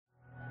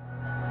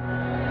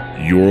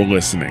You're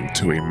listening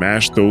to a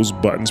Mash Those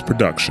Buttons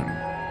production.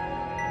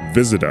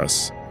 Visit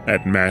us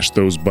at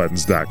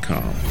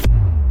mashthosebuttons.com.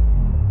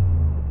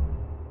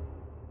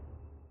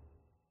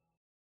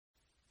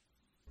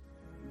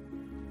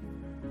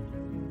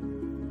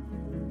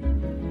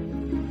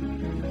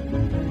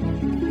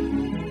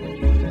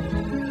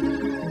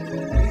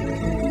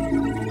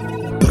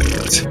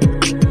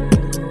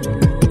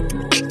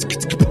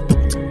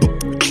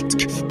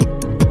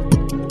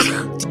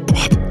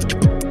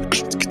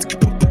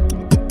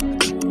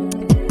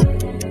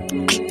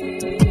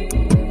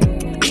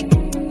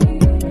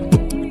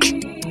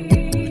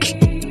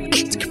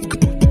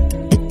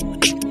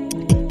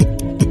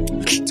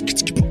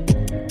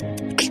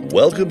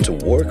 Welcome to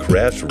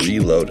Warcraft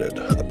Reloaded,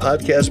 a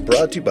podcast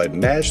brought to you by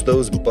Mash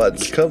Those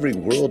Buttons,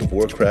 covering World of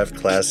Warcraft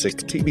Classic,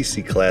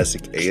 TBC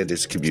Classic, and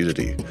its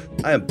community.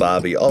 I am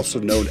Bobby, also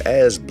known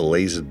as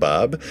Blazed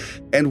Bob,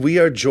 and we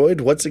are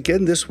joined once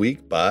again this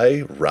week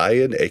by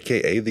Ryan,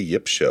 aka The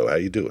Yip Show. How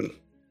you doing?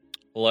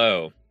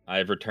 Hello,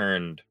 I've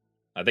returned.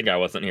 I think I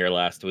wasn't here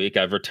last week.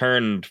 I've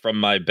returned from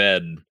my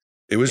bed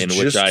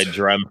which I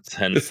dreamt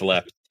and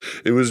slept.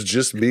 It was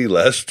just me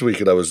last week,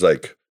 and I was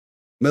like,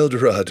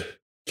 Meldorod,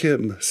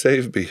 Kim,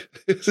 save me.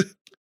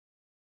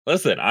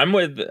 Listen, I'm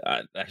with,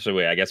 actually,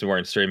 wait, I guess we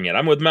weren't streaming it.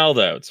 I'm with Mel,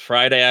 though. It's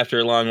Friday after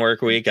a long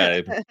work week.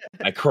 I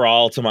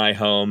crawl to my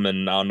home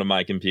and onto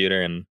my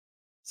computer, and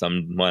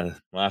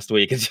last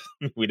week,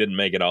 we didn't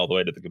make it all the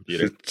way to the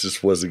computer. It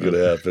just wasn't going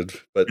to happen.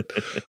 But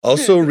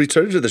also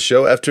returned to the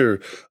show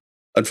after,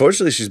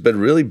 unfortunately, she's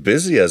been really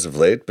busy as of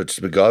late, but she's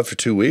been gone for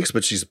 2 weeks,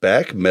 but she's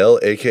back. Mel,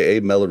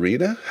 a.k.a.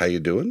 Melarina. How you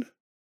doing?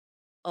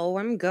 Oh,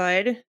 I'm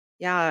good.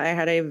 Yeah, I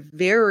had a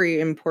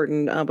very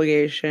important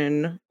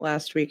obligation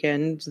last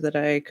weekend that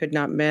I could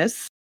not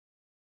miss.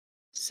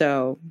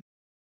 So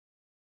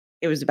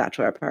it was a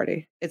bachelorette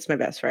party. It's my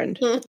best friend.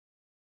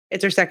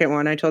 It's her second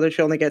one. I told her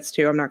she only gets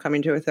two. I'm not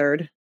coming to a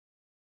third.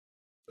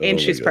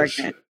 And she's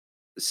pregnant.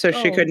 So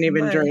she couldn't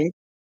even drink.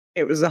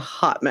 It was a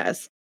hot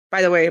mess.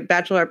 By the way,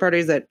 bachelorette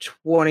parties at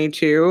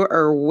 22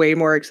 are way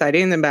more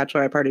exciting than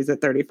bachelorette parties at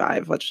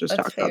 35. Let's just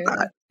talk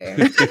about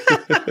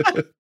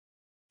that.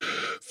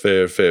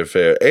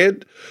 Fair.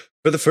 And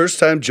for the first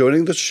time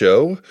joining the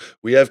show,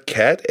 we have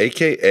Kat,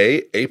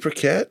 aka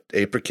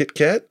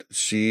AprikitKAT.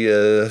 She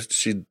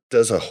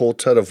does a whole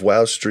ton of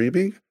WoW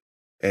streaming,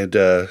 and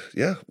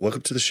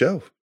welcome to the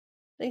show.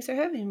 Thanks for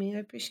having me. I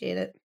appreciate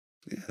it.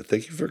 Yeah,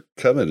 thank you for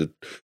coming.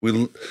 We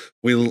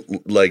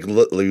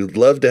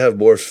love to have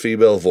more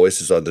female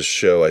voices on the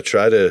show. I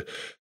try to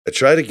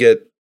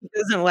get. He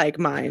doesn't like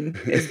mine.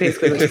 Is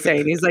basically what he's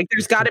saying. He's like,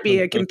 there's got to be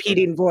a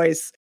competing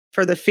voice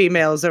for the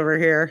females over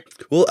here.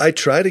 Well, I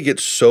try to get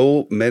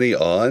so many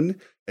on,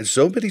 and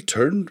so many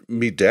turn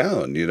me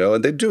down,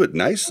 and they do it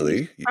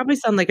nicely. You probably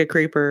sound like a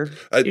creeper.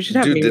 You should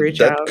have me reach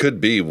out. That could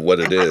be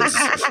what it is.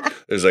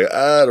 It's like,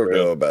 I don't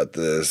know about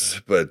this,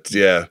 but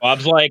yeah.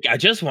 Bob's like, I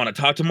just want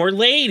to talk to more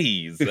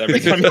ladies. Every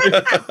time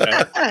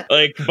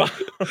like,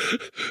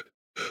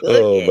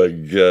 oh my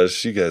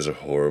gosh, you guys are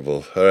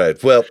horrible. All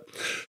right, well,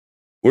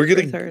 we're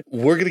gonna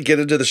get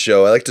into the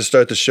show. I like to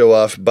start the show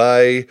off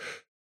by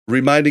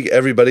reminding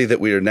everybody that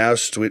we are now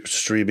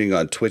streaming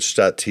on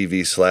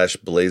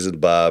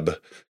twitch.tv/blazedbob.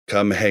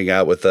 Come hang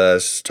out with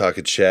us, talk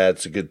and chat.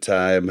 It's a good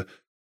time.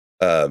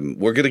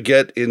 We're going to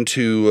get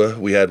into,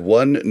 we had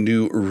one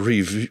new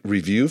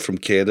review from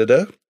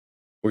Canada.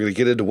 We're going to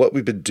get into what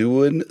we've been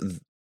doing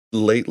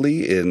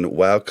lately in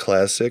WoW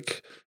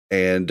Classic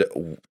and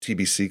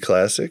TBC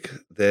Classic.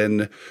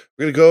 Then we're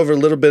going to go over a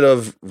little bit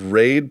of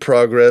raid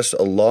progress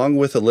along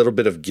with a little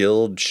bit of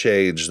guild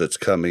change that's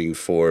coming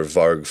for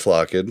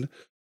Vargflocken.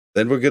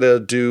 Then we're going to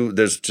do,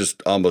 there's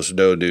just almost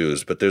no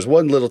news, but there's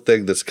one little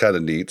thing that's kind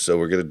of neat, so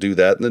we're going to do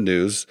that in the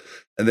news.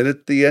 And then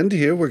at the end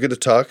here, we're going to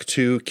talk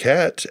to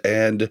Kat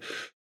and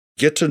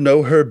get to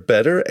know her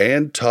better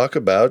and talk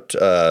about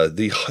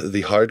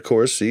the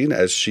hardcore scene,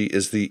 as she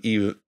is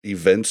the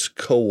events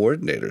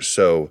coordinator.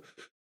 So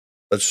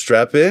let's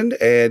strap in,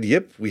 and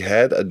yep, we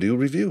had a new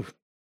review.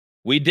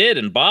 We did,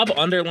 and Bob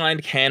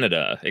underlined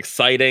Canada.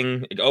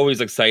 Exciting,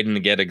 always exciting to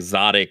get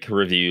exotic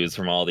reviews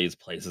from all these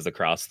places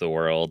across the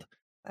world.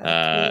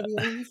 A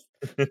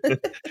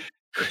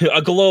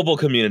global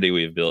community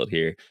we've built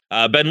here.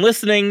 Been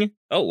listening.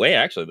 Oh wait,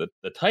 actually,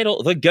 the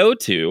title, the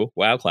go-to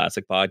WoW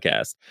Classic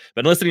podcast.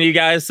 Been listening to you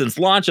guys since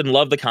launch and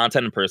love the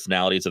content and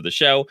personalities of the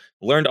show.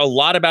 Learned a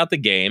lot about the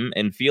game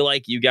and feel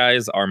like you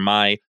guys are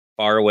my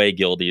faraway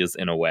guildies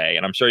in a way.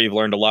 And I'm sure you've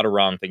learned a lot of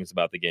wrong things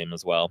about the game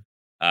as well.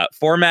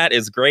 Format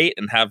is great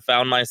and have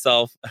found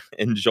myself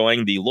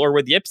enjoying the Lore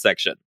with Yip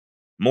section.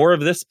 More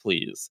of this,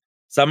 please.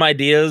 Some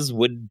ideas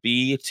would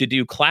be to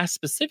do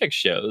class-specific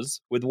shows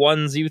with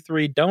ones you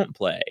three don't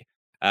play,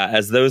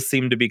 as those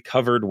seem to be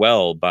covered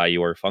well by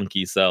your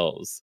funky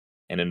selves.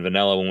 And in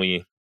vanilla,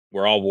 when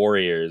we're all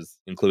warriors,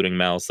 including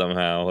Mel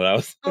somehow. That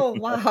was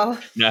wow.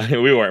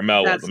 No, we weren't.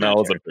 Mel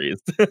was a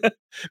priest. But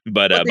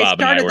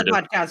Bob and I were the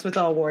podcast with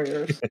all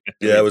warriors.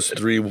 Yeah, it was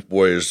 3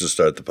 warriors to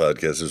start the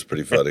podcast. It was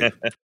pretty funny.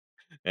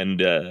 and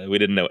we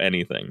didn't know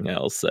anything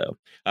else. So,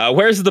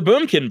 where's the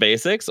Boomkin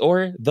basics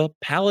or the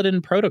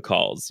Paladin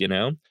protocols? You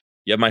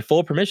have my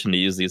full permission to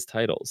use these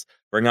titles.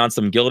 Bring on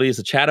some guildies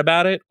to chat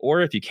about it,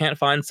 or if you can't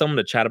find someone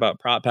to chat about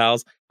prop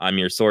pals, I'm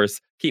your source.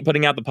 Keep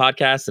putting out the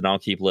podcast, and I'll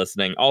keep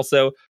listening.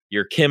 Also,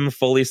 your Kim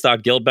fully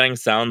stocked guild bank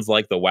sounds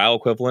like the WoW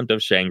equivalent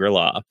of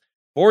Shangri-La.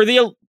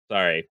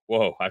 I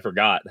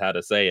forgot how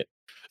to say it.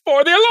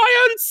 For the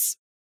Alliance!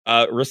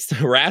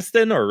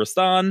 Raston or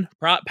Rastan,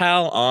 prop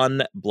pal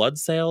on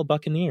Bloodsail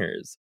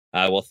Buccaneers.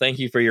 Well, thank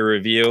you for your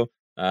review.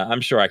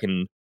 I'm sure I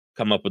can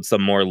come up with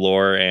some more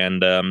lore,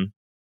 and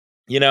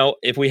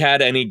if we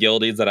had any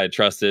guildies that I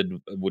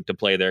trusted to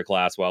play their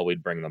class well,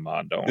 we'd bring them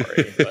on. Don't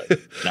worry. But,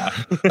 no.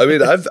 I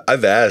mean,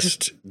 I've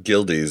asked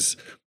guildies.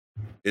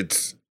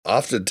 It's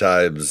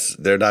oftentimes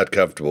they're not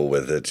comfortable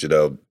with it.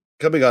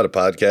 Coming on a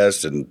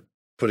podcast and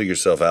putting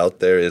yourself out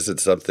there isn't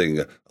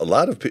something a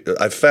lot of people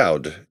I've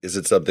found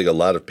isn't something a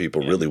lot of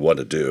people really want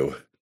to do.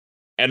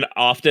 And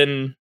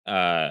often,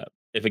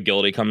 if a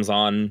guildie comes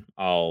on,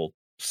 I'll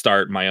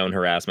start my own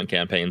harassment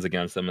campaigns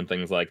against them and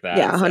things like that.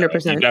 Yeah,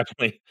 100%. So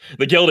definitely,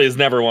 the guildies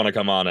never want to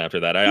come on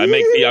after that. I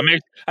make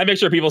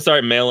sure people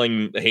start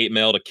mailing hate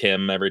mail to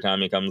Kim every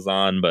time he comes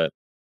on, but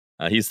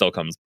he still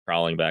comes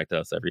crawling back to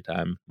us every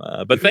time.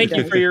 But thank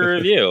you for your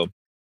review.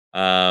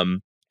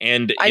 And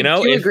I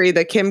do agree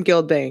that Kim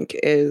Guildbank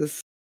is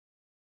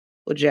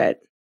legit.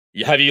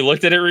 Have you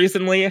looked at it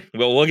recently?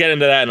 Well, we'll get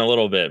into that in a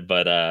little bit,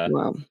 but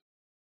Wow.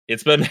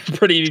 It's been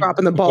pretty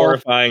dropping the ball,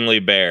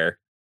 horrifyingly bare.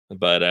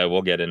 But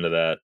we'll get into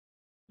that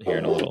here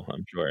in a little,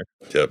 I'm sure.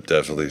 Yep,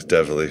 definitely.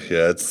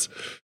 Yeah,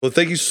 well.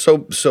 Thank you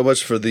so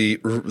much for the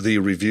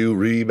review.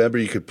 Remember,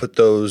 you could put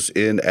those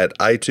in at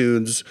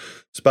iTunes,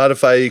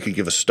 Spotify. You could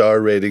give a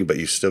star rating, but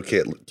you still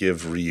can't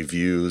give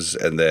reviews.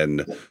 And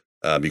then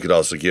you could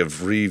also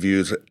give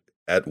reviews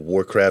at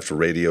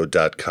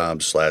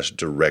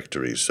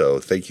warcraftradio.com/directory. So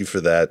thank you for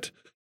that.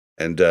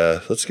 And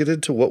let's get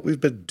into what we've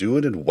been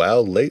doing in WoW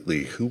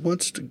lately. Who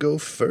wants to go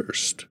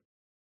first?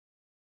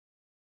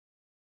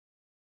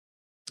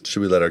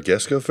 Should we let our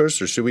guest go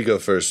first, or should we go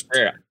first?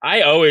 Sure.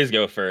 I always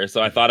go first,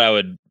 so I thought I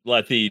would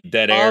let the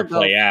dead air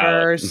play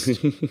out.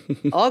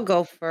 I'll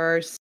go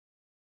first.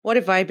 What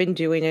have I been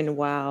doing in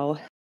WoW?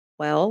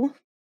 Well,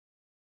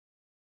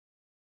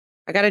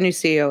 I got a new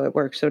CEO at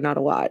work, so not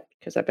a lot,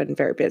 because I've been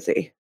very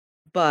busy.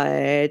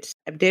 But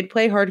I did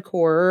play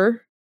hardcore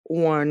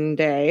one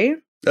day.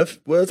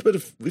 Well,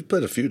 we've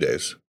played a few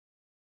days.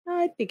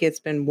 I think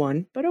it's been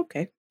one, but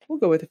okay. We'll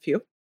go with a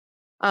few.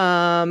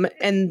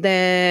 And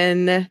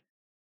then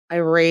I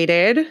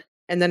raided,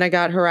 and then I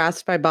got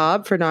harassed by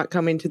Bob for not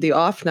coming to the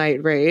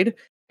off-night raid.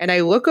 And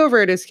I look over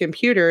at his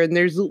computer, and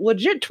there's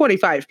legit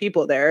 25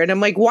 people there. And I'm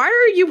like, why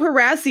are you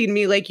harassing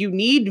me like you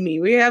need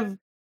me? We have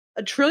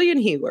a trillion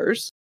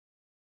healers.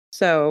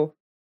 So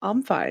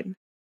I'm fine.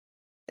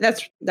 And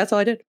that's all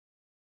I did.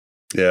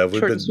 Yeah, we've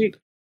been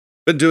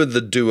doing the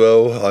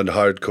duo on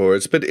hardcore.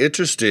 It's been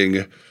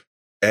interesting.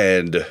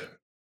 And,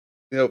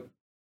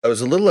 I was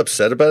a little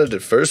upset about it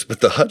at first, but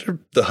the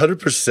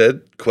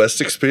 100% quest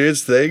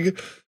experience thing,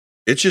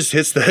 it just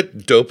hits that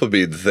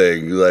dopamine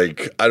thing.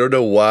 Like, I don't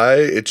know why,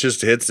 it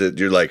just hits it.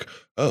 You're like,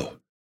 oh,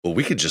 well,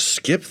 we could just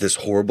skip this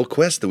horrible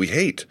quest that we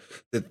hate,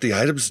 that the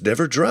items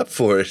never drop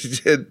for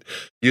it. And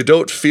you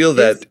don't feel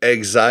that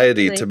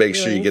anxiety to make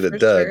sure you get it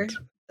done. Sure.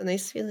 A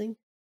nice feeling.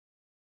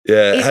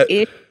 Yeah.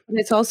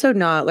 It's also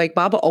not like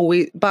Bob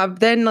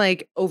then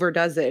like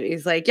overdoes it.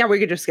 He's like, yeah, we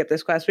could just skip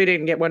this quest. We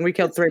didn't get one. We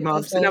killed 3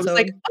 mobs. And I was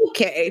like,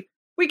 okay,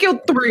 we killed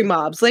 3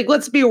 mobs. Like,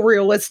 let's be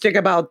realistic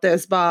about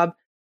this, Bob.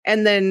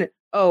 And then,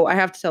 I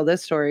have to tell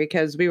this story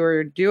because we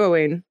were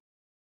duoing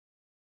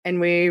and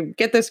we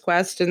get this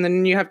quest, and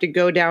then you have to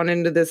go down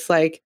into this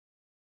like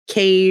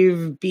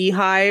cave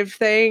beehive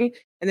thing.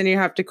 And then you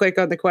have to click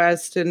on the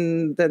quest,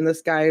 and then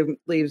this guy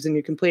leaves and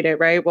you complete it,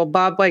 right? Well,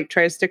 Bob like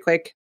tries to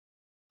click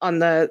on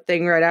the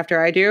thing right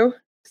after I do,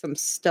 because I'm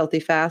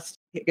stealthy fast.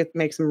 It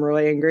makes him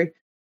really angry.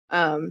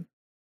 And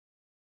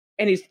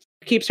he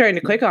keeps trying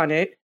to click on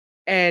it,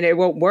 and it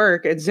won't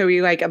work. And so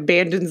he like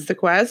abandons the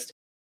quest,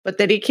 but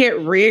then he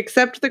can't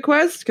re-accept the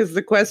quest because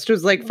the quest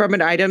was like from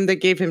an item that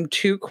gave him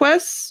 2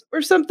 quests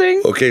or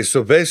something. Okay,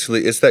 so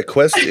basically it's that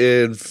quest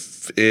in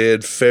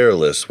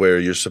Fairless where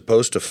you're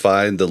supposed to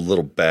find the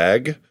little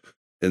bag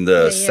in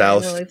the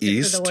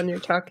southeast. The one you're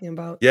talking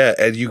about. Yeah,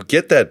 and you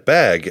get that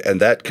bag,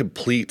 and that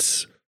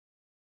completes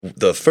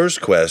the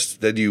first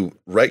quest. Then you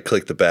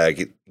right-click the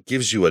bag. It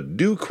gives you a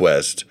new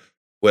quest.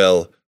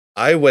 Well,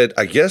 I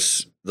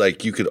guess,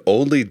 like, you could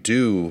only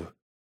do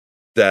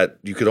that.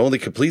 You could only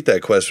complete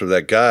that quest from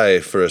that guy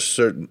for a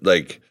certain,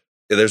 like,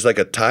 there's like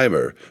a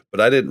timer.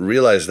 But I didn't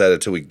realize that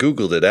until we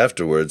Googled it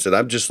afterwards. And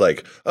I'm just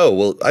like, oh,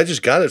 well, I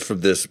just got it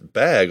from this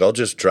bag. I'll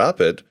just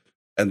drop it,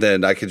 and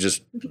then I could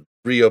just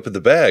reopen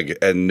the bag.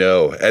 And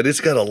no. And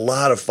it's got a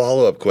lot of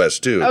follow-up quests,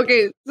 too.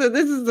 Okay, so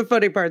this is the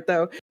funny part,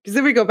 though. Because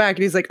then we go back,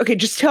 and he's like, okay,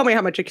 just tell me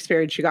how much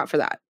experience you got for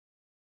that.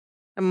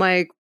 I'm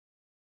like,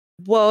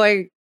 well,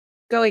 I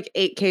got like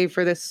 8K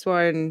for this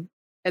one.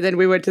 And then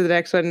we went to the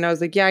next one, and I was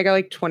like, yeah, I got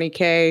like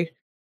 20K.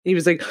 He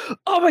was like,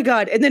 "Oh my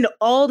god!" And then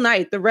all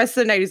night, the rest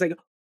of the night, he's like,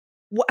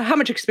 "How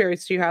much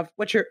experience do you have?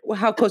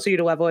 How close are you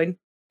to leveling?"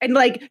 And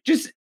like,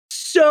 just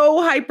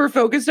so hyper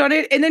focused on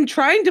it, and then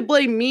trying to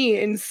blame me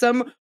in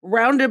some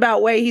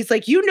roundabout way. He's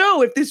like,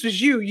 if this was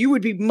you, you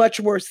would be much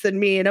worse than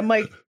me. And I'm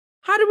like,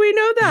 how do we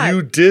know that?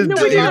 You did. No,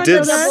 I we did you love not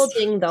did. the know double that.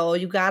 ding, though.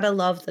 You gotta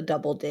love the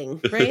double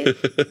ding, right?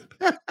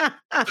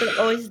 Should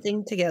always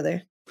ding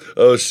together.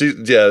 Oh,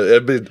 I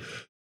mean,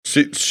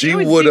 she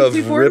always would dings have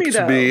before me,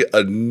 ripped me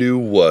a new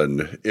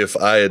one if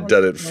I had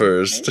done it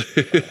first.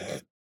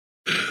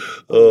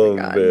 Oh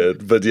my God. Man.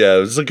 But yeah,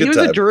 it was a good He was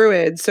time. a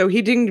druid, so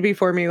he dinged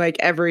before me like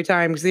every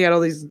time because he had all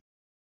these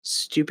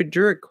stupid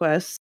druid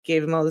quests.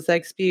 Gave him all this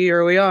XP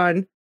early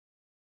on.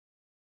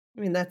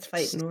 I mean, that's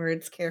fighting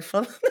words.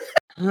 Careful.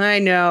 I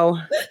know.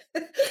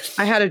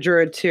 I had a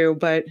druid too,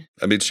 but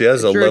I mean, she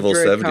has the a level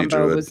druid 70 combo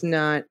druid. was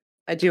not.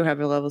 I do have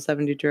a level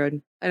 70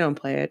 druid. I don't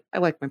play it. I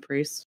like my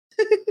priest.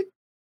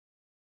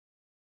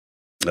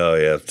 Oh,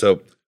 yeah.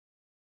 So,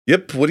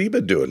 yep. What have you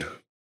been doing?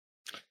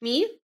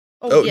 Me?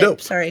 Oh, yeah, no.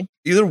 sorry.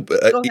 Go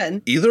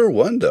ahead. Either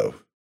one, though.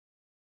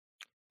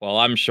 Well,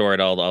 I'm short.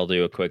 I'll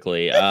do it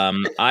quickly.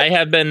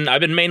 I've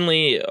been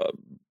mainly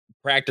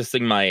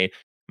practicing my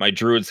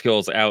druid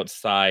skills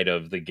outside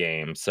of the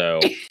game. So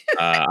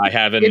I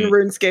haven't in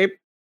RuneScape.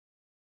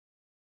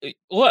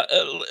 Well,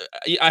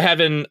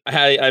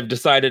 I've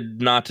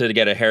decided not to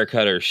get a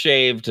haircut or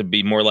shave to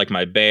be more like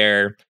my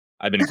bear.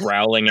 I've been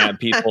growling at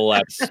people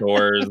at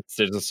stores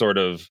to just sort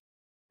of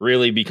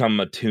really become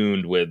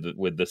attuned with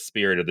the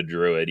spirit of the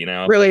druid. You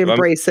know, Really If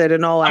embrace it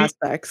in all I'm-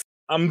 aspects.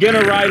 I'm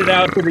gonna ride it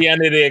out to the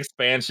end of the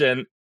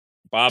expansion.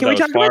 Bob, Can that we was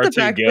talk far about the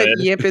too fact good.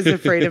 that Yip is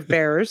afraid of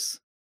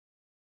bears?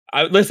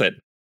 Listen,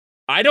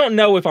 I don't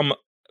know if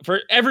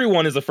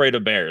everyone is afraid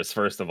of bears,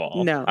 first of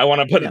all. No, I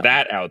want to put no.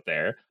 that out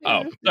there.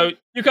 Yeah. Oh, so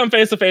you come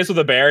face to face with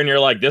a bear and you're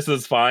like, this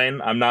is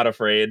fine. I'm not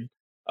afraid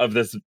of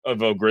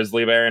a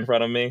grizzly bear in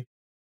front of me.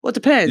 Well, it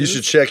depends. You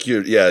should check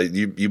your. Yeah,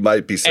 you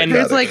might be psychotic.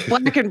 There's like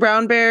black and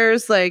brown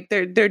bears. Like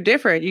they're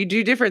different. You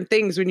do different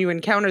things when you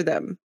encounter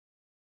them.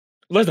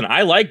 Listen,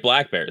 I like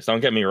black bears,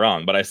 don't get me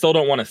wrong, but I still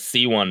don't want to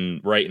see one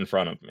right in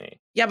front of me.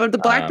 Yeah, but the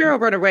black bear will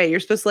run away.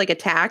 You're supposed to like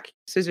attack.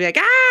 So it's be like,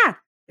 ah,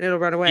 and it'll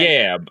run away.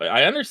 Yeah, but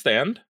I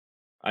understand.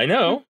 I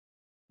know.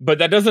 But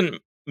that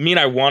doesn't mean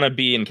I want to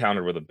be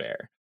encountered with a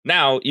bear.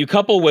 Now, you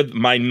couple with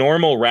my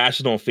normal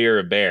rational fear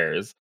of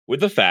bears with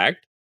the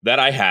fact that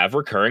I have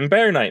recurring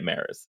bear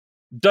nightmares.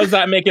 Does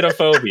that make it a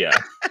phobia?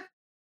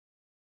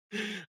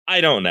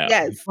 I don't know.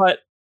 Yes. But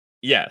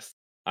yes,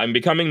 I'm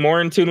becoming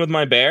more in tune with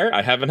my bear.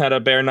 I haven't had a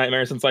bear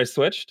nightmare since I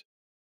switched.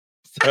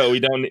 So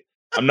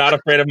I'm not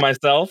afraid of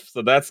myself,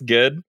 so that's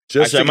good.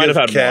 Just Actually, I might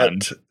have had one.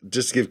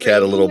 Just to give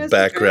Kat a little Rating as a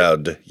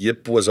background.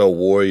 Yip was a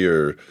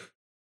warrior. I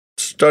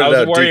Started was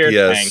a out warrior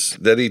DPS,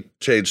 tank. then he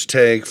changed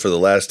tank for the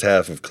last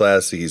half of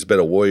Classic. He's been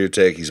a warrior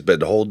tank. He's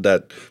been holding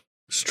that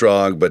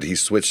strong, but he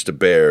switched to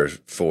bear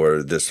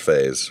for this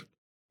phase.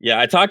 Yeah,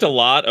 I talked a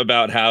lot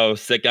about how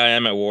sick I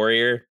am at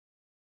warrior.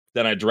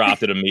 Then I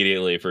dropped it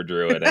immediately for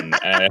druid, and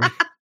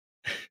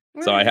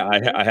so I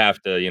have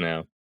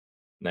to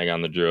nag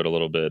on the druid a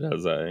little bit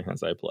as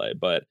I play.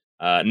 But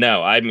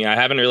no, I mean I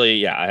haven't really.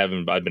 Yeah,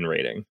 I've been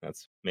raiding.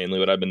 That's mainly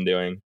what I've been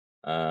doing.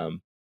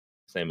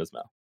 Same as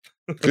Mel.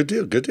 Good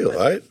deal. Good deal. All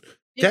right.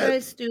 You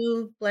guys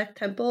do Black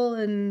Temple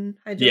and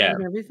Hydro Yeah.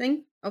 and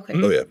everything? Okay.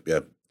 Mhm. Oh yeah, yeah.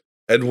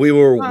 And we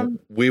were Um,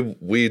 we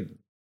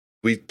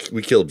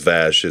killed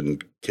Vash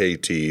and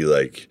KT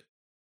like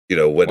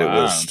when it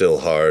Wow. was still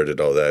hard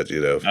and all that.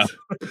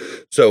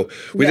 Oh. So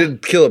we Yeah.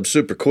 didn't kill him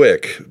super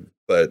quick,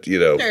 but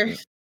Sure.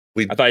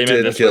 we I thought you meant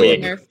did this kill week.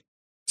 him.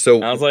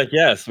 So I was like,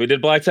 yes, we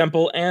did Black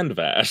Temple and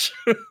Vash.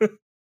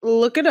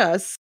 Look at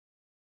us.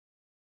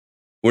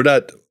 we're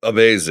not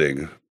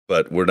amazing,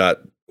 but we're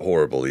not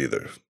horrible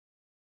either.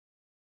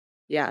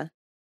 Yeah,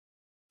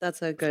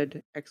 that's a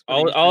good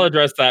explanation. I'll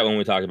address that when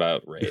we talk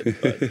about raids.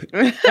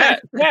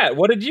 But Kat,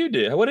 what did you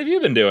do? What have you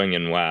been doing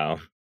in WoW?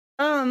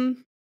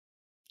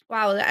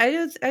 Wow,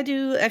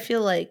 I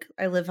feel like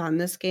I live on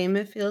this game,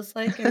 it feels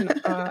like, and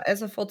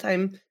as a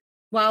full-time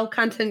WoW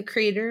content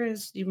creator,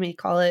 as you may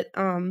call it,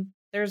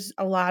 there's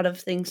a lot of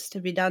things to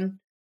be done,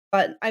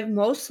 but I've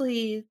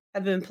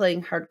been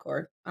playing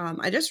hardcore.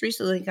 I just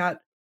recently got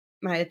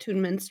my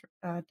attunements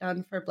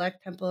done for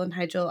Black Temple and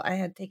Hydro. I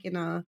had taken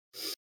I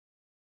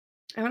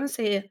want to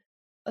say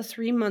a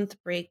 3-month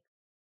break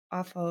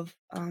off of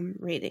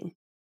raiding.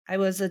 I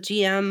was a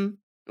GM.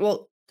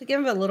 Well, to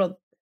give a little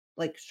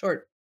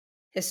short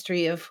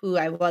history of who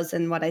I was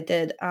and what I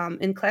did.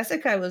 In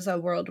Classic, I was a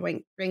world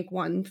rank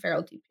 1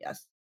 feral DPS.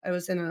 I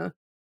was in a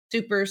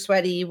super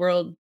sweaty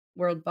world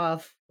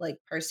buff, like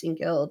parsing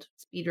guild,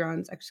 speed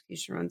runs,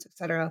 execution runs,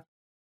 etc.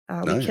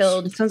 Nice. We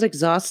killed. It sounds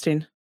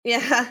exhausting.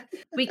 Yeah,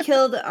 we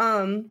killed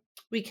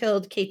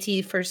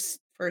KT first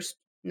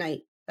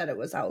night that it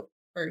was out,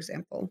 for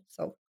example.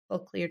 So full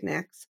cleared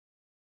Nax.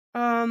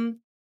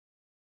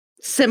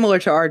 Similar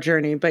to our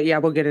journey, but yeah,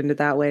 we'll get into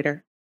that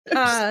later.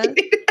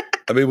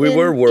 I mean, we in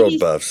were world PvP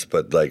buffs,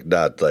 but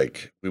not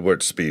we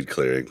weren't speed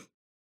clearing.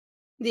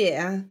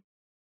 Yeah.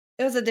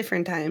 It was a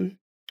different time.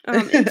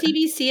 In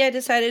TBC, I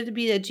decided to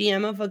be the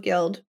GM of a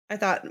guild. I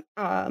thought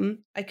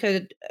I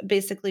could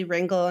basically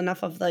wrangle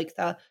enough of like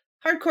the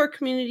hardcore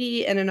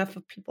community and enough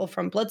of people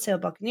from Bloodsail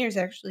Buccaneers,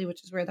 actually,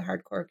 which is where the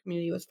hardcore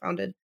community was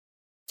founded,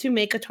 to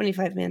make a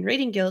 25-man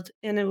raiding guild.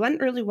 And it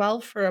went really well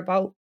for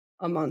about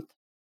a month.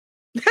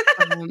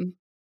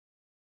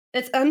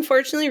 It's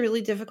unfortunately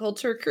really difficult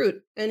to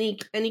recruit any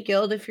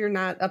guild. If you're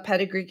not a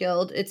pedigree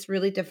guild, it's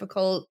really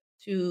difficult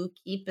to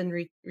keep and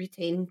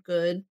retain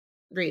good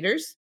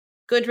raiders.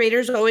 Good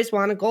raiders always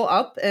want to go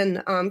up,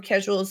 and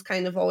casuals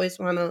kind of always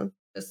want to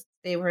just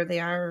stay where they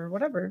are or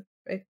whatever,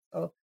 right?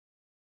 So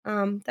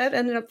that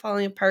ended up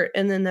falling apart,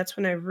 and then that's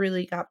when I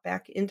really got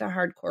back into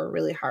hardcore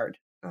really hard.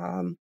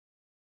 It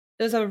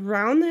was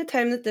around that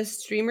time that this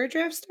streamer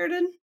draft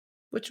started,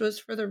 which was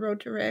for the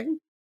Road to Rag.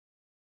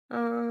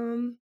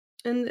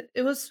 And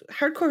it was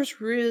hardcore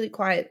was really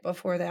quiet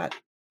before that,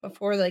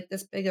 before like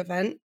this big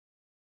event.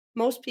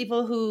 Most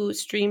people who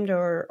streamed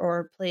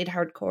or played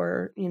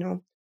hardcore,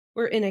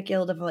 were in a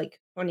guild of like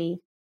 20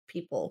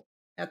 people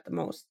at the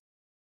most.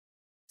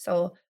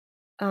 So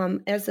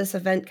as this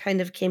event kind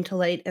of came to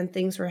light and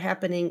things were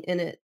happening in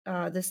it,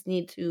 this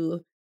need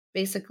to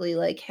basically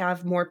like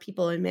have more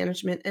people in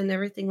management and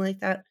everything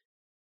like that,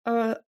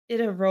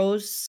 it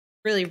arose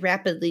really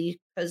rapidly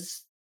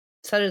because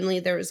suddenly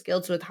there was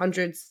guilds with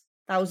hundreds,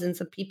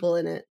 thousands of people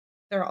in it.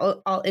 They're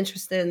all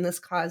interested in this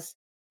cause.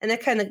 And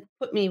that kind of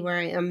put me where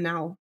I am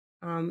now,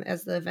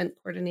 as the event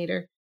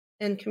coordinator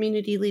and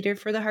community leader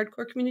for the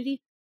hardcore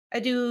community. I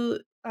do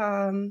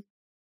a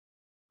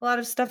lot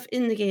of stuff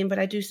in the game, but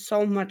I do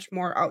so much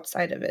more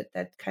outside of it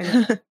that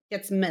kind of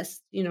gets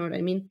missed. You know what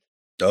I mean?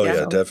 Oh, Yeah.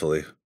 yeah,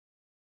 definitely.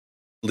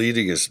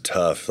 Leading is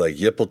tough. Like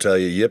Yip will tell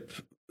you, Yip,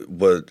 I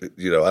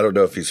don't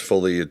know if he's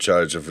fully in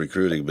charge of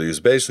recruiting, but he was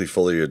basically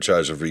fully in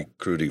charge of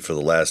recruiting for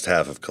the last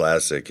half of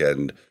Classic.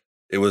 And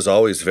it was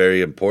always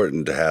very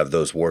important to have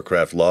those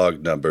Warcraft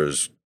log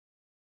numbers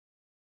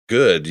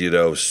good,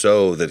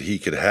 so that he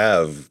could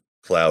have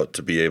clout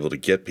to be able to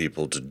get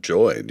people to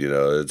join. It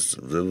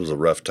was a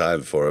rough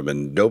time for him,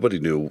 and nobody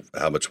knew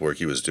how much work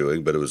he was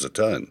doing, but it was a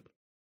ton.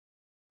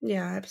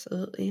 Yeah,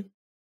 absolutely.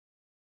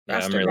 Yeah,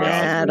 I'm Roster really boss is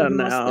I one of the don't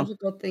most know.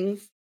 difficult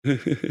things.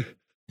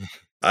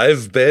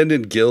 I've been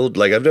in guild,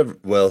 like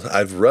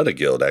I've run a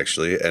guild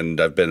actually, and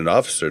I've been an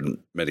officer in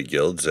many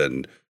guilds,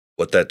 and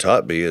what that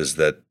taught me is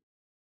that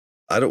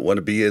I don't want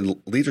to be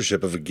in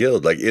leadership of a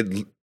guild. Like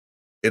it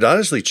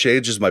honestly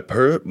changes my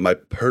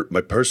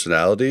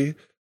personality.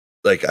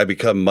 Like I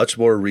become much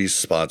more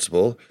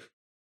responsible,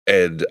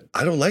 and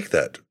I don't like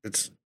that.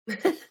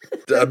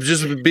 I'm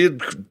just being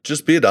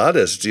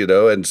honest,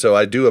 and so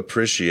I do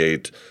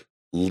appreciate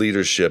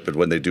leadership, and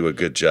when they do a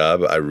good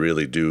job, I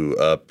really do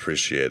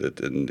appreciate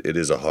it. And it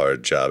is a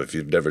hard job. If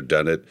you've never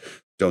done it,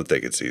 don't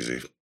think it's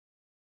easy.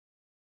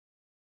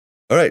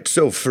 All right,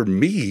 so for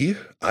me,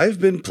 I've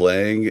been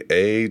playing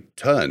a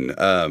ton.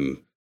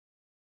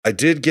 I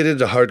did get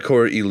into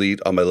hardcore elite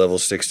on my level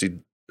 60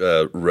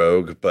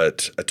 rogue,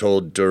 but I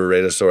told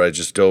Duraratosaur I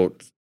just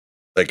don't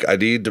like. I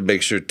need to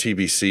make sure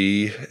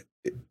TBC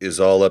is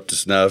all up to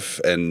snuff,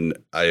 and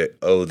I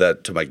owe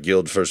that to my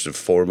guild first and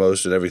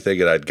foremost and everything.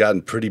 And I'd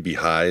gotten pretty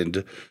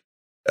behind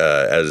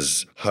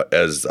as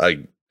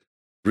I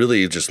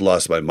really just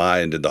lost my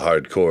mind in the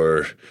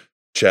hardcore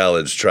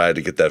challenge trying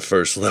to get that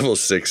first level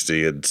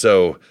 60. And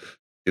so,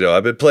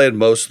 I've been playing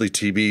mostly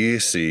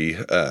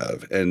TBC,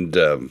 and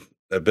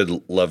I've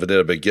been loving it.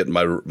 I've been getting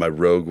my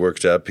rogue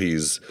worked up.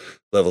 He's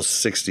level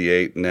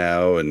 68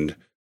 now, and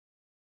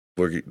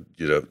we're,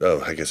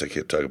 I guess I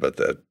can't talk about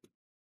that.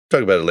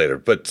 Talk about it later.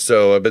 But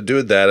so I've been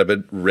doing that. I've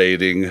been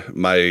raiding.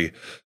 My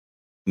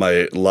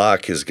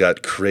lock has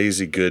got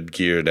crazy good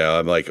gear now.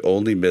 I'm like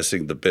only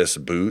missing the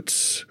Biss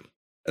boots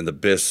and the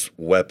Biss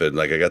weapon.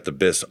 Like I got the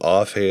Biss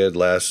offhand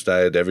last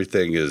night.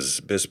 Everything is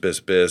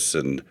Biss,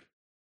 and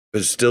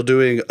been still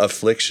doing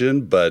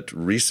affliction. But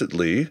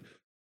recently,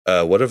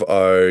 one of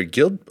our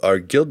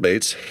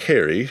guildmates,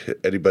 Harry,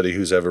 anybody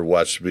who's ever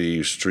watched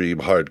me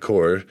stream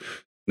hardcore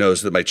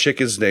knows that my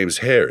chicken's name's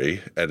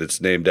Harry, and it's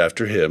named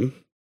after him.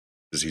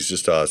 Because he's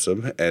just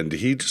awesome. And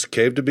he just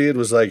came to me and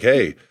was like,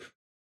 hey,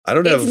 I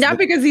don't have... It's not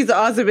because he's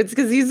awesome. It's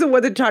because he's the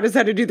one that taught us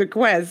how to do the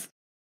quest.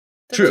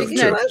 True.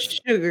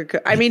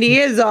 I mean,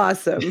 he is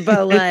awesome,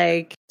 but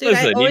like... Dude,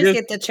 Listen, I always just-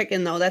 get the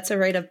chicken, though. That's a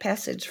rite of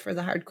passage for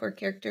the hardcore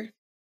character.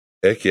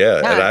 Heck yeah.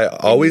 And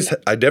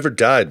I never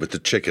died with the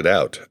chicken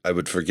out. I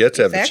would forget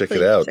to have the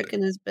chicken out.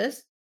 Chicken is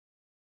best.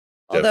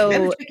 Although I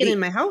have a chicken in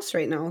my house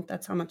right now.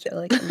 That's how much I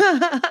like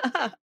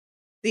him.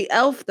 The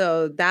elf,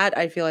 though, that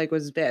I feel like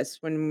was best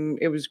when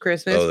it was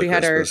Christmas. Oh, we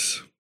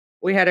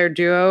had our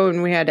duo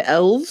and we had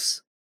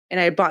elves, and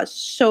I bought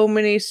so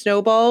many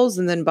snowballs,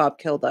 and then Bob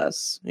killed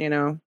us.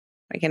 I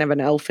can't have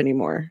an elf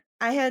anymore.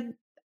 I had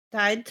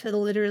died to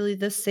literally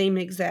the same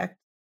exact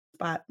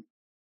spot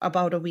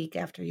about a week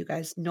after you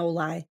guys. No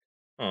lie.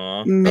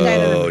 Aw.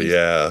 Oh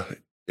yeah,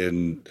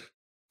 and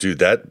dude,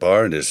 that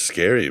barn is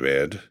scary,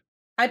 man.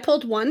 I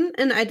pulled one,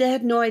 and I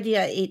had no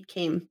idea 8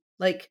 came.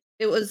 Like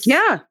it was 4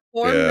 Yeah.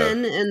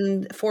 men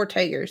and 4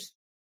 tigers.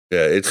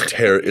 Yeah, it's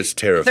There's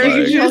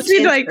terrifying. You no just see,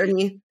 chance like, for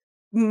me.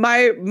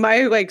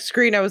 my like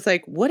screen. I was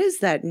like, "What is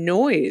that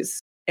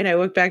noise?" And I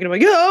looked back and I'm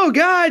like, "Oh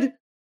God,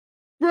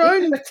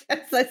 run!"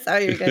 I saw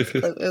your guys'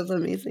 clip. It was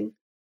amazing.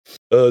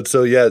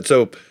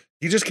 So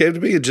he just came to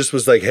me and just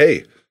was like,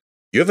 "Hey,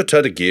 you have a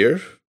ton of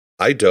gear.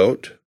 I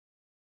don't."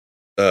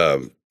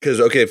 Because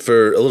okay,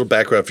 for a little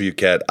background for you,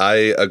 Kat,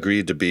 I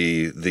agreed to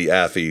be the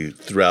AFI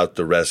throughout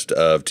the rest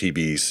of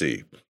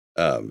TBEC,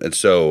 and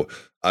so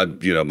I'm,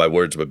 my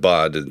word's my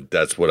bond, and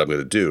that's what I'm going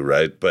to do,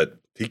 right? But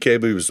he came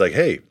and he was like,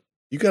 "Hey,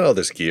 you got all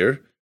this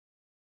gear.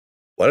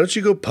 Why don't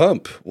you go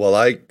pump while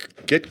I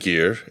get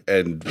gear?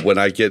 And when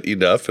I get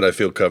enough and I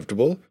feel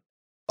comfortable,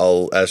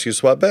 I'll ask you to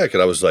swap back."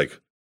 And I was like,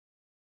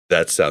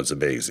 "That sounds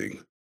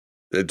amazing."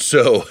 And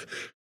so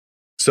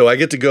I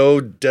get to go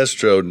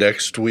destro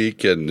next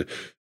week, and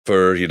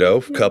for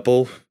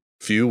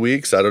few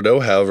weeks, I don't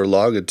know, however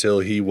long until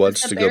he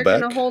wants to go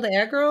back. Gonna hold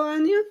aggro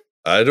on you?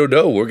 I don't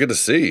know. We're gonna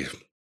see.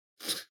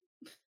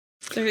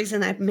 It's the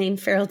reason I main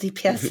feral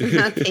DPS and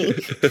not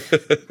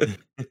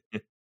tank.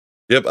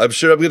 Yep, I'm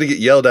sure I'm going to get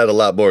yelled at a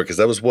lot more because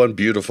that was one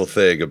beautiful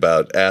thing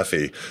about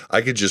AFI.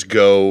 I could just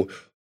go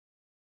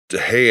to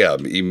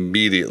ham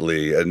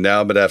immediately, and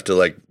now I'm going to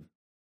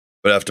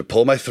have to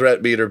pull my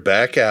threat meter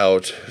back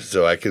out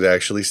so I can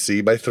actually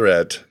see my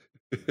threat.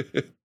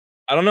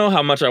 I don't know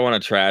how much I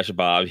want to trash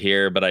Bob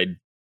here, but I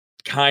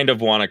kind of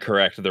want to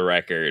correct the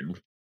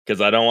record because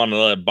I don't want to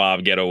let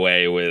Bob get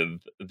away with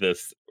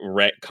this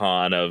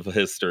retcon of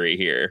history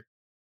here.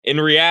 In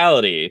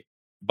reality,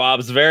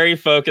 Bob's very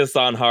focused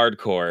on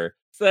hardcore.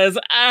 Says,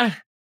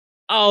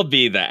 I'll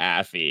be the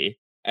AFI.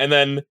 And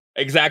then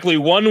exactly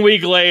 1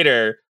 week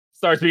later,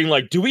 starts being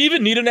like, do we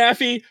even need an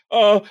AFI?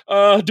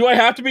 Do I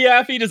have to be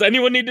AFI? Does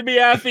anyone need to be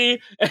AFI?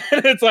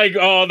 And it's like,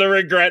 oh, the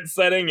regret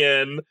setting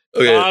in.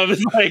 Okay.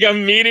 Bob's like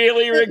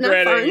immediately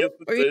regretting his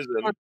Or you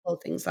decision. want to blow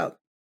things up?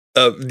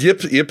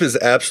 Yip is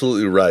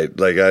absolutely right.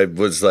 Like, I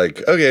was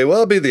like, okay,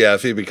 well, I'll be the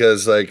AFI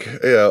because, like,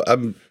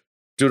 I'm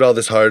doing all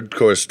this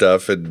hardcore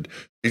stuff, and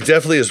he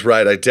definitely is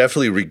right. I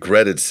definitely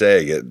regretted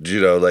saying it.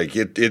 Like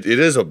it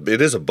is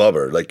a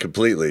bummer, like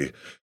completely.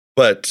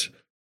 But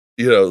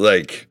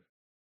like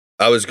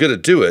I was gonna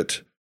do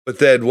it, but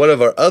then one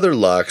of our other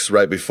locks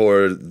right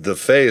before the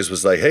phase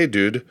was like, "Hey,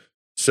 dude."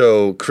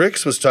 So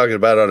Crix was talking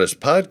about on his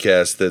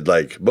podcast that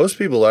like most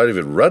people aren't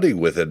even running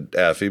with an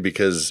AFI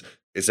because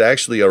it's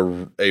actually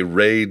a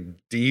raid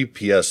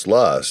DPS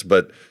loss.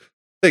 But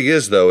the thing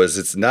is, though, is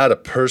it's not a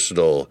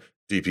personal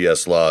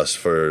DPS loss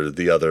for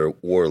the other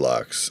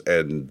warlocks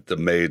and the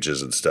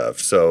mages and stuff.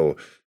 So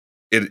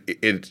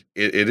it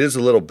is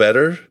a little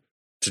better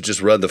to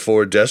just run the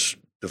four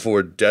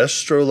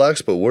destro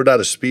locks, but we're not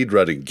a speed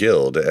running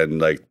guild, and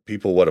like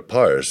people want to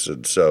parse,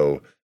 and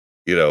so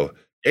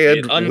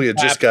and we had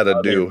just got a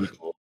new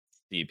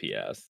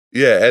DPS.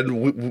 Yeah,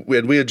 and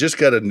we had just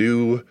got a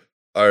new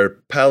our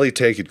pally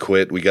tank had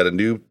quit. We got a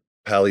new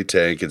pally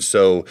tank, and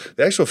so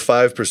the actual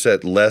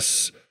 5%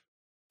 less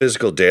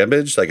physical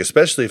damage, like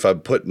especially if I'm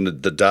putting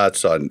the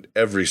dots on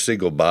every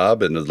single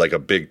mob and like a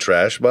big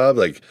trash mob,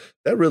 like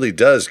that really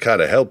does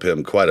kind of help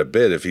him quite a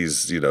bit if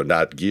he's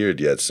not geared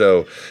yet.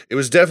 So it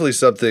was definitely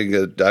something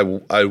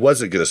that I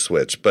wasn't gonna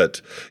switch,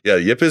 but yeah,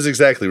 Yip is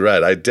exactly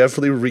right. I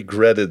definitely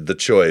regretted the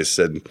choice,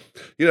 and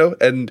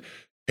and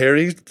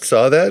Harry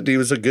saw that and he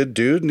was a good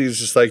dude, and he was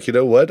just like, you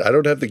know what? I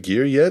don't have the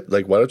gear yet.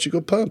 Like, why don't you go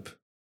pump?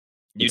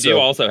 You do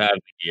also have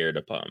the gear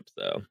to pump,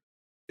 so.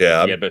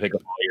 Yeah, but pick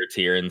up all your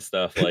tier and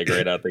stuff like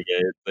right out the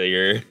gate.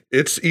 So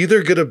it's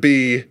either gonna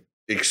be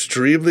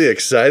extremely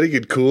exciting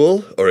and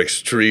cool or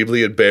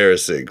extremely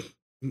embarrassing.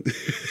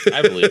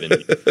 I believe in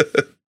you.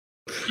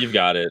 You've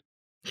got it.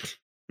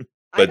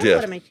 I got a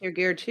lot of my tier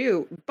gear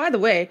too. By the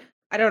way,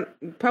 I don't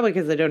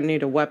because I don't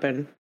need a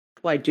weapon.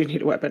 Well, I do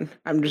need a weapon.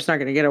 I'm just not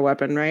going to get a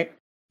weapon, right?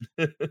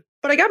 But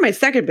I got my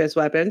second best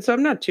weapon, so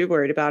I'm not too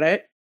worried about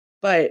it.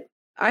 But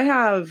I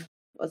have,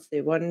 let's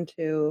see, 1,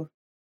 2.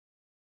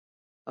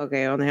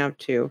 Okay, I only have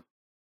 2.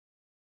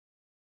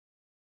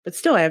 But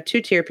still, I have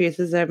 2 tier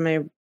pieces. I have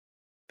my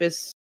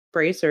Abyss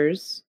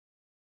bracers,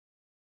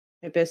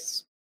 my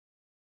Abyss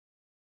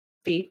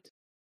boots.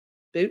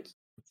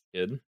 That's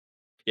good.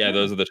 Yeah,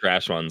 those are the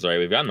trash ones, right?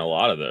 We've gotten a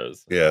lot of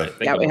those. Yeah, I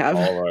think we have.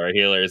 All of our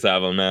healers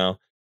have them now.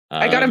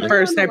 I got them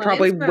first. I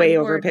probably way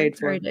overpaid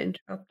for them.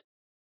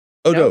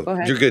 Oh, no,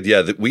 you're good.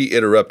 Yeah, we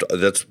interrupt.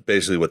 That's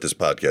basically what this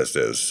podcast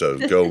is. So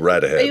go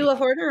right ahead. Are you a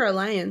Hoarder or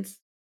Alliance?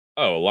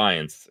 Oh,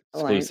 Alliance.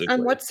 Exclusively.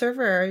 On what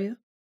server are you?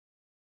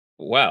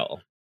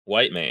 Well,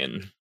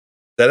 Whitemane.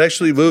 That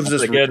actually moves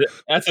us.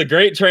 That's a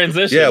great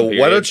transition. Yeah,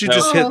 why don't you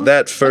just hit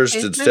that first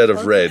instead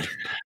of raid?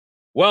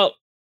 Well,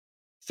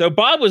 so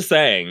Bob was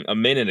saying a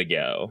minute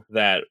ago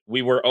that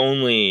we were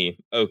only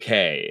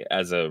okay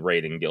as a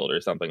raiding guild or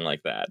something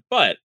like that.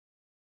 But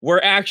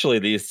we're actually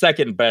the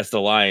second best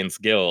Alliance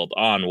guild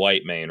on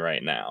Whitemane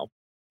right now.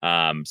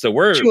 So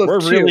we're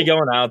really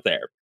going out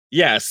there.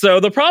 Yeah, so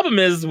the problem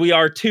is we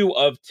are 2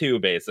 of 2,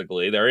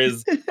 basically. There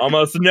is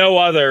almost no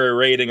other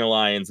raiding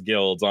Alliance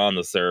guilds on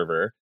the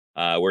server.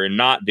 We're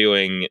not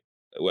doing...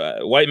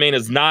 Whitemane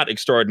is not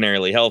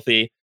extraordinarily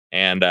healthy.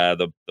 and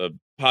the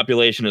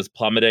population is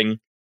plummeting.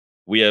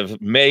 We have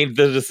made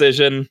the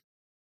decision.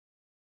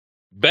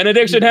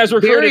 Benediction has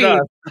recruited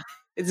us.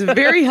 It's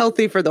very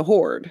healthy for the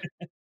Horde.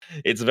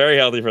 It's very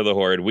healthy for the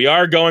Horde. We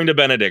are going to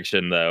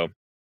Benediction, though.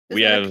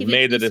 We have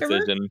made the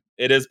decision. Server?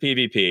 It is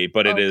PvP,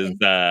 but it is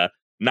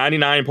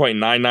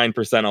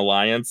 99.99%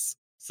 Alliance.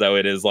 So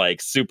it is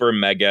like super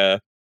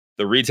mega.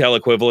 The retail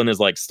equivalent is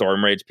like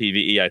Stormrage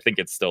PvE. I think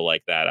it's still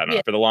like that. I don't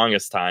know. For the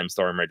longest time,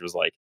 Stormrage was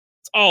like,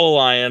 it's all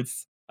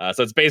Alliance.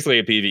 So it's basically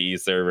a PvE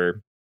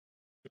server.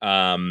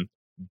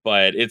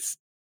 But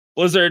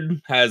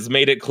Blizzard has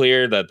made it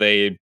clear that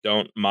they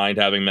don't mind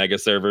having mega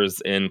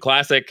servers in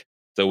Classic.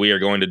 So we are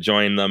going to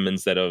join them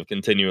instead of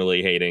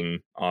continually hating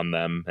on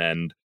them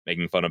and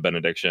making fun of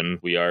Benediction.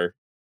 We are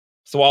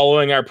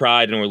swallowing our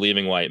pride and we're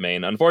leaving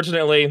Whitemane.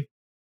 Unfortunately,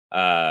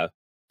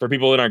 for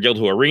people in our guild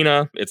who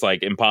arena, it's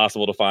like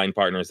impossible to find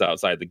partners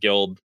outside the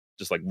guild.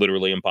 Just like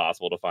literally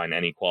impossible to find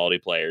any quality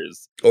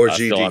players. Or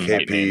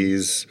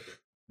GDKPs,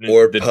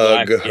 or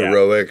Pug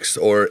Heroics,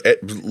 or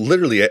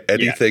literally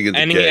anything in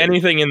the game.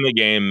 Anything in the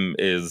game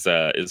is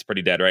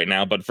pretty dead right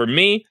now. But for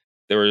me,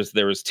 there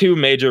was two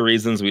major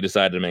reasons we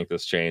decided to make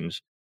this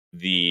change.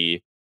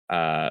 The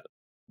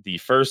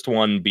first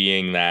one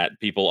being that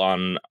people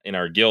in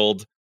our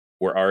guild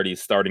were already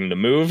starting to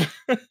move,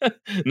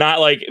 not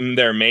like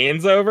their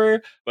mains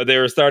over, but they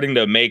were starting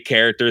to make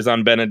characters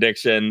on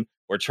Benediction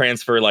or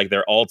transfer like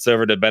their alts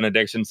over to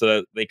Benediction so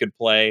that they could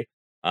play.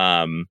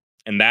 And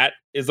that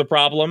is a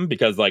problem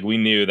because like we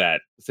knew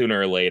that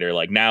sooner or later,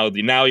 like now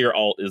your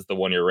alt is the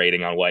one you're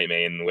raiding on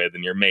Whitemane with,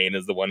 and your main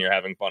is the one you're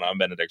having fun on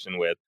Benediction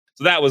with.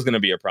 So that was going to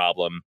be a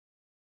problem.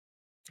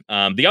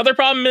 The other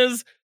problem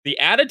is the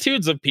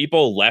attitudes of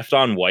people left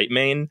on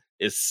Whitemane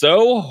is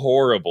so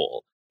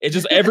horrible. It's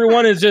just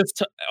everyone is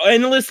just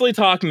endlessly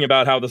talking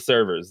about how the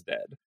server's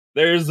dead.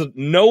 There's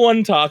no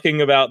one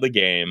talking about the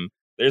game.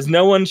 There's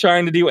no one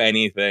trying to do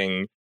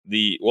anything.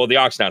 The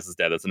auction house is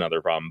dead. That's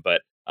another problem.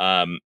 But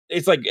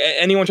it's like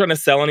anyone trying to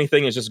sell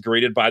anything is just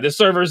greeted by the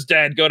server's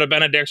dead. Go to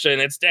Benediction.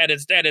 It's dead.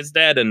 It's dead. It's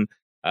dead. And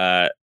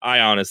I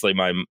honestly,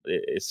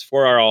 it's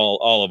for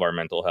all of our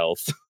mental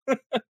health.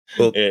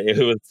 Well,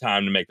 it was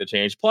time to make the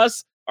change.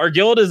 Plus, our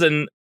guild is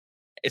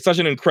it's such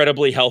an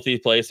incredibly healthy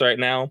place right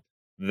now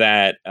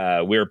that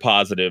we're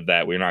positive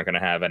that we're not going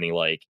to have any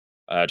like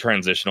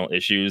transitional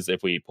issues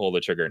if we pull the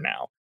trigger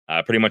now.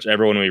 Pretty much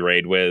everyone we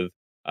raid with,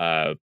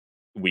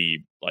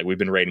 we've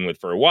been raiding with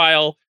for a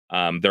while.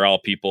 They're all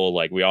people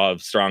like we all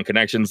have strong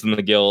connections in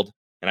the guild,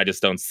 and I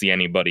just don't see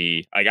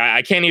anybody.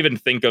 I can't even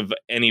think of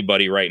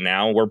anybody right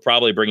now. We're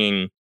probably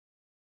bringing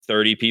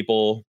 30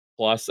 people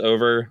plus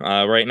over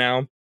right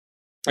now.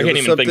 I can't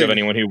even think of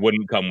anyone who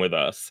wouldn't come with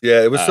us.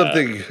 Yeah, it was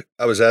something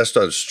I was asked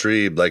on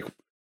stream, like,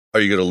 are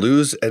you going to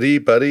lose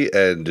anybody?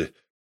 And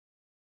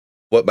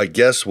what my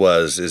guess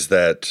is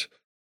that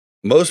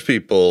most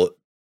people,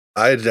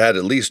 I'd had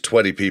at least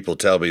 20 people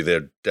tell me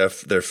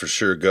they're for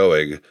sure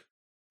going.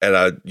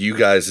 And you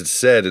guys had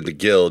said in the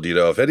guild,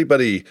 if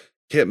anybody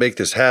can't make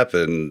this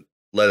happen,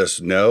 let us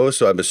know.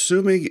 So I'm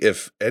assuming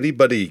if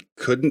anybody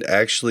couldn't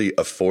actually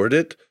afford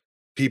it,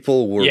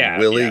 people were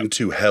willing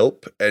to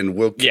help and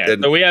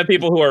so we have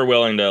people who are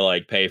willing to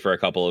like pay for a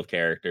couple of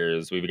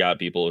characters. We've got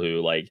people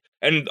who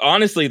and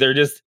honestly,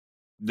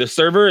 the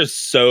server is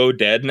so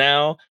dead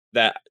now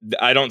that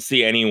I don't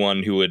see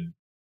anyone who would.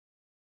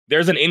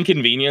 There's an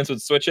inconvenience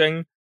with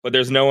switching, but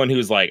there's no one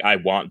who's like, I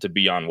want to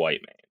be on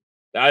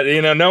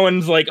Whitemane. No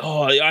one's like,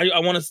 oh, I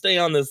want to stay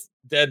on this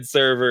dead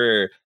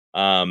server.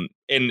 And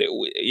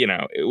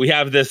we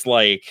have this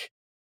like.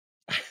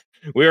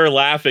 We were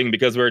laughing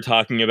because we were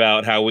talking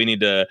about how we need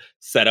to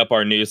set up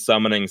our new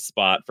summoning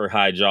spot for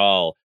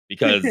Hyjal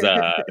because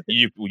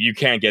you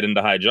can't get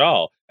into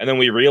Hyjal. And then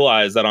we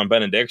realized that on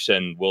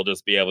Benediction, we'll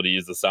just be able to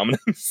use the summoning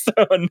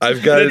stone.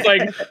 I've got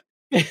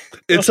it.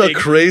 It's a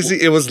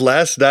crazy. It was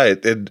last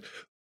night, and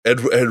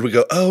we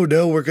go, oh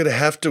no, we're gonna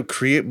have to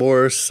create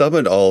more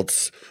summon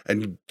alts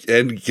and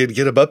get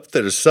them up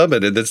there to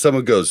summon. And then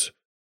someone goes,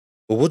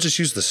 well, we'll just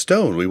use the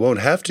stone. We won't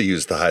have to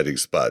use the hiding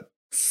spot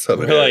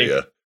summon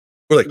area.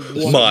 We're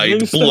like,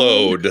 mind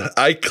blown.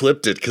 I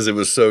clipped it because it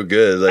was so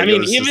good. Like, I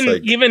mean,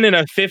 even in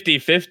a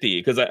 50-50,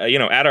 because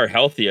at our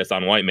healthiest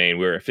on Whitemane,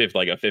 we were a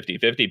 50-50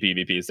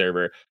 PvP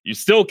server. You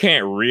still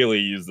can't really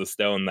use the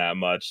stone that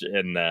much.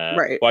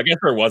 Right. Well, I guess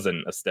there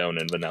wasn't a stone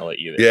in vanilla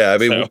either. Yeah, I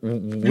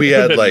mean, we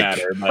had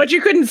but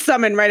you couldn't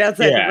summon right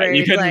outside the raid.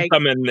 You couldn't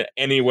summon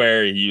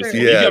anywhere you used to.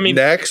 Yeah,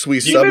 next we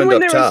summoned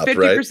up top, right? Even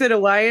when there was 50%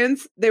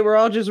 Alliance, they were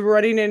all just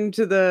running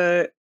into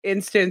the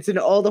instance, and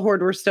all the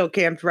Horde were still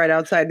camped right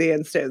outside the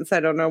instance. I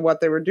don't know what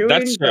they were doing.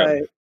 That's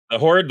true. The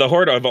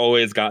Horde have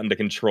always gotten to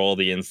control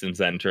the instance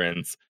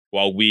entrance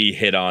while we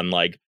hit on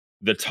like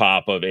the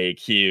top of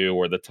AQ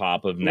or the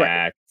top of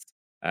Nax,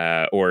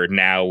 or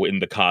now in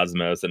the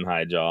Cosmos and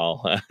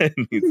Hyjal.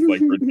 It's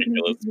like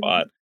ridiculous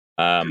spot.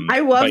 I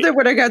loved that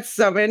when I got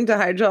summoned to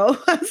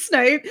Hyjal last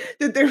night,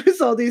 that there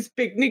was all these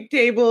picnic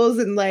tables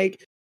and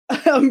like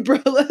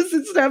umbrellas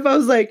and stuff. I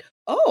was like,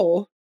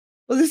 oh,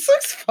 well, this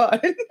looks fun.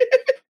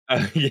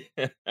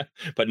 Yeah.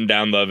 Putting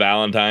down the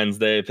Valentine's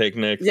Day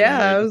picnics. Yeah,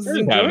 I And was we're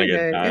just having a enjoying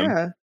good it. time.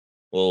 Yeah.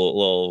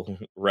 Little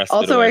rested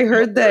Also, away I from all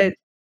heard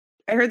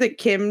work. that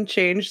Kim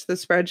changed the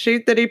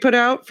spreadsheet that he put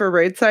out for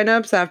raid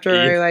signups after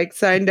Yeah. I like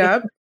signed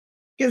up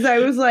because I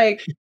was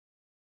like,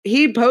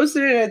 he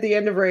posted it at the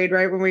end of raid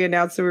right when we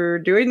announced that we were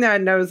doing that,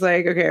 and I was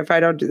like, okay, if I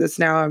don't do this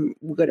now, I'm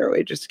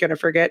literally just gonna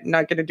forget and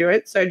not gonna do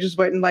it. So I just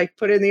went and like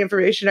put in the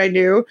information I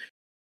knew,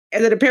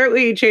 and then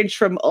apparently he changed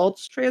from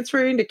alts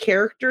transferring to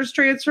characters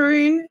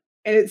transferring,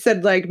 and it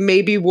said like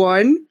maybe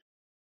one,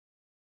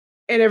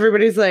 and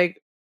everybody's like,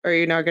 are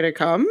you not gonna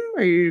come?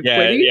 Are you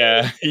quitting?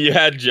 Yeah. You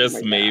had Oh just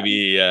my God.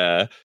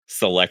 maybe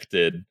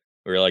selected.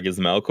 We were like, is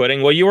Mel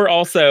quitting? Well, you were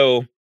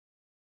also.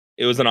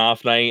 It was an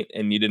off night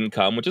and you didn't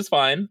come, which is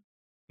fine.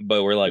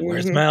 But we're like,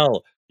 where's Mhm.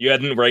 Mel? You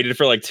hadn't rated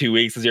for like 2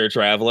 weeks as you were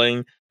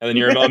traveling, and then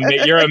you're a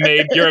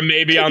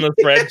maybe on the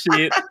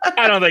spreadsheet.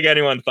 I don't think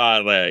anyone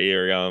thought that you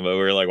were going, but we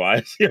were like, why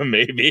is she a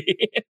maybe?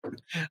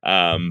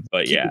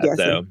 But Keep yeah, guessing.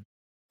 so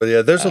But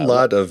yeah, there's a Uh,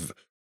 lot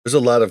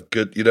of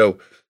good,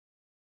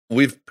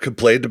 we've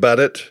complained about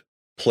it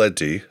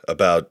plenty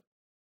about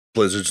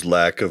Blizzard's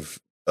lack of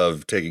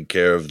taking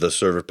care of the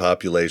server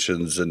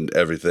populations and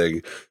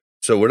everything.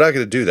 So we're not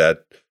going to do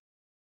that.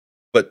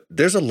 But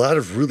there's a lot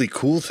of really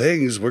cool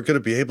things we're going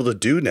to be able to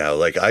do now.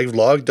 Like I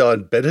logged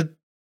on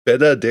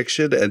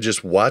Benediction and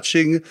just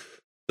watching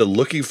the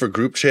looking for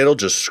group channel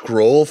just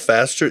scroll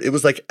faster. It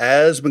was like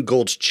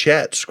Asmongold's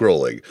chat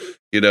scrolling,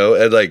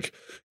 and like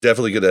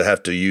definitely going to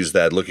have to use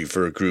that looking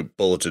for a group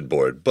bulletin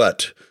board.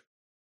 But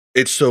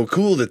it's so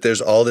cool that there's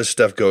all this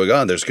stuff going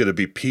on. There's going to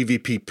be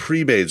PvP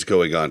pre-mades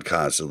going on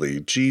constantly,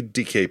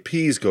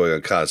 GDKPs going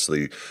on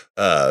constantly,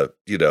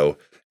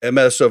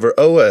 MS over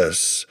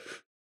OS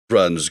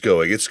runs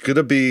going. It's going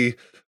to be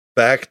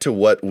back to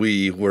what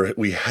we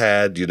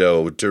had,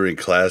 during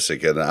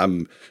Classic, and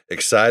I'm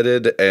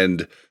excited.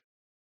 And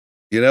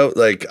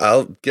like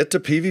I'll get to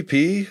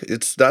PvP.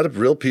 It's not a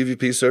real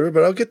PvP server,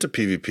 but I'll get to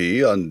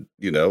PvP on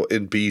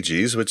in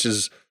BGs, which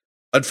is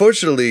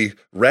unfortunately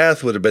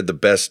Wrath would have been the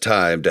best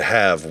time to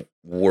have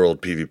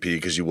world PvP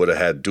because you would have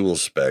had dual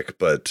spec.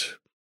 But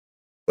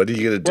what are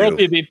you gonna do? World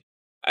PvP.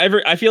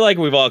 I feel like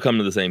we've all come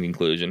to the same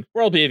conclusion.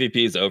 World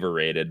PvP is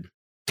overrated.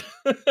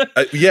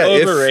 Yeah,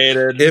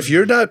 overrated. If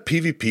you're not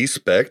PvP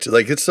spec'd,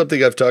 like it's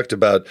something I've talked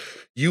about.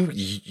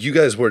 You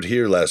guys weren't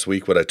here last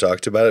week when I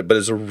talked about it, but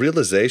it's a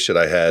realization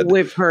I had.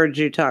 We've heard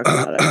you talk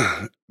about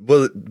it.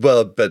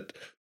 well, but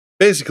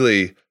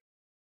basically,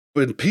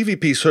 when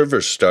PvP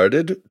servers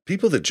started,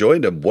 people that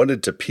joined them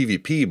wanted to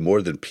PvP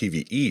more than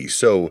PvE.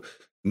 So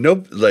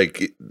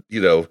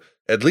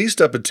at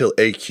least up until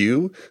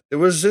AQ, there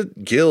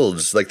wasn't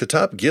guilds. Like the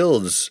top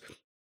guilds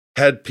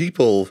had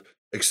people,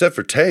 except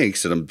for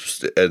tanks and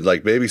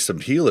like maybe some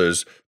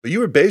healers, but you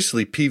were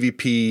basically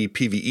PvP,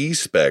 PvE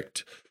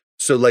spec'd.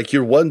 So like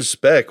your one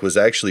spec was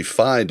actually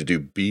fine to do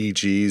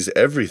BGs,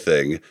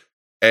 everything.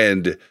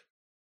 And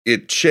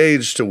it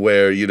changed to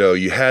where,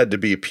 you had to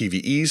be a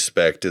PvE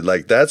spec'd. And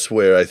like, that's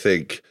why I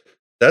think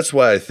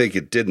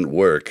it didn't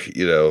work,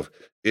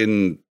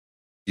 in,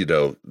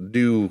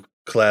 new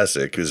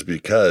Classic, is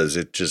because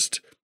it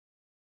just,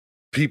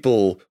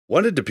 people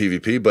wanted to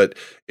PvP. But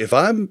if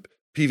I'm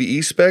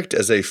PvE spec'd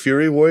as a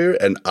Fury Warrior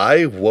and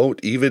I won't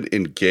even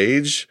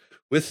engage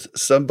with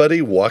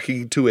somebody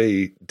walking to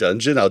a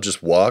dungeon, I'll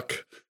just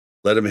walk,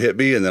 let him hit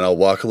me, and then I'll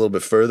walk a little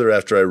bit further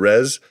after I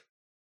res.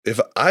 If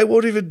I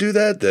won't even do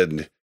that,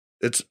 then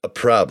it's a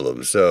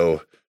problem.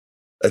 So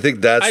I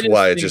think that's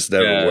why it just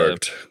never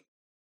worked.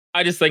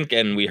 I just think,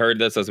 and we heard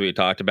this as we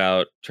talked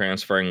about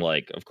transferring,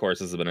 like, of course,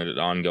 this has been an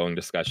ongoing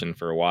discussion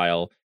for a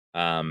while.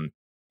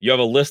 You have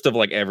a list of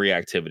like every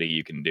activity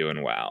you can do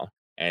in WoW,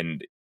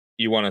 and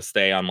you want to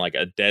stay on like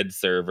a dead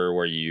server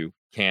where you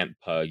can't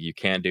pug, you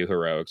can't do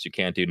heroics, you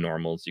can't do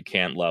normals, you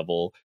can't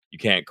level, you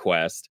can't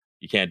quest,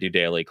 you can't do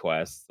daily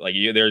quests. Like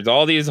there's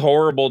all these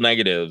horrible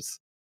negatives,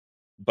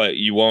 but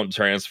you won't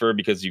transfer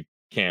because you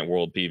can't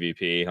world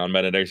PvP on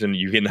Benediction.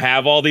 You can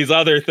have all these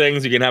other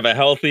things. You can have a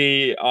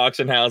healthy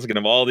auction house. You can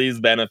have all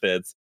these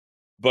benefits.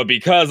 But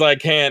because I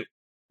can't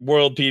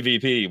world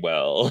PvP,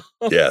 well,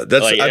 yeah,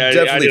 that's like, I'm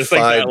definitely I just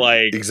fine. think that,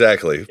 like,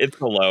 exactly, it's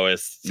the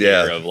lowest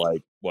tier of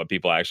like what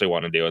people actually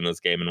want to do in this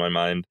game in my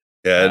mind.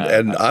 Yeah,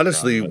 and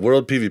honestly,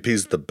 world PvP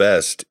is the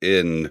best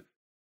in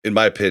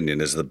my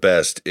opinion, is the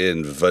best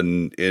in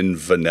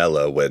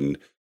vanilla when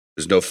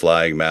there's no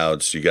flying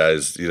mounts. You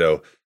guys,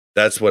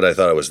 that's what I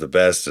thought it was the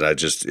best, and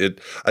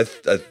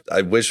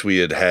I wish we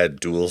had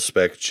dual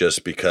spec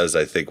just because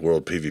I think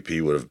world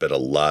PvP would have been a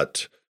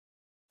lot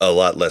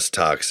less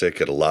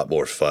toxic and a lot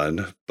more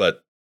fun.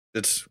 But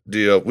it's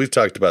we've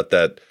talked about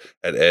that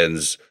at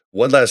ends.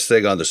 One last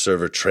thing on the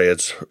server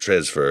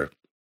transfer,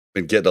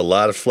 been getting a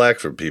lot of flack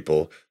from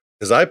people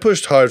because I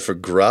pushed hard for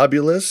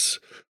Grobulus,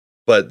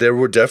 but there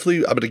were definitely.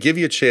 I'm going to give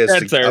you a chance.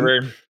 I'm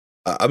going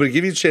to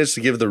give you a chance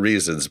to give the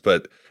reasons,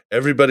 but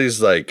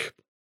everybody's like,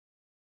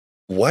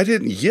 why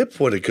didn't Yip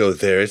want to go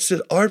there? It's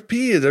an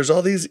RP and there's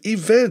all these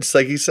events.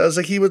 Like, he sounds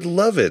like he would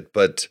love it,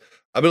 but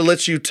I'm going to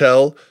let you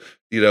tell,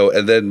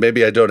 and then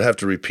maybe I don't have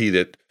to repeat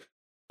it.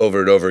 over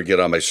and over again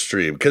on my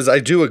stream, because I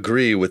do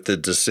agree with the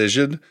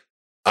decision.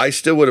 I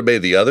still would have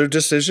made the other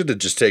decision and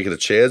just taken a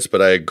chance,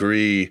 but I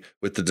agree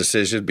with the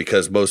decision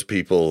because most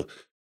people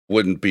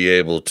wouldn't be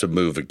able to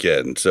move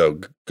again. So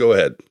go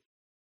ahead.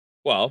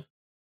 Well,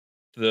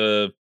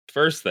 the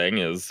first thing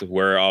is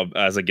we're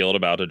as a guild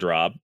about to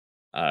drop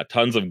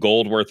tons of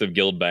gold worth of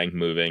guild bank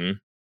moving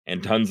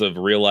and tons of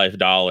real life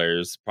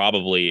dollars,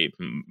 probably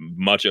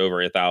much over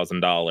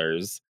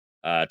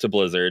 $1,000 to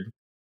Blizzard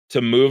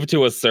to move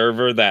to a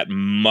server that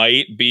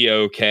might be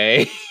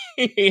okay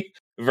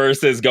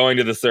versus going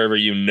to the server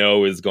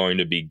is going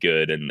to be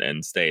good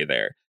and stay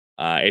there.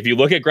 If you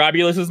look at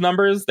Grobulus's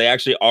numbers, they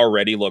actually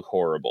already look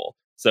horrible.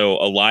 So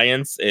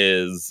Alliance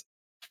is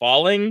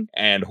falling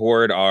and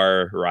Horde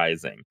are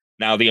rising.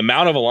 Now, the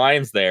amount of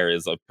Alliance there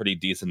is a pretty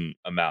decent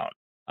amount.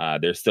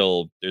 There's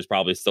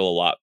probably still a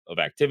lot of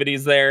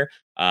activities there.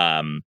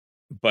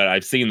 But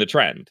I've seen the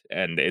trend,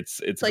 and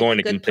it's like going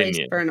a to good continue.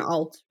 place for an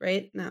alt,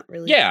 right? Not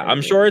really. Yeah,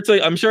 I'm sure it's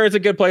a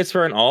good place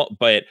for an alt,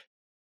 but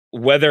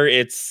whether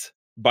it's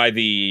by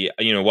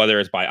whether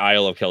it's by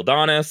Isle of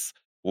Kildonis,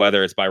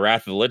 whether it's by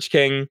Wrath of the Lich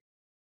King,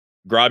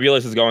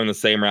 Grobulus is going the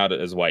same route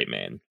as White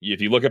Man. If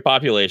you look at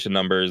population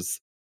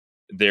numbers,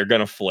 they're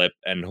going to flip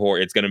and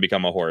it's going to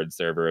become a Horde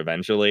server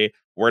eventually.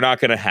 We're not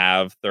going to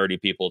have 30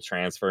 people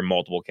transfer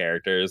multiple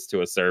characters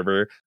to a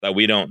server that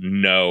we don't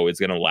know is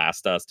going to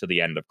last us to the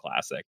end of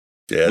Classic.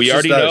 Yeah, we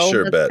already not know. A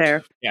sure bet.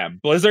 Fair. Yeah,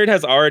 Blizzard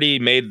has already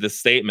made the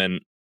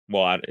statement.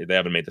 Well, they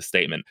haven't made the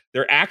statement.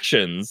 Their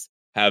actions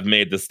have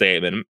made the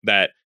statement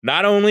that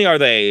not only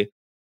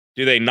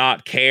do they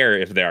not care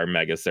if there are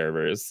mega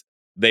servers,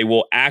 they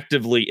will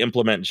actively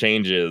implement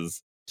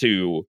changes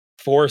to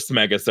force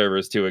mega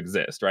servers to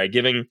exist, right?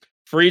 Giving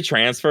free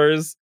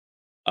transfers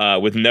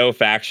with no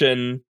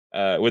faction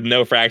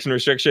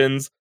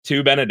restrictions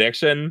to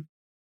Benediction,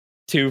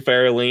 to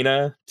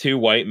Faralina, to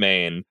White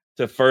Mane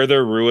to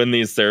further ruin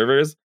these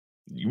servers.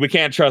 We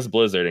can't trust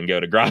Blizzard and go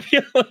to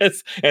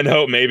Grobulus and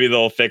hope maybe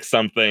they'll fix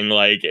something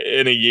like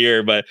in a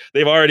year, but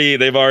they've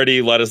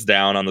already let us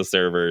down on the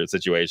server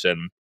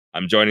situation.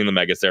 I'm joining the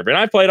mega server, and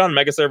I've played on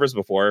mega servers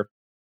before.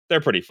 They're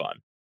pretty fun.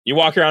 You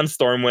walk around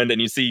Stormwind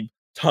and you see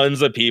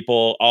tons of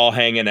people all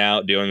hanging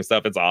out doing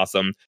stuff. It's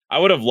awesome. I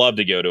would have loved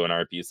to go to an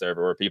RP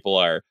server where people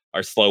are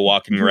slow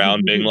walking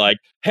around being like,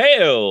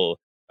 "Hail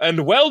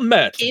and well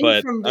met." Came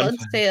but from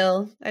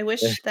Bloodstale. I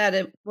wish that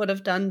it would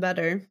have done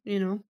better,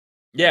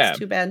 Yeah. It's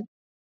too bad.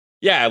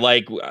 Yeah,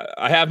 like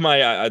I have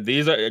my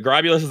these are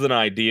Grobulus is an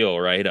ideal,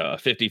 right? A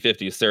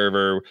 50-50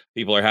 server.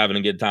 People are having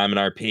a good time in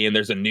RP, and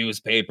there's a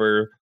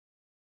newspaper.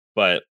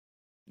 But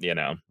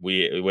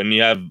when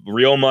you have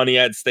real money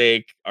at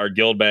stake, our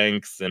guild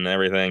banks and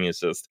everything, it's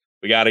just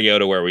we got to go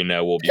to where we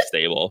know we'll be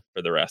stable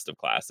for the rest of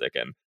Classic.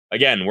 And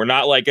again, we're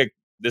not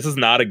this is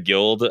not a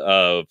guild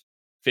of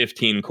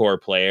 15 core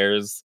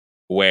players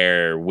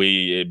where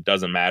it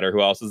doesn't matter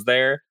who else is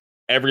there.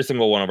 Every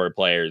single one of our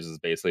players is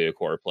basically a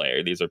core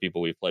player. These are people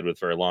we've played with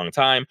for a long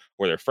time,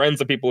 or they're friends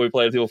of people we've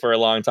played with for a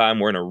long time.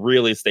 We're in a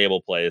really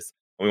stable place,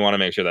 and we want to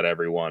make sure that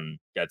everyone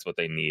gets what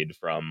they need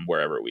from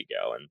wherever we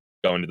go. And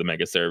going to the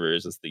mega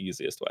servers is the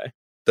easiest way.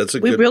 That's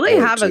we really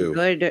have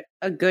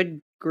a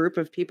good group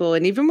of people,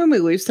 and even when we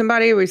lose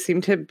somebody, we seem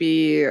to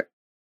be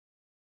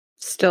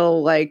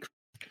still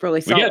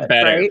really solid. We get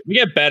better. Right? We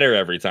get better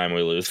every time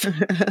we lose.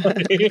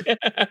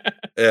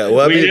 Yeah,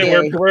 well,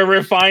 we're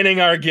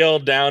refining our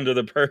guild down to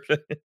the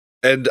perfect.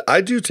 And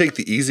I do take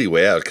the easy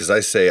way out because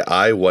I say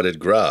I wanted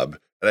Grob,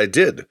 and I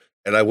did,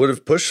 and I would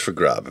have pushed for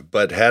Grob.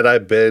 But had I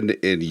been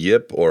in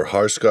Yip or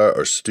Harskar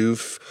or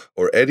Stoof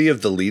or any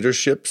of the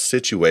leadership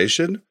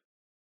situation,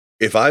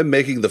 if I'm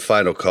making the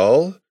final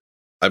call,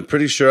 I'm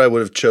pretty sure I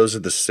would have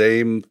chosen the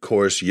same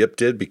course Yip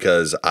did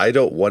because I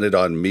don't want it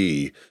on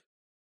me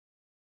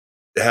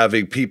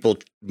having people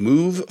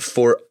move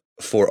for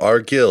our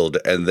guild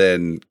and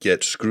then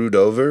get screwed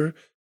over.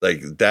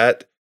 Like,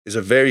 that is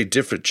a very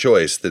different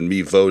choice than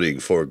me voting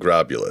for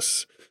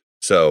Grobulus.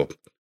 So,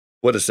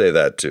 what to say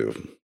that too?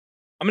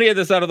 I'm gonna get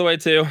this out of the way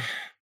too.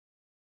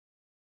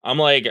 I don't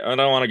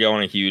want to go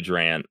on a huge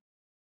rant,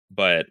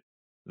 but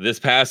this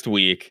past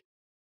week,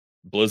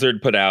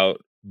 Blizzard put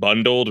out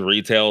bundled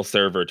retail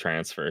server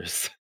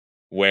transfers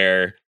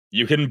where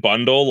you can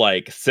bundle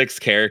 6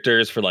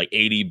 characters for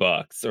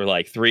 $80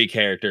 or 3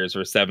 characters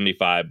for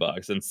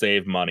 $75 and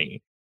save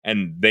money.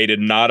 And they did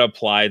not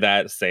apply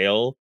that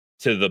sale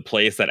to the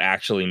place that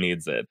actually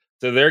needs it.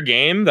 So their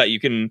game that you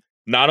can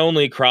not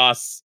only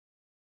cross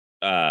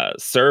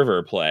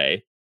server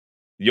play,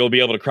 you'll be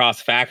able to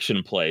cross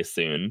faction play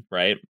soon,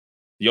 right?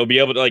 You'll be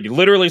able to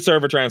literally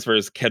server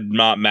transfers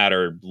cannot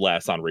matter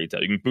less on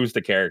retail. You can boost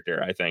a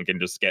character, I think,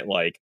 and just get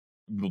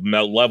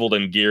leveled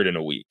and geared in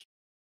a week.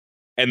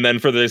 And then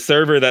for the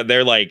server that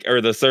they're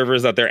or the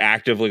servers that they're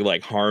actively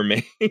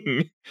harming,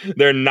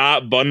 they're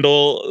not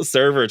bundle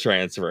server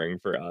transferring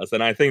for us.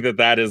 And I think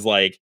that is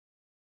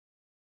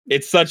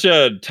it's such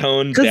a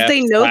tone deaf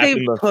they know slap they've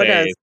in the put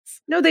us. face.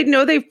 No, they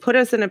know they've put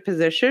us in a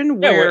position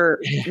where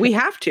we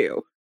have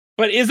to.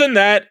 But isn't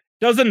that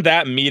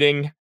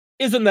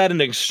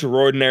an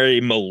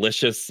extraordinary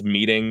malicious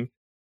meeting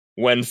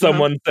when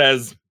someone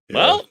says, Yeah.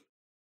 well,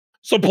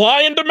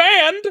 supply and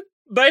demand,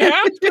 they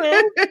have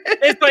to.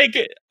 It's like,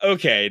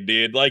 okay,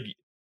 dude, like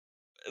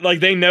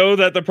they know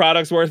that the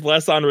product's worth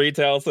less on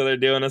retail, so they're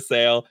doing a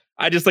sale.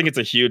 I just think it's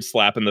a huge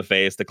slap in the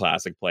face to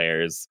classic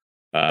players.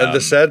 And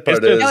the sad part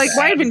it's just is- Yeah, like,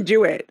 why even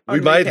do it? We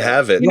on might retail?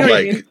 have it You know what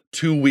I like mean?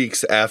 2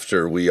 weeks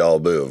after we all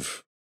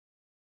move.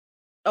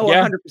 Oh,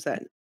 Yeah.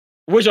 100%.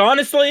 Which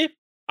honestly,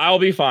 I'll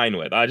be fine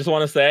with. I just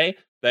want to say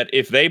that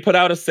if they put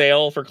out a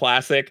sale for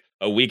Classic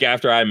a week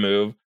after I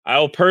move,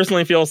 I'll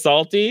personally feel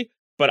salty,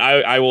 but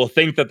I will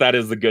think that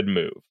is a good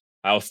move.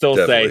 I'll still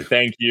Definitely. say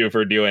thank you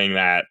for doing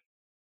that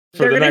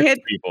for They're the gonna next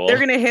hit. people. They're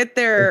gonna hit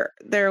their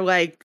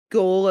like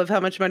goal of how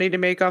much money to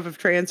make off of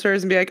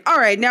transfers and be like, all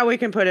right, now we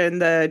can put in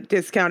the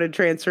discounted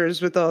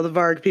transfers with all the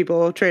Varg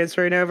people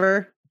transferring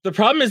over. The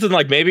problem is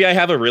like maybe I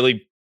have a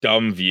really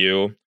dumb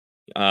view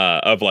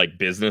of like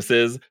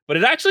businesses, but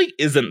it actually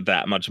isn't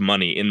that much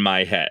money in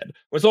my head.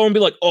 Where someone would be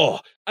like, "Oh,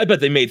 I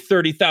bet they made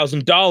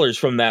 $30,000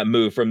 from that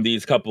move from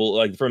these couple,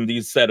 like from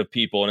these set of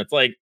people," and it's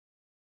like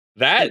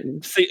that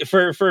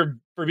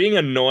for being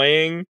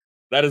annoying.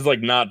 That is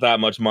like not that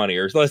much money.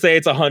 Or so let's say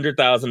it's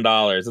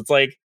 $100,000. It's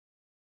like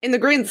In the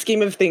grand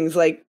scheme of things,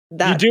 like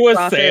that do a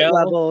profit sale?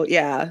 level,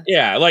 yeah.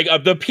 yeah, like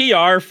the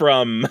PR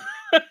from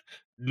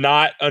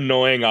not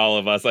annoying all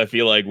of us, I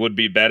feel like would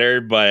be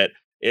better, but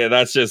yeah,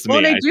 that's just Well,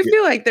 me. and I do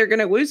feel like they're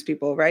gonna lose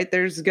people, right?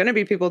 There's gonna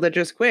be people that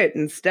just quit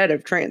instead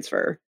of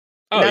transfer.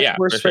 And Oh that's yeah,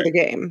 worse for for sure. the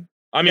game.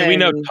 I mean, we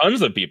know Then-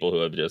 tons of people who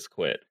have just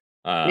quit.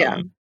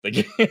 Yeah.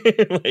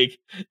 Like,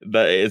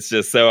 it's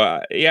just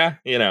so, yeah,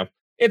 you know,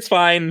 it's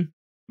fine.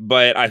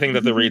 But I think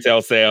that the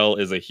retail sale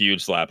is a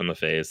huge slap in the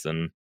face,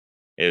 and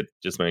it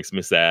just makes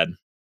me sad.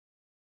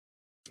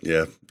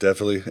 Yeah,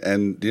 definitely.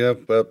 And yeah,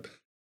 but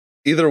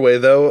either way,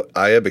 though,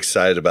 I am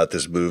excited about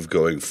this move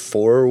going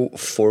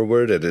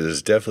forward, and it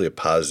is definitely a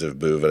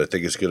positive move, and I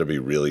think it's going to be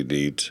really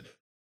neat.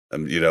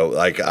 You know,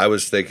 like I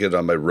was thinking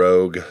on my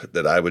rogue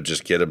that I would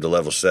just get him to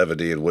level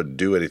 70 and wouldn't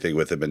do anything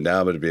with him, and now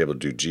I'm going to be able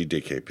to do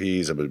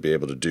GDKPs. I'm going to be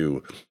able to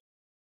do,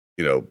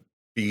 you know,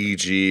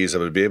 BGs. I'm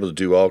going to be able to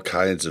do all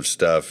kinds of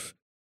stuff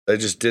I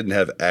just didn't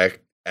have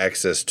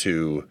access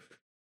to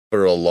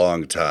for a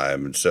long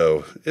time. And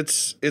so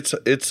it's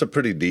a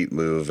pretty neat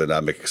move, and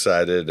I'm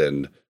excited.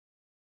 And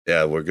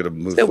yeah, we're gonna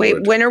move. So forward.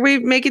 wait, when are we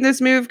making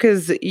this move?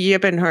 Because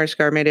Yip and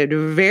Harskar made it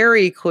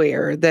very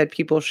clear that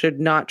people should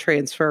not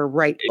transfer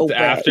right It's away.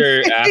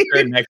 after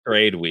next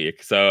raid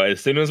week. So as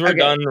soon as we're Okay.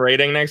 done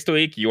raiding next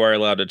week, you are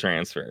allowed to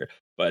transfer.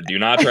 But do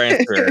not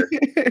transfer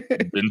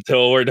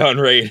until we're done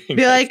raiding.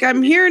 Be like,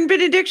 I'm here in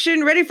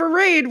Benediction, ready for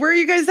raid. Where are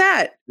you guys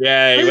at?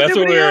 Yeah, Why is that's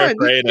what we nobody were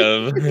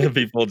on? afraid of.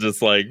 People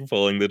just like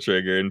pulling the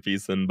trigger and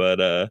piecing.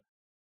 But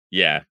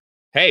yeah.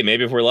 Hey,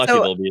 maybe if we're lucky, So-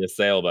 there'll be a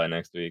sale by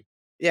next week.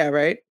 Yeah,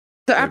 right.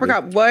 So Maybe.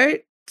 Apricot,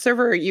 what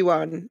server are you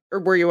on, or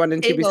were you on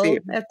in Able TBC?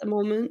 at the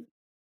moment,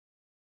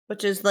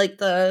 which is like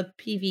the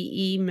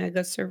PvE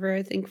mega server,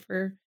 I think,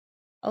 for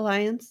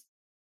Alliance.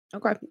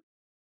 Okay.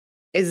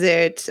 Is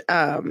it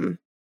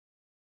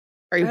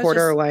are you I was Horde or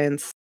just-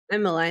 Alliance?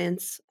 I'm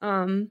Alliance.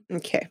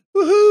 Okay.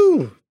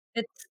 Woohoo!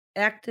 Its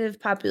active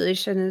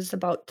population is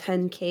about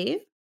 10K.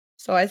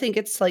 So I think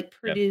it's like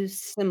pretty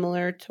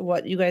similar to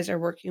what you guys are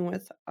working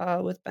with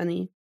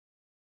Benny.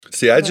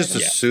 See, I just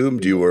Yeah.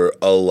 assumed you were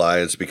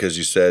Alliance because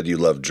you said you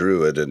love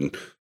Druid, and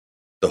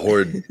the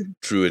Horde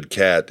Druid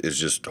cat is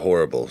just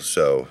horrible.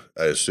 So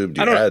I assumed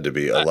you I don't- had to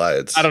be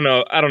Alliance. I don't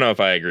know if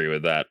I agree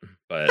with that,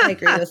 but I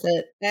agree with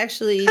it. I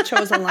actually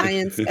chose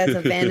Alliance as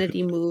a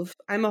vanity move.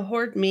 I'm a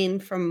Horde main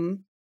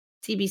from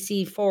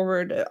TBC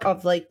forward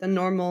of like the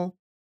normal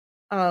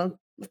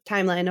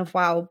timeline of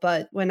WoW,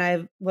 but when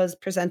I was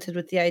presented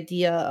with the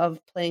idea of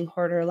playing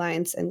Horde or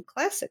Alliance in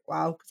Classic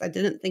WoW, because I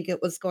didn't think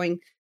it was going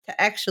to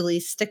actually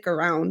stick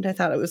around. I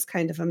thought it was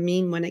kind of a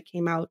meme when it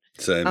came out.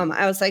 Same.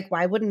 I was like,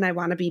 why wouldn't I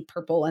want to be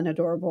purple and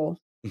adorable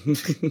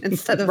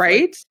instead of like,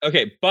 Right?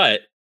 okay,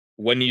 but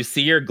when you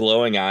see your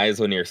glowing eyes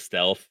when you're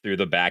stealth through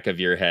the back of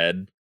your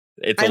head,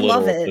 it's a I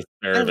little love it.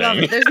 disturbing. I love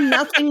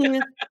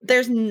it.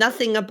 There's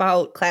nothing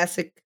about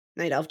classic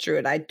Night Elf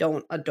Druid I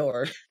don't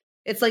adore.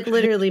 It's like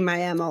literally my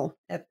ammo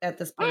at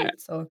this point.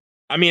 So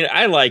I mean,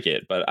 I like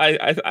it, but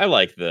I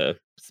like the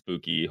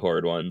spooky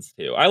Horde ones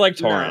too. I like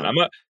Tauren.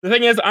 No. The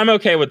thing is, I'm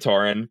okay with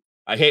Tauren.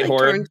 I hate like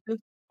Horde. Tauren too.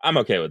 I'm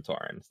okay with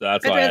Tauren, so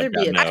that's I'd why rather I've be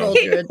got a no. troll.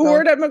 Hey, Druid, though.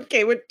 Horde, I'm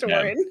okay with Yeah.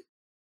 Tauren.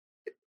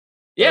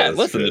 Yeah, that's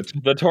listen, good.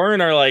 the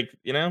Tauren are like,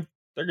 you know,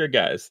 they're good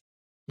guys.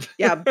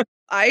 Yeah,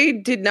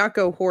 I did not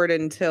go Horde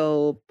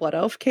until Blood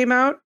Elf came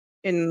out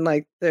in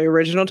like the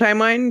original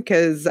timeline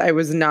because I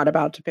was not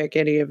about to pick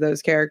any of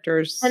those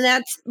characters. And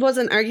that was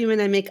an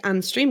argument I make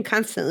on stream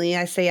constantly.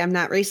 I say I'm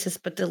not racist,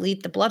 but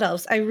delete the Blood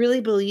Elves. I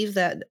really believe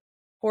that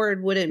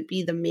Horde wouldn't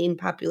be the main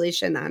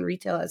population on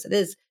retail as it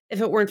is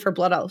if it weren't for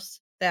Blood Elves.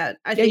 That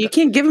I yeah, think you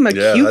can't give him a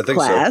Yeah, I cute think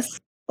so. class.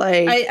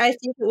 Like, I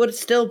think it would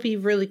still be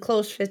really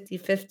close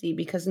 50-50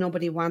 because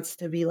nobody wants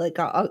to be like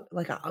a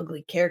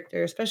ugly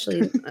character,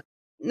 especially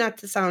not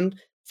to sound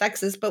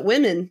sexist, but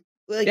women.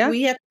 Like Yeah,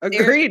 we have to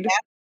stare at agreed.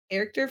 that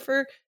character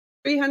for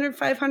 300,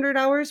 500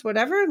 hours,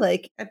 whatever.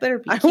 Like, I better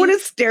be. I want to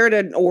stare at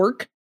an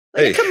orc.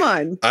 Like, Hey, come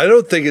on. I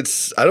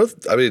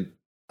mean,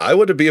 I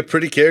want to be a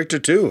pretty character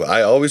too.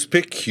 I always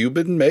pick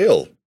human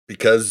male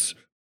because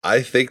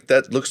I think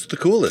that looks the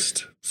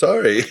coolest.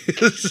 Sorry.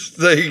 It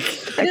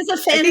is a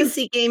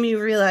fantasy game,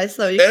 you realize,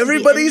 though.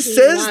 Everybody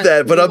says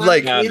that, but I'm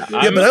like, but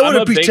I want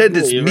to pretend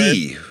it's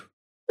me.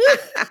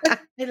 I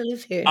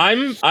live here.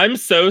 I'm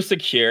so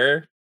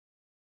secure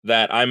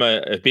that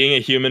being a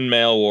human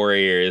male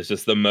warrior is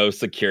just the most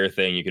secure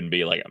thing you can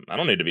be. Like, I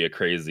don't need to be a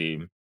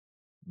crazy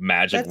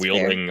magic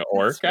wielding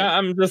orc.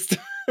 I'm just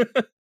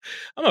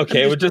I'm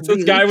okay with just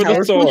this guy with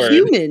a sword.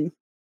 Human.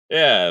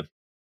 Yeah.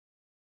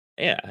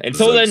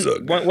 Until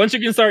then, once you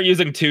can start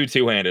using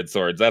two-handed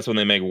swords, that's when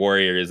they make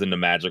warriors into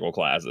magical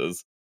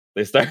classes.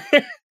 They start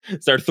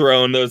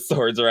throwing those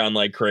swords around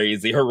like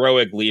crazy,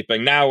 heroic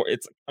leaping. Now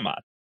come on.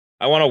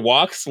 I want to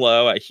walk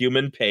slow at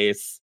human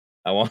pace.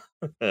 I want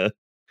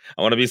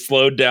to be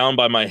slowed down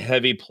by my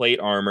heavy plate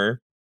armor.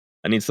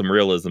 I need some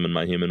realism in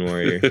my human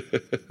warrior.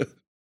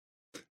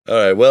 All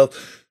right. Well,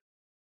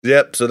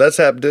 yep. So that's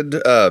happened.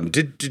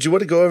 Did you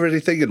want to go over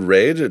anything in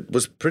raid? It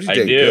was pretty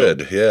dang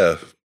good. Yeah.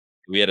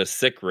 We had a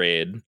sick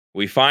raid.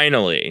 We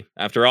finally,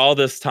 after all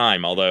this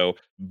time, although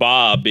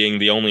Bob being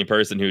the only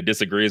person who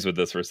disagrees with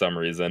this for some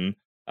reason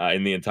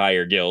in the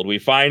entire guild, we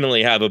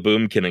finally have a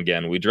boomkin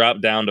again. We dropped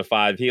down to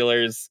 5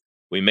 healers.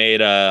 We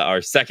made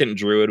our second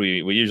druid.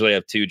 We usually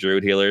have 2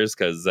 druid healers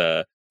because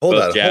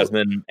both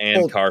Jasmine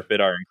and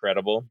Carpet are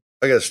incredible.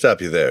 I got to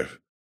stop you there.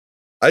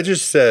 I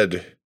just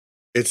said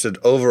it's an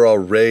overall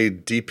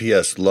raid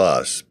DPS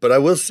loss, but I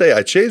will say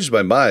I changed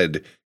my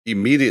mind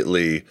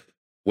immediately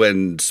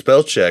when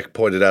Spellcheck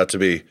pointed out to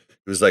me. It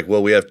was like,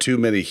 well, we have too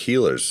many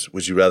healers.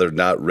 Would you rather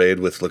not raid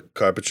with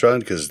Carpetron?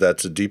 Because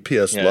that's a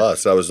DPS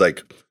loss. I was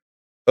like,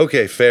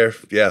 okay, fair.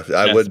 Yeah,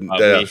 I wouldn't.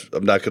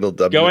 I'm not going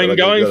to.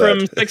 Going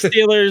from 6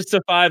 healers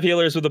to 5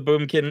 healers with a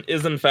boomkin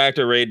is, in fact,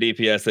 a raid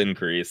DPS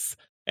increase.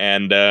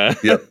 And yeah.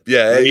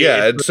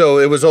 And so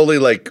it was only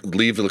like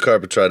leave the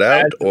Carpetron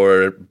out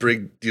or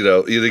bring,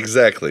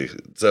 exactly.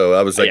 So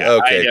I was like,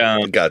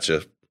 okay,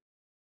 gotcha.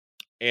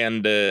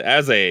 And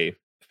as a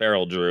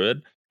feral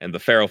druid, and the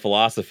feral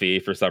philosophy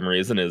for some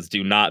reason is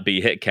do not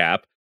be hit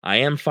cap. I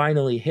am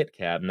finally hit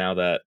cap now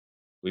that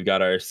we've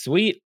got our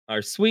sweet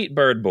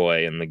bird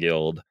boy in the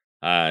guild.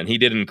 And he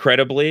did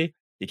incredibly.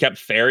 He kept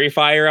fairy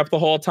fire up the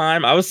whole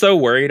time. I was so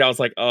worried. I was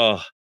like,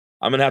 oh,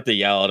 I'm gonna have to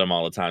yell at him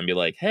all the time. Be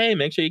like, hey,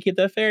 make sure you keep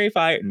that fairy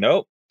fire.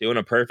 Nope. Doing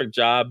a perfect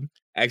job.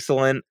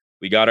 Excellent.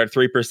 We got our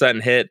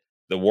 3% hit.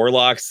 The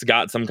warlocks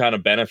got some kind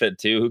of benefit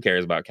too. Who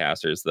cares about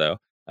casters though?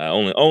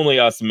 Only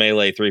us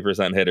melee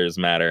 3% hitters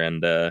matter.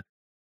 And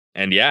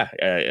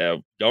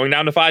going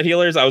down to 5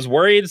 healers, I was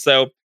worried.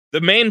 So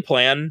the main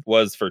plan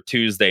was for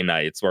Tuesday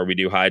nights where we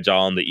do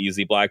Highjaw and the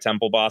easy Black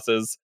Temple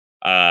bosses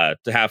to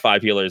have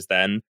 5 healers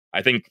then.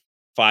 I think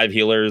 5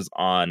 healers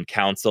on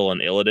Council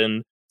and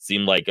Illidan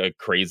seemed like a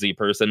crazy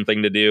person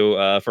thing to do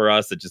for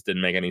us. It just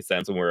didn't make any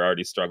sense when we were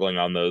already struggling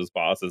on those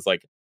bosses.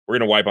 Like, we're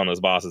going to wipe on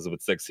those bosses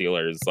with 6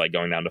 healers. Like,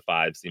 going down to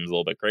 5 seems a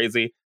little bit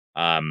crazy.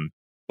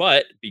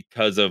 But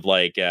because of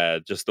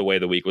just the way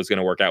the week was going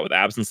to work out with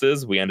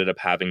absences, we ended up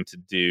having to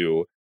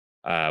do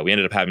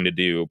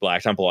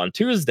Black Temple on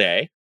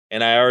Tuesday,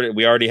 and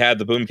we already had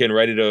the boomkin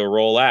ready to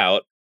roll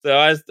out. So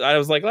I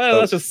was like, well,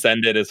 let's just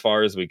send it as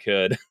far as we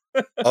could.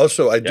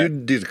 Also, I do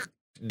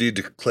need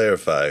to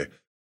clarify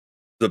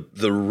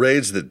the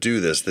raids that do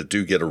this, that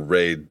do get a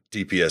raid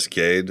DPS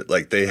gain,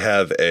 like they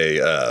have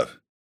a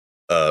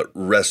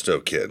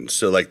restokin,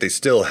 so like they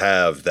still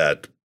have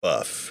that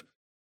buff.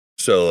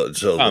 So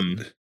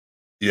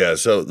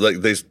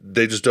like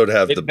they just don't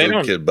have the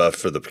boomkin buff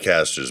for the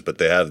casters, but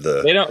they have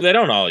the. They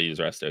don't all use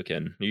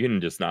restokin. You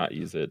can just not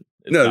use it.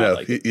 It's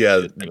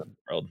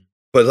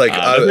But like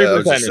I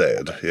was just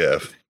saying, yeah.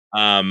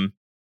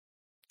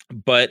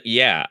 But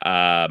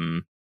yeah.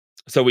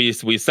 So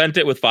we sent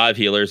it with 5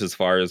 healers as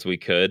far as we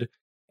could,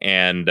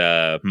 and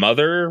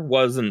Mother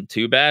wasn't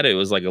too bad. It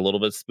was like a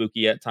little bit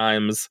spooky at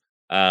times,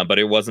 but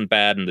it wasn't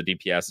bad, and the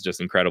DPS is just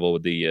incredible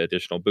with the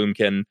additional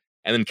boomkin.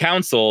 And then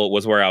Council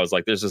was where I was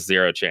like, there's just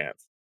 0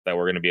 chance that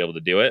we're going to be able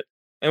to do it.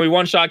 And we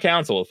one-shot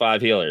Council with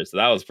 5 healers. So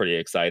that was pretty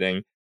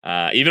exciting.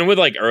 Even with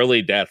like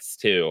early deaths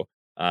too.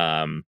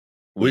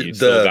 We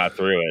still got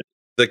through it.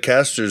 The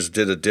casters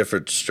did a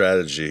different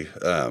strategy.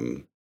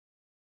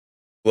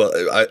 Well,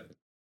 I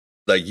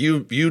like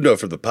you know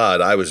from the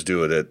pod, I was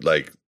doing it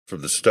like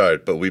from the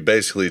start, but we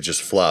basically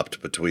just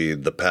flopped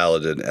between the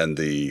paladin and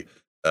the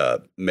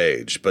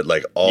mage, but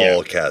like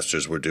all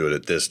casters were doing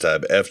it this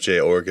time.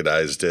 FJ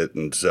organized it,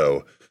 and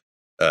so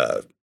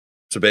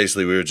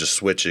basically we were just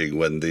switching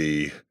when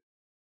the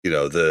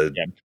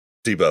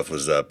debuff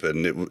was up,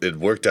 and it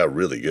worked out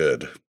really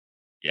good.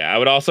 Yeah, I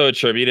would also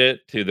attribute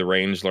it to the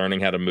range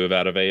learning how to move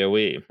out of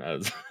AoE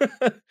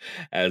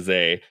as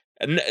a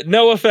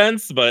no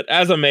offense, but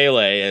as a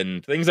melee,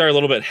 and things are a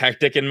little bit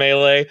hectic in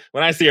melee.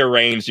 When I see a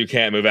range, you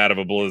can't move out of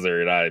a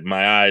blizzard.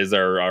 My eyes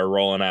are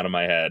rolling out of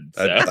my head.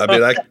 So. I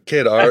mean, I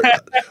can't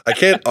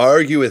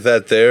argue with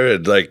that there,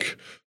 and like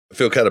I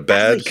feel kind of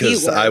bad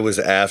because I was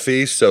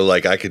Affy, so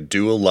like I could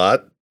do a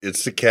lot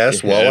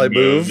Instacast while I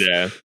move.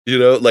 Yeah. You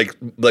know,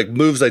 like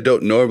moves I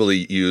don't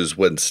normally use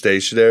when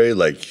stationary,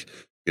 like,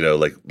 you know,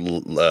 like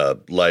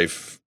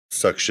life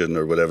suction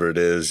or whatever it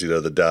is, you know,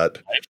 the dot.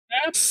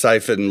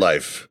 Siphon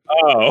life.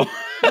 Oh.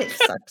 Life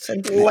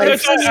suction.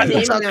 Life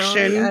That's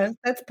suction. Yeah,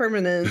 that's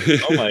permanent.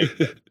 Oh my.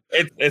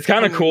 It's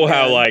kind of cool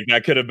how like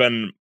that could have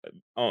been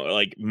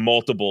like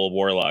multiple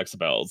warlock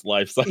spells.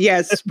 Life suction.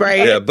 Yes,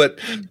 right. Yeah, but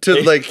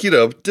to like, you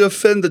know,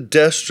 defend the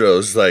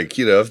Destros, like,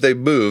 you know, if they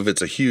move,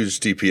 it's a huge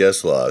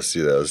DPS loss,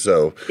 you know.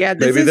 So yeah,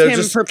 this maybe is they're him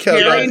just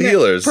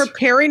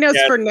preparing us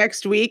for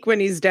next week when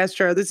he's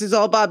Destro. This is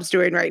all Bob's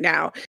doing right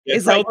now.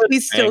 Is like,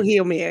 please still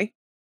heal me.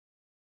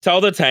 Tell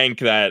the tank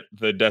that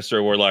the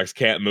Destro warlocks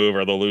can't move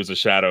or they'll lose a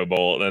shadow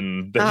bolt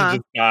and they should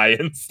just die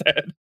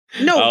instead.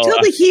 No,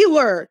 tell the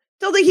healer.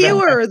 Tell the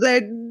healer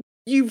that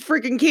you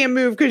freaking can't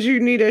move because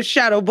you need a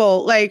shadow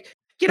bolt. Like,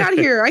 get out of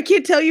here. I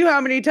can't tell you how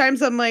many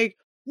times I'm like,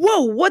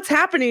 whoa, what's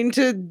happening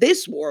to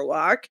this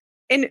warlock?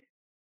 And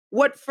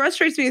what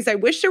frustrates me is I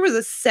wish there was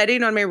a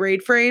setting on my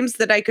raid frames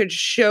that I could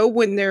show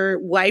when they're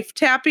life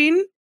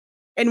tapping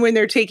and when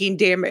they're taking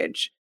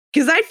damage.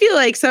 Because I feel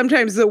like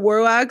sometimes the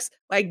warlocks,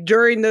 like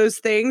during those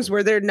things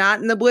where they're not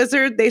in the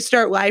blizzard, they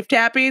start life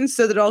tapping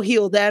so that I'll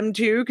heal them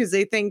too, because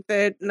they think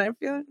that, and I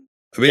feel like,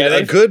 I mean,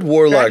 a good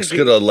warlock's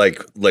gonna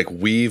like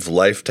weave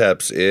life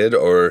taps in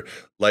or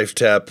life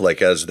tap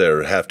like as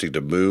they're having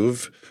to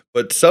move.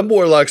 But some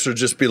warlocks will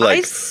just be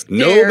like,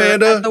 no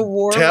mana,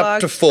 tap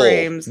to full.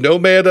 Frames. No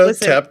mana,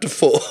 tap to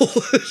full.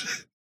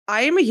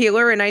 I am a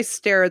healer and I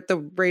stare at the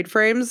raid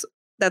frames.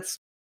 That's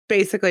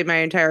basically my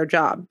entire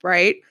job,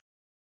 right?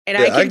 And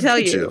I can tell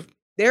you,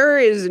 there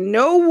is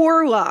no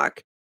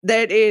warlock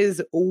that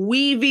is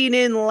weaving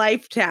in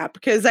life tap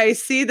because I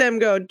see them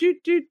go do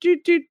do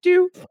do do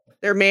do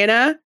their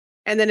mana,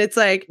 and then it's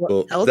like,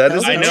 well, that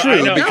isn't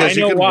true because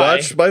you can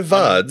watch my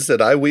VODs and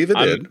I weave it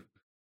in.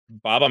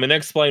 Bob, I'm going to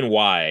explain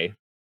why.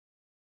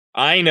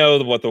 I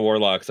know what the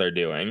warlocks are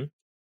doing.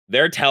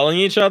 They're telling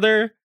each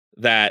other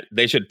that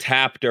they should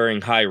tap during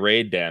high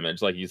raid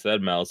damage, like you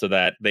said, Mel, so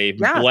that they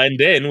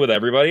blend in with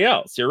everybody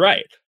else. You're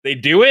right. They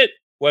do it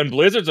when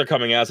blizzards are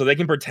coming out so they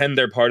can pretend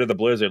they're part of the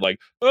blizzard. Like,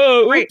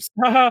 oh, oops.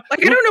 Like, I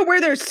don't know where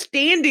they're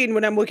standing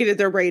when I'm looking at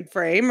their raid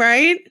frame,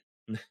 right?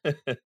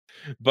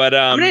 But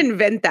I'm going to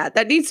invent that.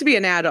 That needs to be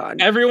an add-on.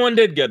 Everyone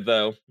did good,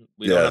 though.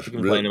 We don't have to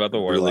complain about the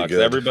warlocks.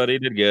 Really everybody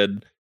did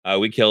good.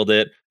 We killed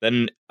it.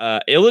 Then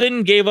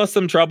Illidan gave us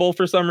some trouble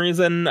for some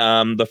reason.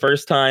 The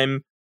first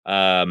time,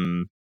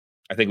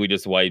 I think we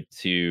just wiped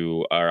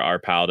to our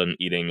paladin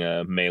eating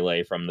a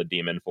melee from the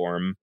demon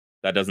form.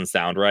 That doesn't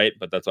sound right,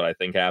 but that's what I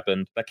think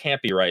happened. That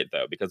can't be right,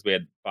 though, because we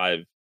had 5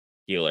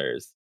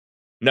 healers.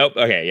 Nope.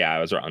 Okay, yeah, I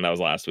was wrong. That was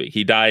last week.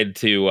 He died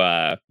to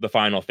the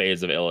final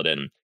phase of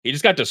Illidan. He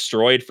just got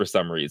destroyed for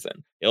some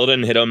reason.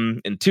 Illidan hit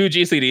him in 2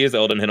 GCDs.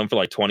 Illidan hit him for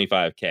like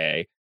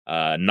 25k.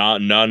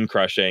 None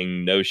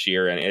crushing, no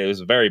shear, and it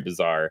was very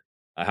bizarre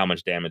how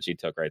much damage he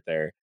took right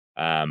there.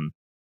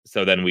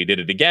 So then we did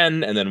it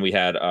again, and then we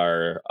had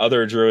our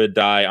other druid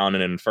die on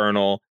an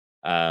infernal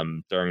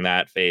during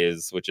that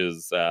phase, which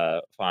is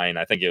fine.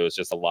 I think it was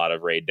just a lot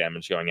of raid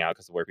damage going out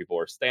because of where people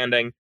were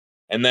standing.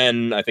 And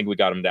then I think we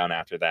got him down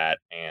after that,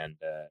 and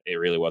it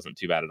really wasn't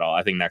too bad at all.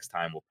 I think next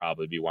time we'll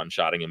probably be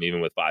one-shotting him,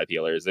 even with 5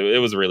 healers. It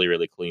was really,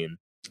 really clean.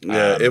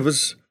 Yeah, it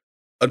was.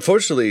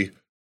 Unfortunately,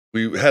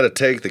 we had a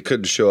tank that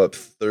couldn't show up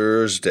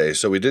Thursday,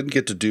 so we didn't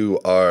get to do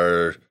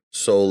our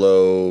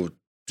solo,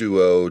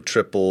 duo,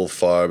 triple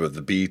farm of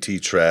the BT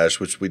trash,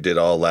 which we did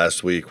all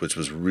last week, which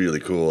was really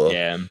cool.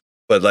 Yeah.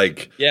 But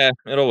like, yeah,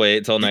 it'll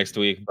wait till next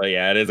week. But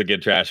yeah, it is a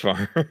good trash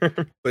farm.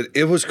 But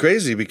it was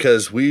crazy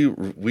because we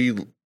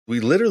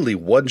literally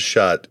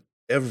one-shot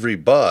every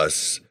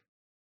boss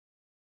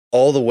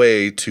all the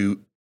way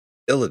to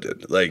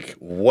Illidan. Like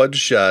one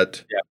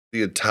shot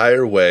the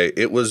entire way.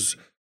 It was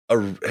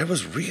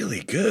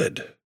really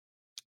good.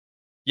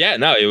 Yeah,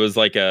 no, it was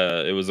like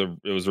it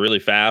was really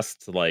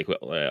fast. Like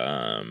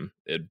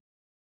it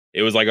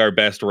was like our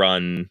best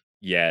run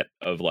yet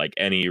of like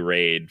any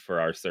raid for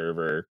our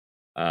server.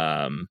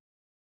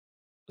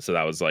 So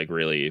that was like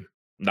really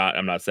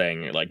I'm not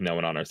saying like no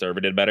one on our server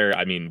did better.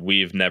 I mean,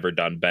 we've never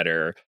done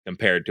better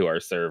compared to our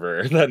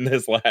server than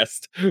this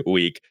last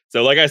week.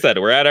 So like I said,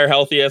 we're at our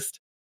healthiest.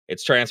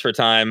 It's transfer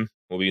time.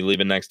 We'll be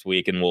leaving next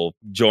week and we'll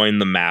join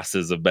the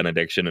masses of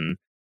Benediction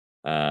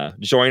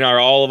and join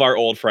all of our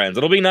old friends.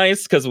 It'll be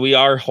nice because we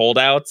are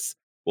holdouts.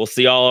 We'll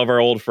see all of our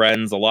old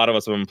friends. A lot of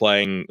us have been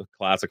playing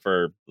Classic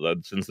for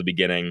since the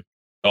beginning.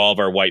 All of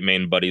our white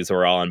main buddies who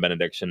are all in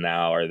Benediction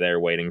now are there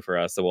waiting for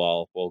us.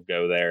 So we'll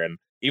go there. And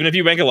even if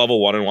you make a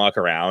level 1 and walk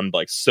around,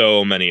 like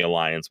so many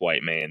Alliance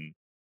white main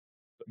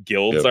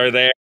guilds are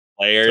there.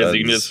 Players, tons.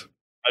 You can just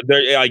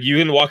like you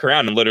can walk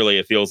around and literally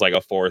it feels like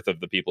a fourth of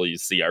the people you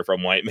see are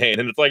from white main,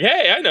 and it's like,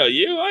 hey, I know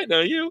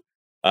you.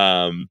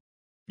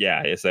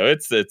 Yeah, so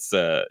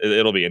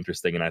it'll be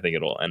interesting, and I think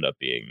it'll end up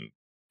being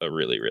a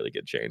really, really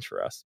good change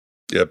for us.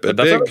 Yep, but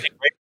that's very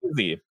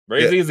easy.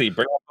 Very easy.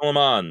 Bring them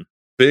on.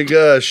 Big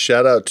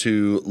shout out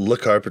to Le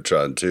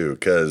Carpetron too,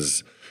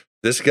 because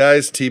this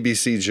guy's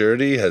TBC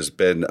journey has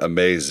been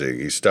amazing.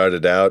 He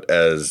started out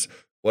as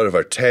one of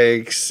our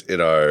tanks in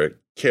our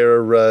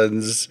Kara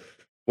runs,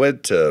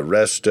 went to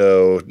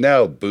Resto,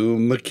 now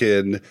Boom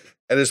McKinn,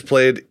 and has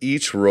played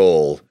each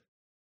role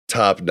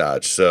top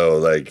notch. So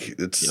like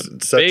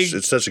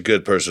it's such a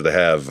good person to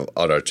have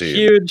on our team.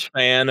 Huge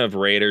fan of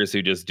Raiders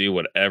who just do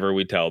whatever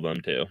we tell them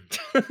to.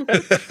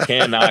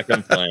 Cannot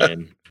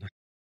complain.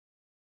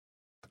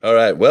 All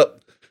right, well,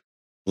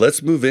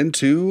 let's move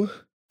into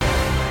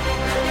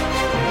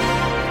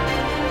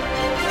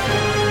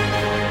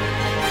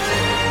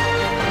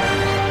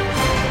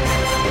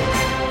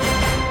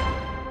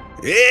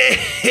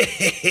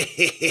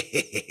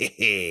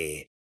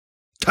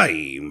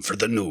time for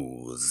the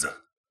news.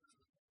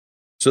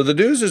 So the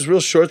news is real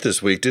short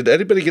this week. Did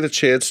anybody get a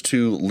chance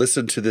to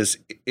listen to this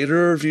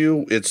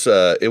interview?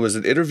 It was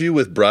an interview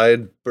with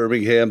Brian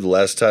Birmingham. The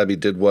last time he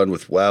did one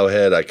with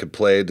Wowhead, I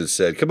complained and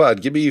said, "Come on,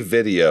 give me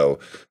video.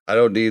 I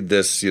don't need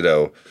this,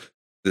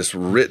 this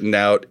written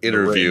out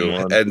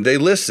interview." And they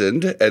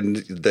listened, and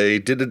they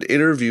did an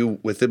interview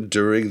with him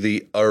during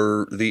the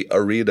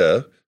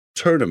arena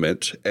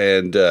tournament,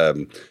 and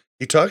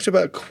he talked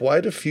about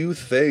quite a few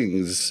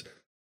things.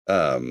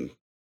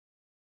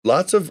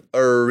 Lots of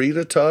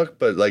arena talk,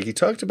 but like he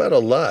talked about a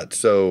lot.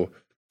 So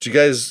did you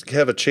guys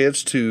have a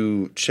chance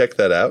to check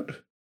that out?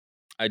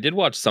 I did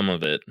watch some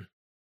of it.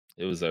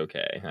 It was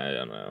okay. I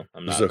don't know.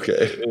 It was okay.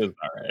 It was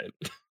all right.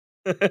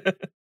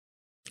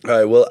 All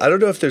right. Well, I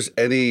don't know if there's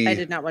any. I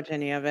did not watch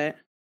any of it.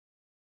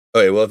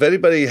 Okay. Well, if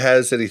anybody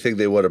has anything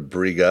they want to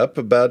bring up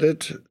about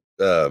it,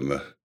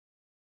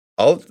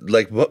 most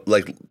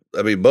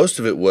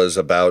of it was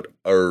about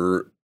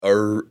our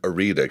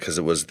arena, because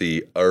it was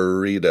the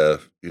arena,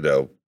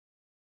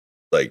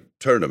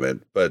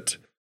 tournament. But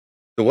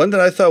the one that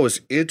I thought was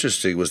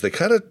interesting was they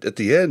kind of at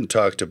the end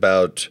talked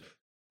about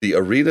the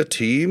arena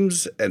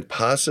teams and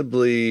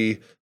possibly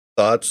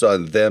thoughts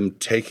on them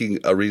taking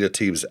arena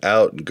teams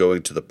out and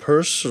going to the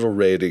personal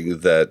rating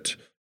that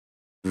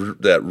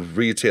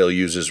retail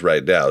uses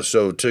right now.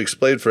 So to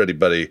explain for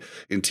anybody,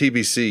 in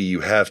TBC,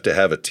 you have to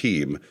have a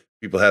team.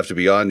 People have to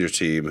be on your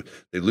team.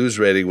 They lose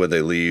rating when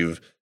they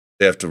leave.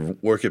 They have to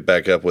work it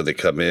back up when they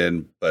come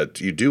in, but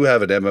you do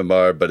have an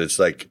MMR, but it's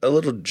like a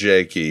little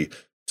janky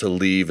to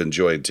leave and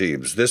join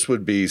teams. This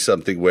would be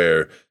something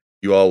where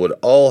you all would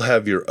all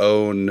have your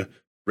own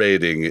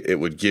rating. It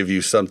would give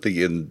you something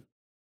in,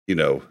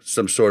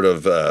 some sort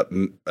of,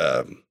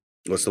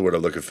 what's the word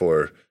I'm looking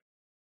for?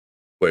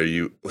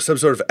 Some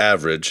sort of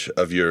average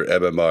of your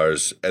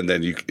MMRs, and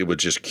then it would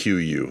just queue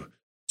you.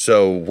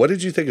 So what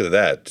did you think of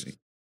that?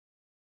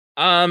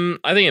 I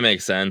think it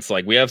makes sense.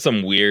 Like, we have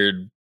some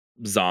weird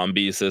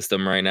zombie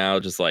system right now,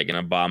 just like an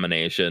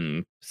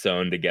abomination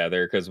sewn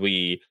together, because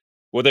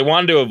what they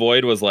wanted to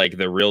avoid was like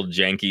the real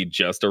janky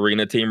just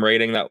arena team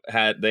rating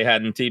that they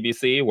had in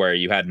TBC, where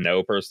you had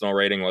no personal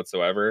rating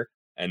whatsoever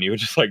and you would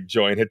just like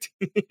join a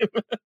team.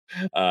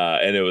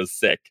 And it was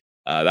sick.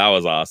 That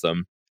was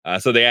awesome.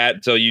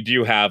 So you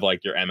do have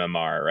like your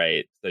MMR,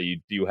 right? So you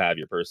do have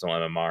your personal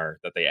MMR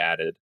that they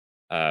added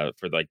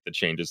for like the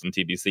changes in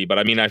TBC. But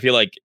I mean, I feel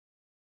like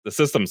the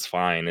system's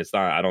fine.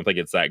 I don't think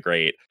it's that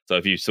great. So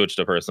if you switch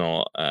to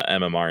personal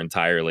MMR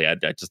entirely, I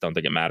just don't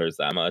think it matters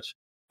that much.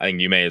 I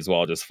think you may as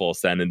well just full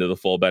send into the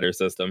full better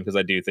system, because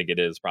I do think it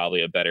is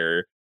probably a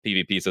better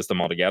PvP system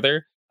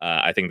altogether.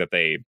 I think that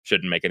they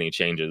shouldn't make any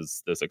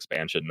changes this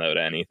expansion though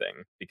to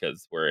anything,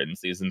 because we're in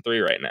season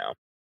 3 right now,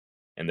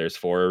 and there's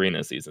 4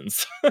 arena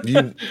seasons.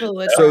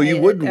 So you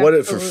wouldn't want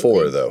it for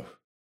 4 though?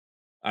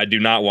 I do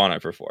not want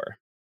it for 4.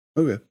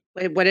 Okay.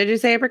 Wait, what did you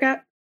say,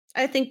 AprikitKAT?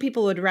 I think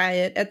people would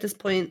riot at this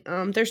point.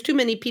 There's too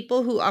many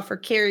people who offer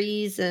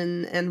carries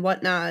and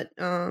whatnot.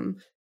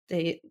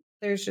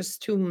 There's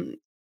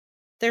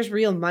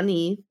real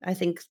money, I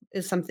think,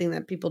 is something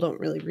that people don't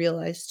really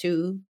realize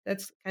too.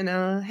 That's kind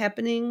of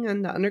happening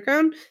on the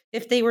underground.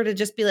 If they were to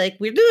just be like,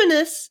 we're doing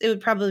this, it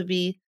would probably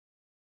be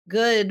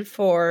good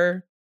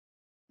for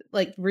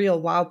like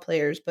real WoW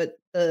players, but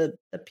the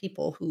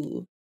people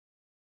who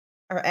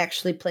are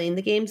actually playing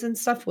the games and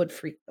stuff would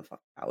freak the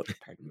fuck out.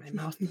 Pardon my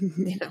mouth.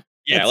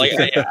 Yeah, I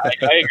agree.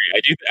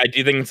 I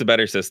do think it's a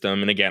better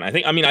system. And again, I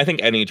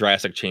think any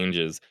drastic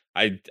changes.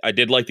 I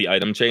did like the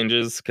item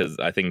changes, because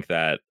I think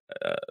that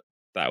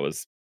that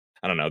was,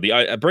 I don't know,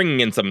 the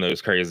bringing in some of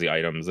those crazy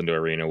items into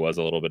arena was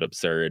a little bit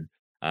absurd.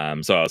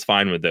 So I was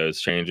fine with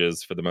those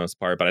changes for the most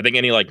part. But I think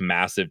any like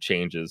massive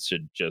changes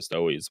should just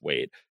always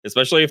wait,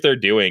 especially if they're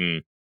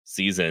doing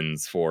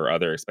seasons for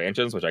other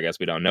expansions, which I guess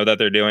we don't know that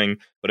they're doing.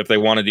 But if they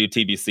want to do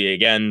TBC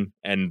again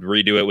and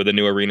redo it with a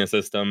new arena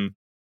system,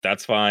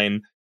 that's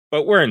fine.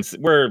 But we're in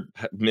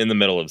the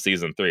middle of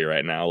season 3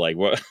 right now. Like,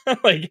 what?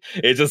 Like,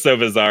 it's just so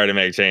bizarre to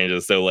make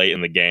changes so late in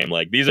the game.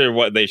 Like, these are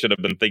what they should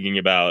have been thinking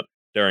about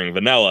during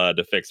vanilla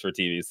to fix for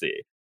TBC.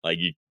 Like,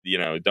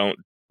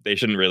 they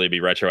shouldn't really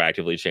be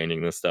retroactively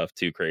changing this stuff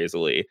too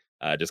crazily,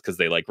 just because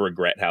they like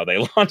regret how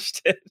they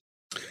launched it.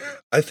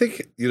 I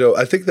think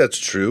that's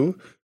true,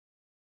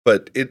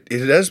 but it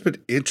has been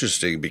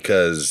interesting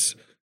because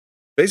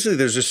basically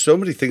there's just so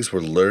many things we're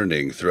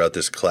learning throughout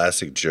this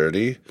classic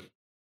journey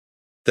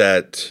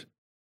that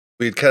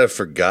we had kind of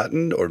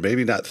forgotten or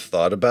maybe not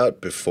thought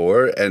about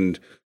before. And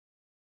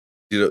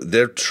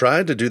they're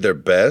trying to do their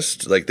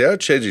best. Like, they are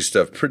changing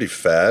stuff pretty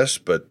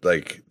fast, but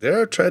like they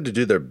are trying to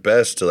do their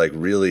best to like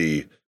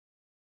really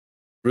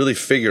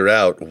figure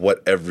out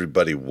what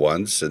everybody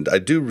wants, and I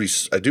do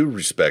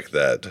respect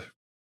that.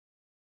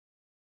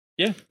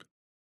 Yeah.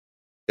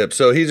 Yep.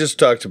 So he just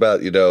talked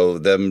about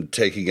them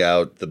taking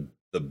out the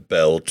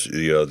belt,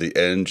 the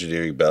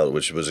engineering belt,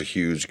 which was a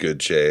huge good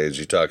change.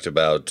 He talked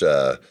about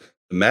the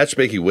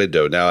matchmaking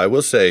window. Now, I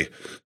will say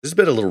this has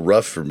been a little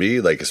rough for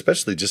me, like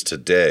especially just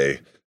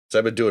today. So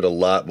I've been doing a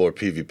lot more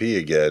PvP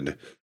again,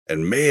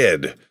 and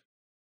man,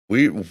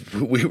 we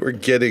were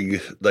getting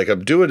like,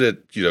 I'm doing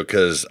it,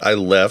 because I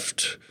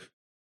left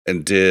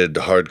and did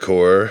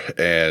hardcore,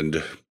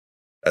 and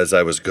as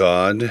I was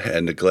gone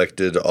and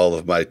neglected all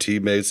of my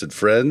teammates and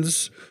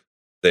friends,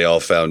 they all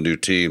found new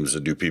teams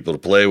and new people to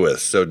play with.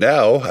 So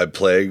now I'm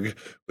playing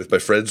with my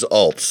friends'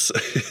 alts.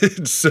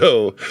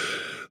 So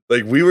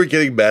like we were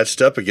getting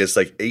matched up against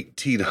like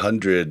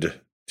 1,800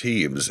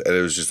 teams, and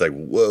it was just like,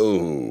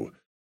 whoa.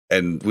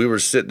 And we were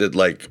sitting at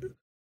like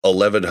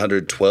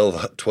 1,100,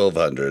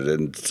 1,200.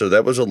 And so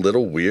that was a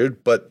little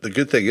weird. But the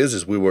good thing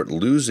is we weren't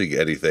losing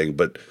anything,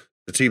 but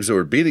the teams that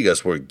were beating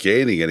us weren't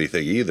gaining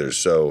anything either.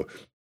 So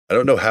I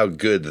don't know how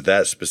good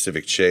that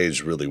specific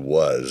change really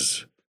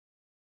was.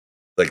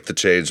 Like the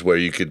change where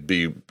you could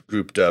be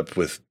grouped up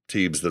with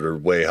teams that are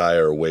way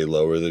higher or way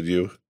lower than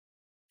you.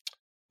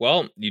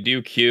 Well, you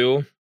do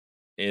queue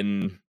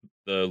in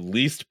the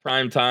least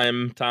prime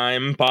time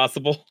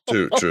possible.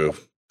 True.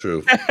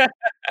 So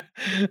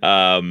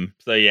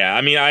yeah,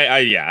 I mean,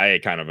 I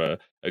kind of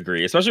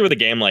agree, especially with a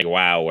game like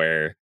WoW,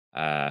 where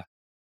I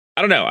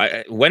don't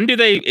know. When do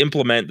they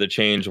implement the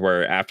change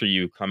where after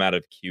you come out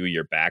of queue,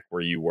 you're back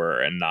where you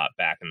were and not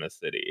back in the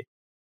city?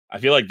 I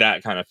feel like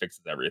that kind of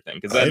fixes everything.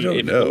 Because then, I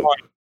don't know.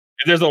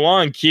 If there's a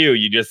long queue,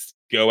 you just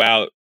go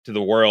out to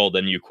the world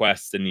and you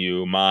quest and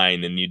you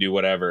mine and you do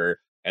whatever,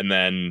 and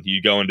then you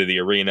go into the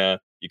arena.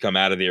 You come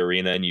out of the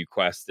arena and you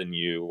quest and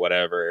you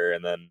whatever,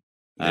 and then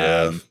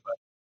Yeah.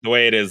 the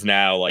way it is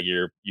now, like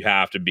you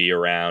have to be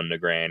around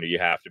Nagrand, or you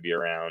have to be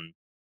around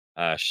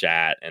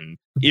Shat, and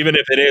even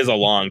if it is a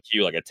long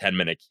queue, like a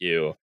 10-minute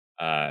queue,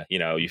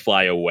 you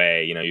fly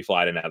away, you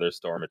fly to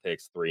Netherstorm, it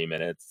takes 3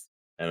 minutes,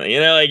 and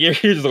like you're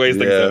just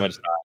wasting so much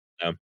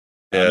time.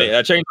 I mean,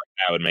 a change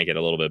like that would make it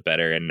a little bit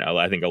better, and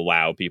I think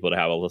allow people to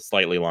have a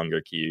slightly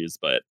longer queues,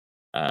 but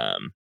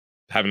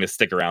having to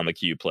stick around the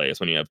queue place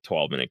when you have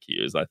 12-minute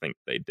queues, I think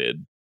they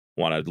did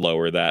want to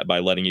lower that by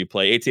letting you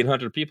play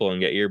 1,800 people and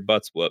get your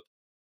butts whooped.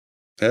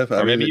 Yeah,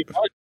 Or maybe you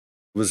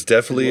was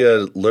definitely a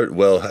alert.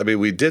 Well, I mean,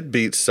 we did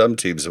beat some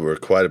teams that were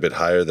quite a bit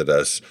higher than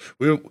us.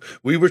 We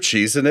were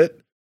cheesing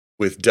it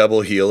with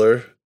double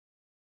healer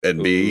and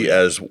me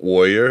as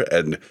warrior,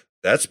 and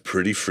that's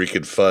pretty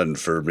freaking fun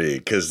for me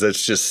because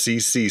that's just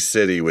CC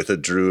City with a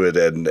druid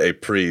and a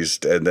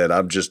priest, and then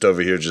I'm just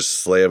over here just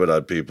slamming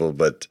on people.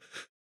 But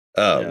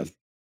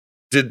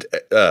did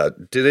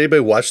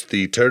anybody watch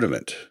the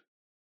tournament?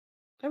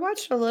 I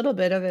watched a little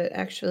bit of it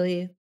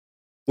actually.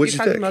 What'd you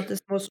talking think? about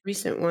this most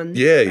recent one?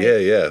 Yeah,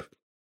 right? yeah.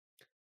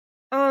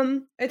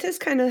 I just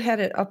kind of had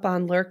it up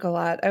on Lurk a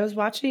lot. I was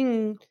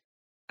watching.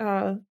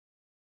 I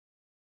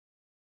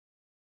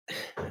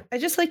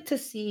just like to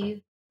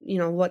see,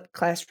 what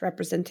class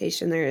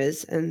representation there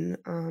is, and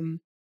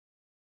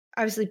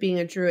obviously being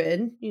a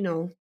druid,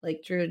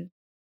 like druid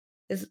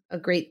is a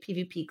great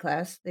PvP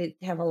class. They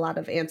have a lot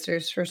of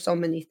answers for so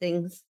many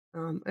things.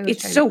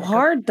 It's so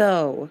hard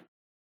though.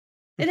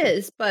 It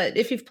is, but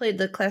if you've played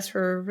the class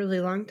for a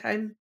really long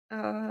time,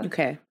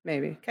 okay,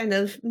 maybe kind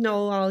of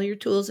know all your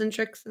tools and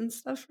tricks and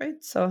stuff,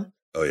 right? So,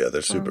 oh yeah,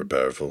 they're super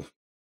powerful.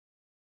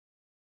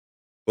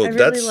 Well, I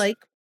really like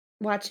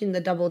watching the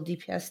double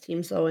DPS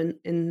teams though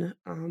in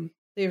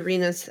the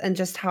arenas, and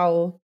just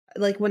how,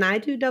 like, when I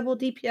do double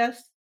DPS,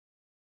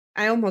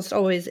 I almost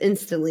always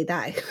instantly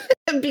die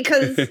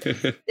because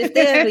if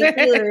they have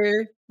a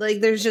healer,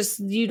 like, there's just,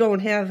 you don't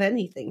have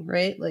anything,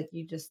 right? Like,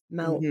 you just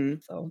melt.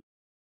 So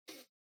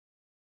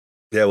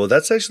yeah, well,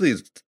 that's actually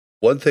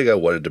one thing I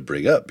wanted to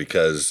bring up,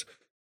 because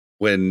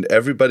when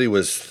everybody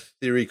was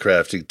theory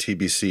crafting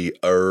TBC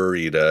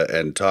Arena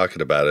and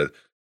talking about it,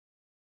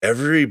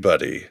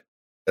 everybody,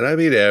 and I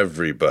mean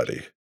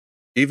everybody,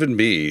 even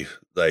me,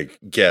 like,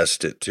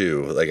 guessed it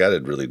too. Like, I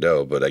didn't really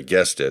know, but I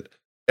guessed it.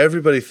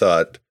 Everybody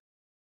thought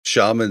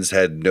shamans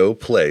had no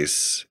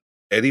place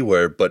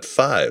anywhere but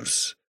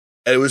fives.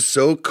 And it was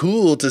so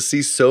cool to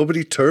see so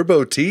many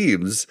turbo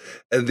teams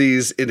and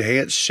these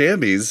enhanced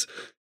chamois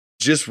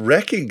just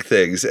wrecking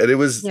things. And it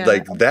was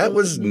that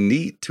was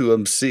neat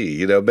to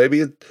see.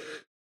 Maybe I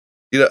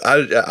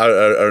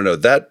don't know,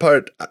 that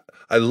part.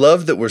 I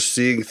love that we're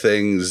seeing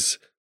things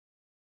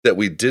that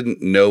we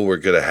didn't know were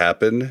going to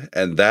happen,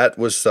 and that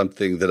was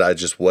something that I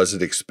just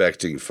wasn't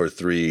expecting for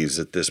threes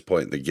at this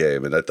point in the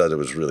game, and I thought it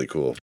was really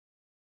cool.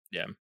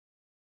 Yeah.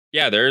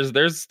 Yeah, there's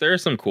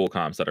some cool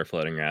comps that are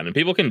floating around, and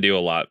people can do a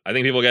lot. I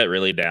think people get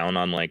really down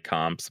on like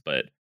comps,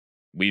 but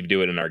we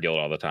do it in our guild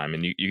all the time,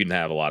 and you can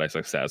have a lot of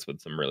success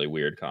with some really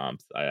weird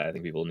comps. I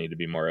think people need to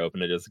be more open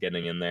to just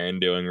getting in there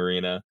and doing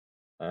arena.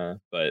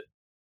 But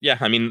yeah,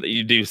 I mean,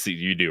 you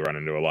do run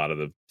into a lot of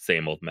the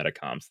same old meta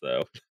comps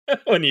though.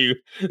 when the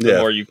Yeah.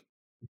 more you,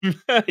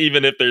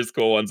 even if there's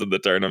cool ones in the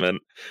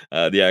tournament,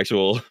 the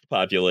actual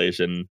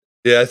population.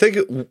 Yeah, I think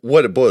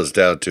what it boils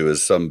down to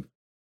is some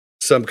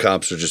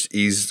comps are just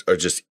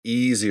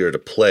easier to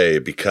play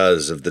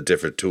because of the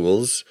different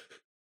tools.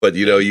 But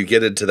you know, you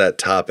get into that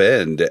top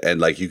end and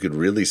like you could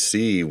really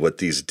see what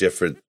these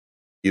different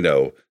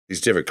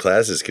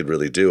classes could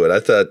really do. And I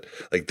thought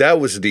like that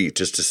was neat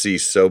just to see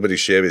so many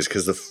shammies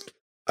because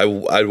I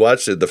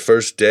watched it the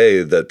first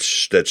day that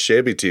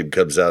shammy team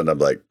comes out and I'm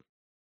like,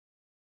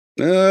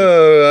 oh,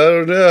 I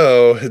don't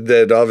know. And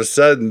then all of a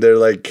sudden they're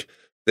like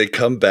they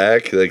come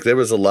back. Like there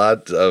was a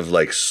lot of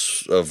like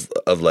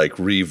of like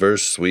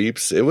reverse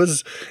sweeps. It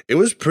was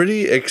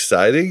pretty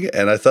exciting,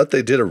 and I thought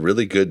they did a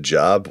really good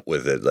job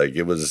with it. Like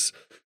it was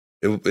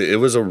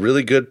a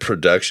really good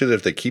production.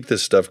 If they keep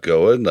this stuff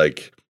going,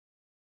 like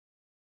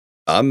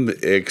I'm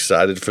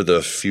excited for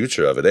the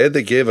future of it. And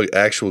they gave an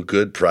actual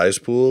good prize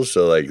pool,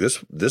 so like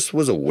this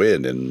was a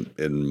win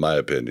in my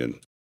opinion.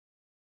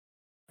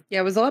 Yeah,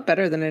 it was a lot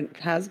better than it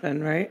has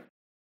been, right?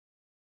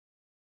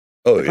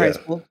 Oh The yeah. prize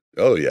pool.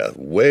 Oh yeah,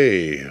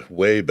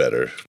 way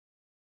better.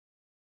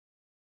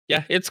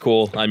 Yeah, it's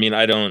cool. I mean,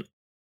 I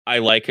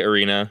like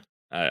arena.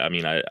 I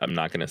mean, I'm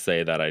not gonna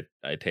say that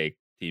I take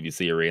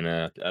TBC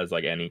arena as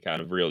like any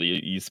kind of real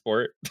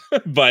esport,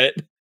 but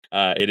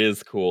it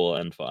is cool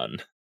and fun.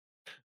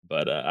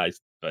 But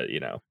but you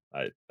know,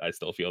 I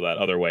still feel that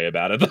other way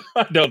about it.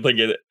 I don't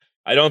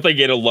think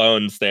it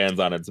alone stands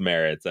on its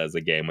merits as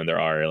a game when there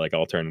are like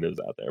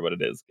alternatives out there, but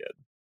it is good.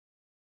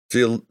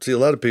 See, a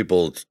lot of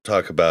people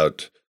talk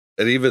about,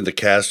 and even the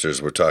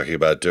casters were talking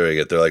about during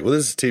it. They're like, "Well,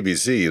 this is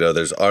TBC. You know,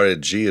 there's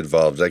RNG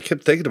involved." And I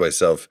kept thinking to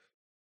myself,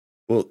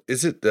 "Well,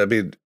 is it? I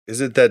mean,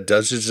 isn't that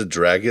Dungeons and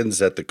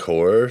Dragons at the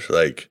core?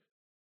 Like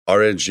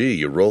RNG,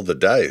 you roll the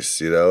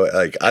dice. You know,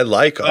 like I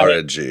like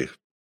RNG."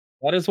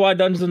 That is why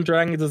Dungeons and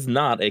Dragons is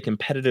not a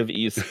competitive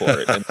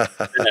esport,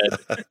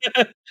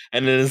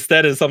 and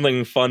instead is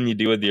something fun you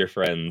do with your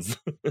friends.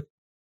 All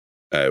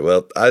right.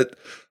 Well,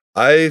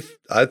 I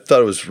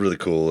thought it was really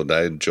cool and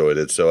I enjoyed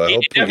it. So I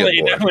hope we get more.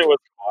 It definitely was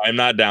cool. I'm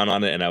not down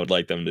on it, and I would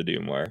like them to do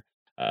more.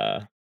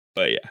 But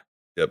yeah.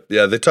 Yep.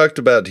 Yeah, they talked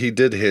about he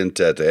did hint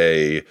at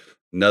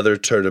another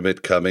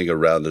tournament coming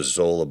around the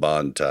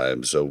Zolomon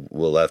time. So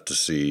we'll have to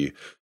see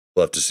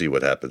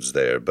what happens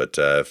there. But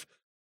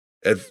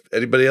if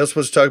anybody else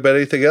wants to talk about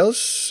anything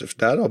else, if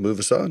not, I'll move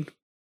us on.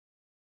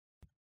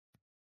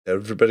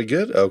 Everybody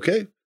good?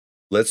 Okay.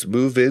 Let's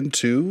move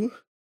into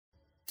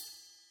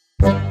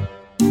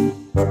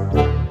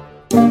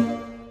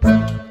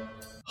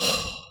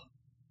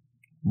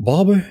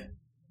Bobby,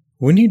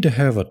 we need to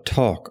have a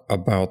talk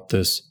about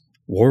this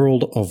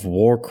World of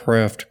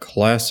Warcraft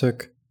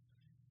Classic.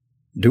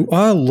 Do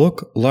I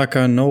look like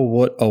I know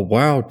what a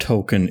WoW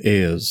token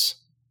is?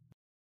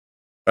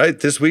 All right,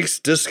 this week's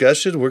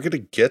discussion, we're going to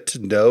get to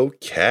know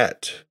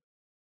Kat.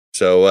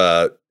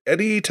 So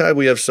anytime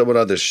we have someone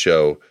on this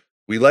show,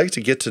 we like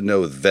to get to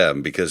know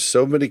them because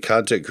so many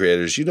content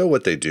creators, you know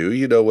what they do,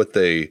 you know what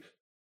they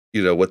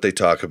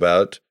talk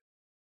about,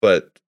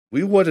 but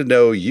we want to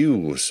know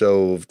you.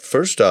 So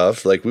first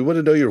off, like we want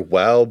to know your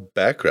WoW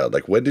background.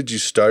 Like when did you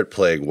start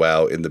playing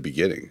WoW in the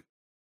beginning?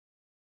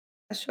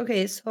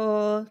 Okay,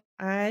 so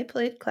I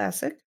played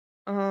Classic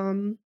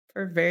for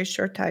a very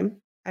short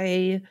time.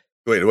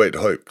 Wait,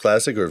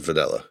 classic or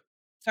vanilla?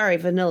 Sorry,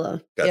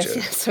 vanilla. Gotcha.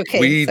 Yes, okay.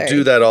 We sorry.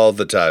 do that all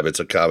the time. It's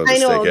a common I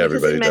mistake know, because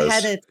everybody in my does.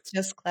 head it's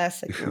just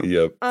Classic now.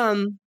 Yep.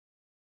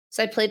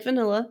 So I played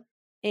vanilla,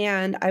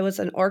 and I was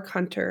an orc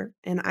hunter,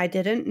 and I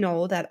didn't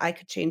know that I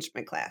could change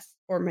my class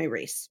or my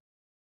race.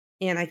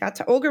 And I got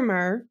to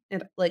Ogremar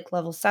at like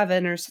level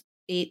 7 or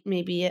 8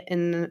 maybe,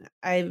 and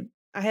I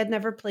had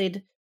never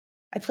played.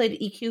 I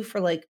played EQ for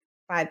like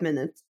 5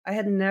 minutes. I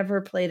had never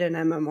played an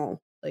MMO.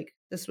 Like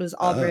this was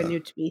all brand new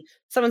to me.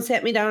 Someone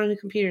sat me down on a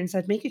computer and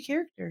said, "Make a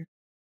character."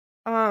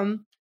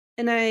 And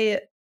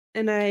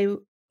I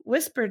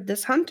whispered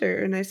this hunter,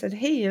 and I said,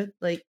 "Hey,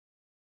 like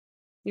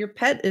your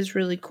pet is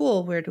really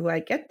cool. Where do I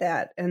get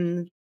that?"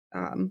 And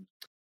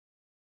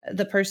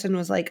the person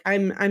was like,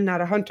 I'm not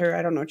a hunter.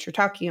 I don't know what you're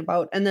talking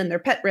about." And then their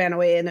pet ran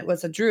away, and it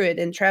was a druid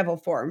in travel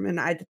form. And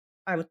I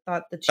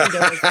thought the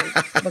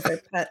cheetah was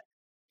their pet.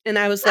 And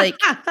I was like,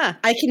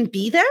 I can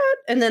be that?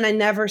 And then I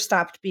never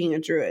stopped being a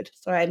druid.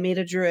 So I made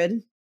a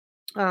druid.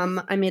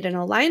 I made an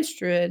alliance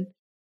druid,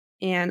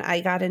 and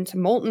I got into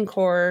Molten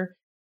Core,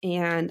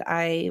 and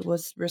I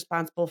was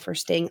responsible for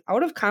staying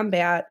out of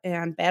combat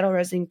and battle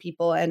resing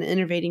people and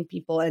innervating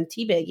people and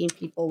teabagging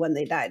people when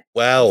they died.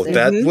 Wow,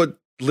 that would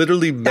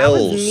literally Mel's.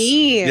 That was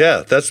me.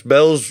 Yeah, that's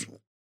Mel's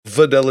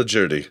vanilla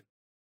journey.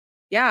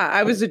 Yeah,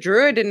 I was a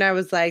druid, and I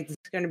was like,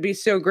 "It's going to be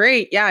so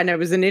great." Yeah, and I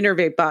was an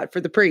innervate bot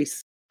for the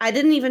priest. I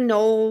didn't even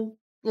know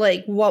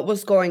like what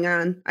was going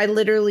on. I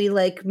literally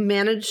like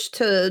managed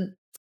to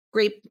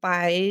scrape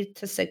by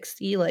to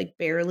 60, like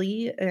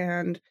barely,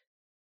 and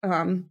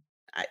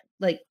I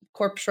like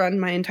corpse run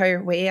my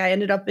entire way. I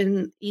ended up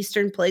in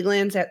Eastern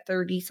Plaguelands at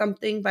 30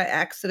 something by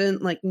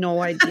accident, like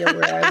no idea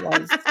where I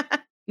was,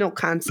 no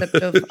concept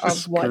of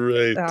That's what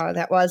great.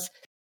 that was.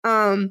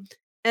 And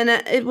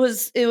it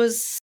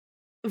was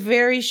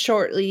very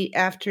shortly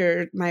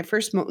after my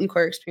first Molten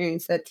Core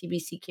experience that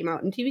TBC came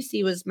out, and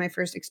TBC was my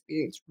first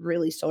experience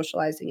really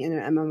socializing in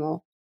an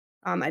MMO.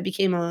 I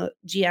became a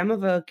GM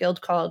of a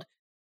guild called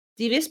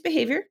Devious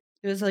Behavior.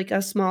 It was like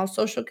a small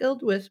social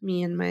guild with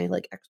me and my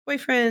like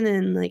ex-boyfriend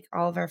and like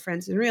all of our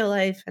friends in real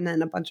life, and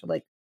then a bunch of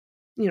like,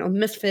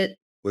 misfit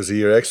Was he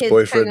your kids kind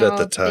ex-boyfriend at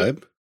the of thing.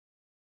 time?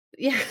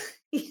 Yeah.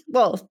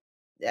 Well,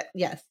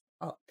 yes.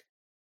 Oh.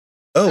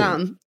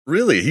 Oh,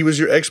 really? He was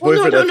your Well,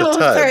 ex-boyfriend at the no.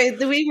 time.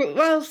 Sorry.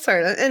 Well,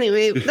 sorry.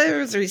 Anyway, there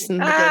was a reason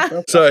the guild broke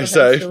up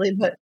Sorry. eventually,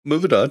 but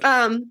Moving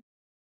on.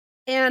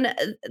 and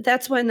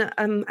that's when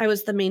I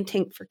was the main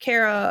tank for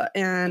Kara,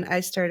 and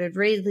I started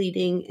raid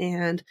leading.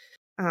 And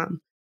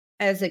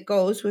as it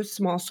goes with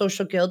small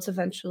social guilds,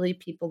 eventually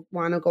people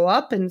want to go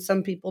up, and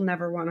some people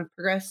never want to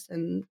progress.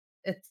 And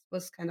it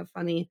was kind of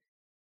funny.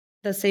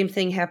 The same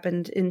thing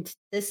happened in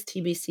this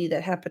TBC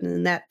that happened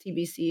in that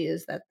TBC,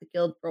 is that the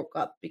guild broke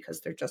up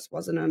because there just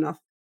wasn't enough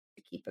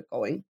to keep it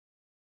going.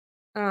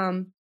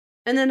 And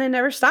then I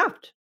never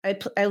stopped.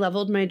 I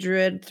leveled my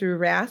druid through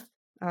Wrath.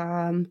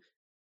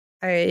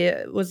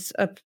 I was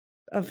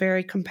a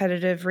very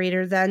competitive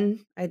raider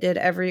then. I did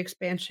every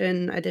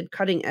expansion. I did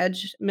cutting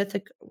edge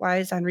mythic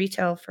wise on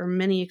retail for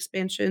many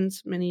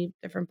expansions, many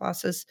different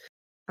bosses.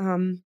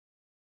 Um,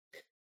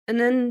 and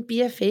then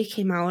BFA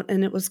came out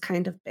and it was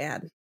kind of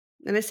bad.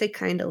 And I say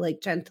kind of like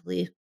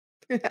gently.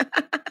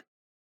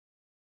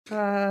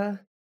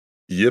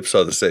 Yip's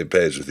on the same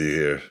page with you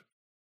here.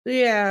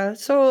 Yeah,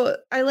 so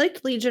I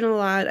liked Legion a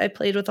lot. I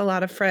played with a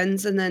lot of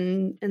friends, and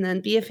then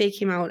BFA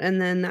came out, and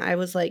then I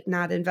was like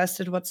not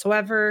invested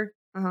whatsoever.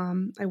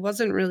 I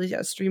wasn't really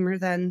a streamer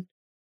then.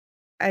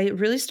 I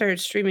really started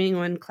streaming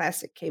when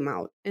Classic came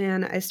out,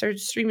 and I started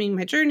streaming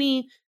my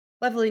journey,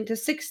 leveling to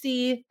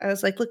 60. I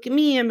was like, look at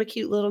me, I'm a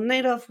cute little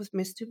night elf with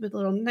my stupid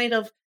little night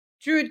elf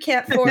druid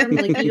cat form.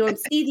 Like you don't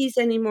see these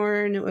anymore,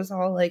 and it was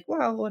all like,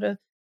 wow, what a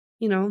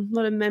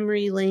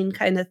memory lane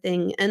kind of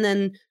thing. And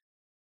then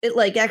it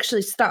like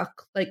actually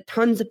stuck. Like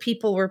tons of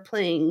people were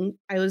playing.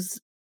 I was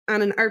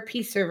on an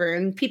RP server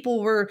and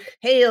people were,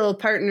 hail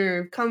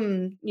partner,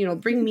 come,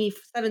 bring me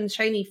 7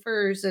 shiny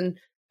furs and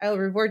I'll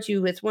reward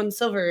you with 1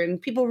 silver. And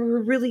people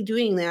were really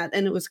doing that.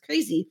 And it was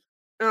crazy.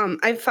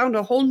 I found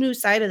a whole new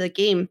side of the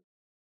game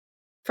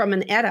from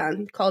an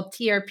add-on called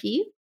TRP.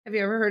 Have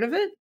you ever heard of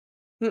it?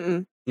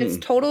 Mm-mm. It's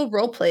total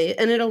roleplay,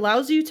 and it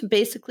allows you to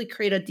basically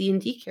create a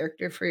D&D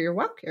character for your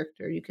WoW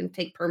character. You can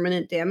take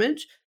permanent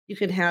damage. You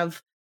can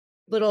have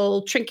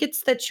little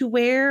trinkets that you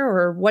wear,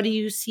 or what do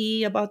you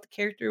see about the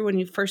character when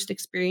you first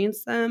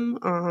experience them.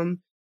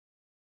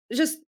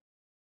 Just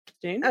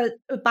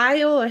a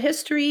bio, a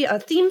history, a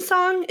theme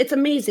song. It's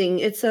amazing.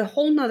 It's a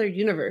whole nother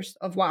universe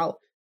of WoW.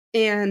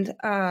 And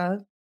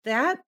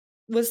that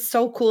was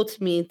so cool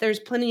to me. There's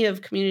plenty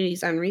of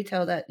communities on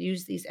retail that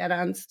use these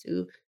add-ons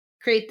to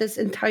create this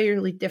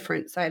entirely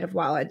different side of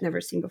WoW I'd never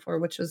seen before,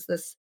 which was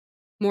this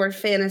more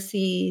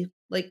fantasy,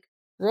 like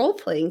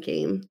role-playing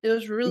game. It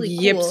was really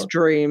Yip's cool.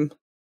 dream.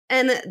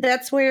 And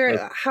that's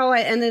where how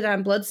I ended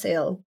on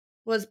Bloodsail,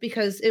 was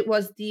because it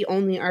was the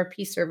only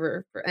RP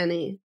server for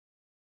NA.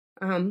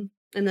 And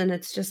then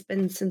it's just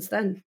been since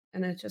then.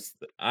 And it just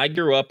I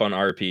grew up on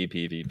RP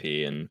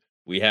PvP, and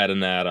we had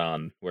an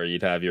add-on where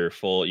you'd have your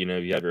full, you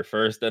have your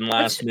first and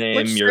last name,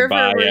 which your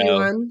server were you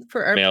bio, on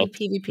for RP Mael-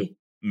 PvP?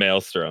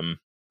 Maelstrom.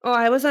 Oh,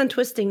 I was on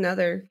Twisting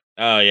Nether.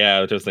 Oh yeah,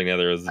 I was just thinking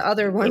there was The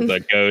other one. the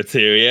go-to,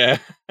 yeah.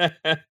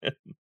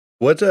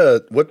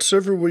 What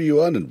server were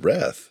you on in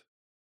Wrath?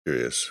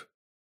 Curious.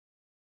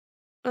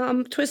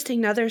 Twisting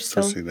Nether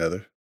still. Twisting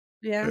Nether.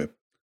 Yeah. Okay.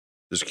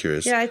 Just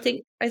curious. Yeah, I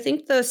think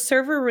the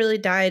server really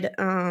died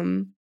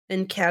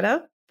in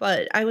Kata,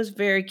 but I was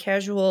very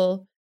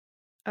casual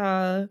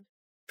from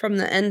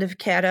the end of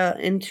Kata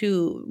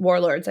into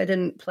Warlords. I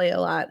didn't play a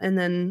lot, and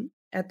then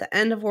at the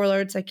end of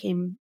Warlords I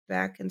came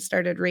back and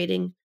started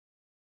raiding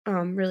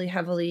really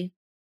heavily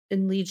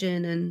in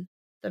Legion and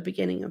the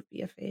beginning of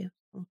BFA.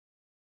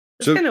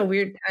 It's So- kind of a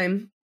weird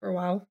time for a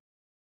while.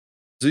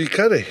 So you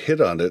kind of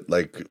hit on it,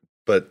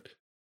 but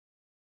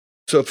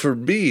so for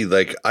me,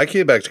 I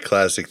came back to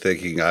Classic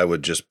thinking I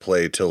would just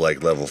play till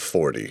level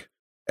 40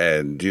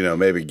 and,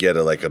 maybe get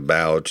a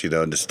mount,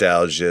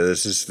 nostalgia.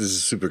 This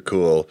is super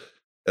cool.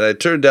 And I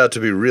turned out to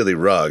be really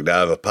wrong. Now I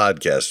have a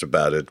podcast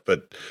about it,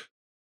 but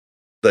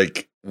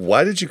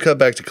why did you come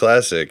back to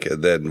Classic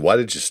and then why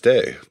did you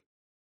stay?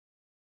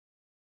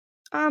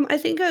 I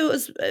think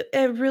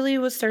I really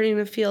was starting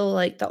to feel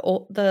like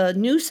the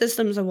new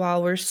systems of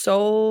WoW were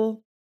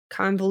so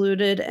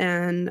convoluted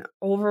and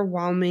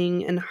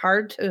overwhelming and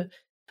hard to,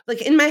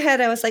 in my head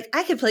I was like,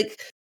 I could play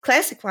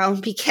classic WoW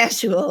and be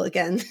casual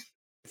again.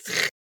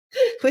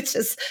 which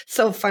is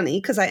so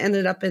funny because I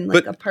ended up in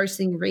like a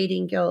parsing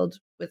raiding guild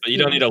with. But you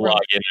don't need to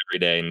log in every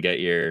day and get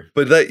your.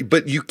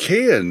 But you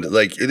can,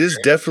 like, it is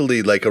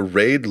definitely like a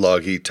raid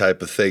loggy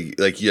type of thing.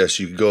 Like, yes,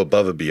 you can go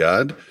above and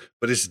beyond,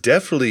 but it's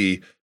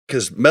definitely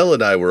because Mel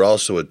and I were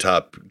also in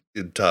top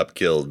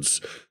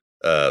guilds,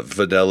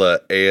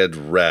 Vanilla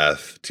and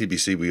Wrath.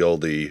 TBC we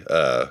only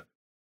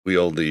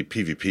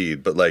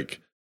PvP'd, but like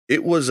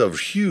it was a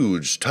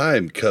huge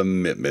time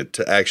commitment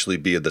to actually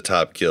be in the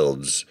top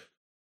guilds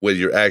when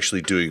you're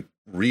actually doing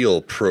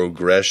real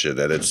progression,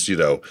 and it's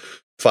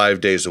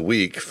 5 days a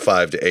week,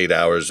 5 to 8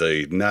 hours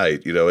a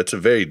night. It's a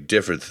very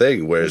different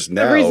thing. Whereas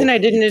now, the reason I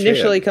didn't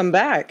initially come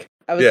back,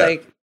 I was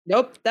like,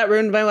 nope, that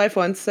ruined my life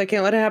once. I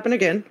can't let it happen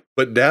again.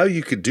 But now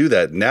you could do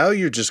that. Now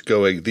you're just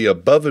going, the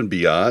above and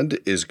beyond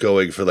is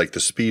going for like the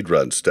speed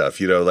run stuff.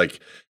 Like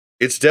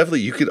it's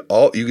definitely, you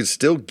can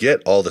still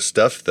get all the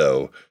stuff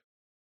though,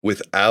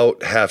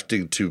 without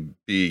having to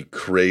be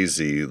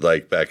crazy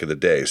like back in the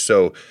day.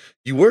 So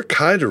you were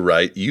kind of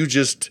right. You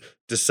just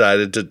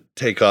decided to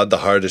take on the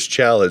hardest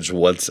challenge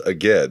once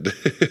again.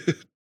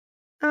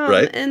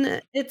 Right?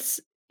 And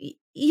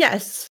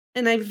yes.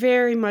 And I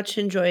very much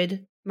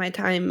enjoyed my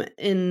time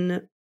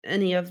in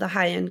any of the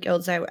high-end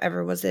guilds I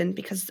ever was in,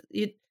 because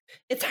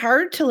it's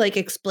hard to like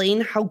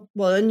explain how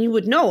well, and you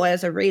would know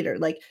as a raider,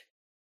 like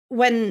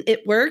when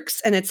it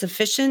works and it's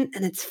efficient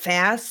and it's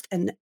fast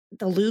and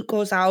the loot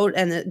goes out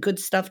and the good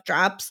stuff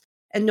drops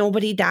and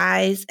nobody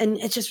dies, and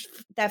it's just,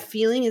 that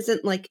feeling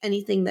isn't like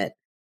anything that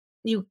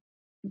you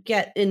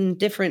get in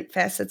different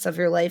facets of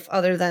your life,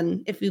 other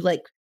than if you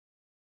like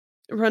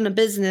run a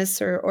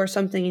business or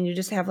something and you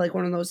just have like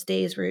one of those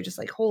days where you're just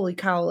like, holy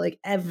cow, like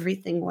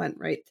everything went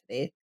right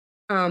today.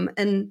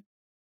 And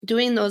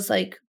doing those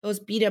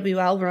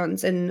BWL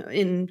runs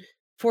in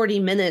 40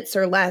 minutes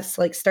or less,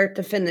 like start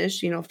to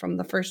finish, from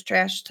the first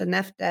trash to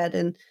Nef dead,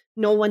 and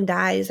no one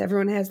dies,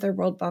 everyone has their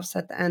world buffs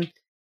at the end.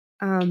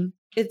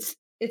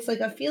 It's like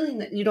a feeling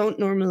that you don't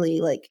normally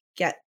like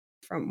get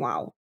from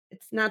WoW.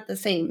 It's not the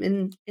same.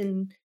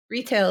 In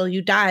retail,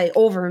 you die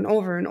over and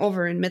over and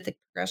over in Mythic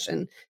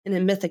progression and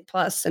in Mythic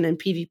Plus and in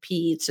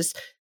PvP. It's just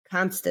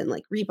constant,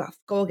 like rebuff,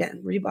 go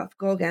again,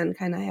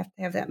 kind of have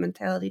to have that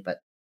mentality. But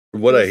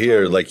from what I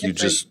hear, like you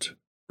just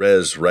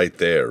res right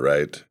there,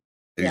 right?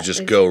 And you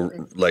just go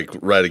like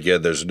right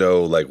again. There's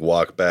no like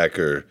walk back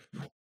or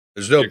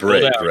there's no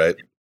break, right?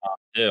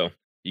 You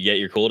get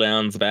your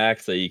cooldowns back,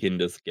 so you can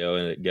just go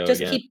again.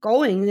 Keep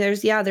going.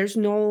 There's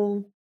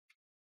no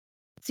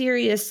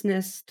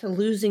seriousness to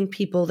losing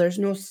people. There's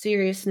no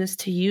seriousness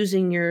to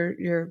using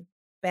your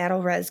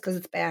battle res because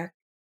it's back.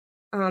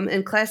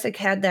 And Classic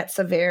had that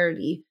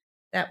severity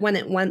that when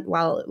it went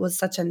well, it was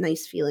such a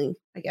nice feeling,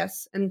 I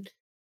guess. And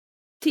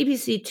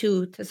TBC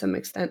 2 to some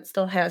extent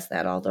still has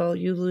that, although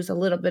you lose a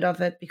little bit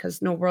of it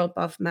because no world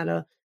buff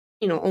meta,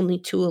 only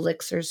 2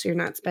 elixirs, so you're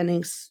not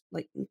spending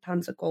like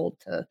tons of gold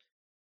to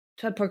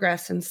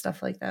progress and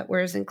stuff like that.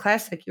 Whereas in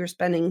Classic, you were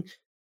spending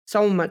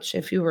so much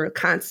if you were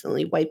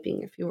constantly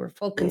wiping, if you were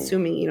full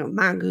consuming,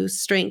 mongoose,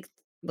 strength,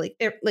 like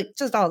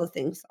just all the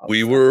things.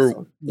 We were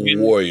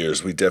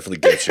warriors. We definitely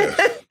get you.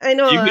 I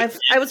know.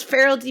 I was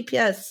feral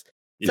DPS.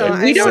 So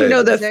we don't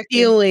know the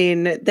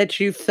feeling that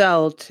you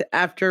felt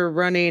after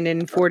running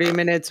in 40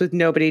 minutes with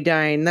nobody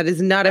dying. That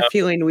is not a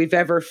feeling we've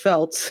ever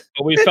felt.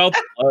 But we felt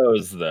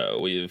lows though.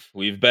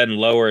 We've been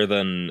lower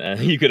than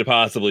you could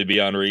possibly be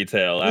on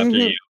retail after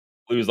you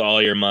lose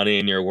all your money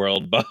and your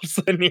world buffs,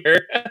 and you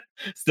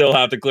still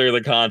have to clear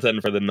the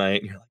content for the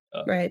night. You're like,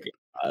 oh, right,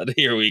 God,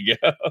 here we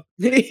go.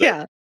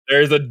 Yeah.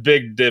 There's a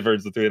big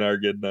difference between our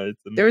good nights.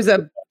 There was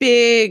a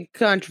big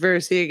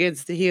controversy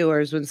against the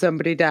healers when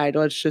somebody died.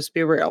 Let's just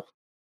be real.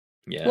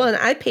 Yeah. Well, and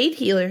I paid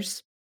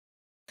healers.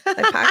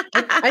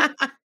 I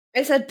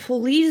said,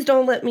 please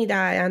don't let me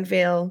die on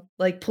Vale.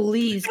 Like,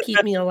 please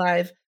keep me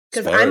alive.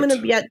 Because I'm going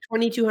to be at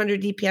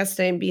 2200 DPS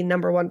today and be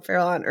 #1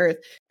 feral on Earth.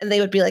 And they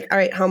would be like, all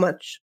right, how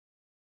much?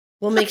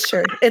 We'll make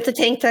sure. It's a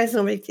tank tie,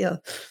 no big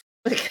deal.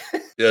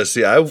 Yeah,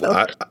 see, I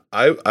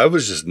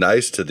was just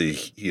nice to the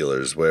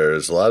healers,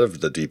 whereas a lot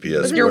of the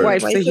DPS was your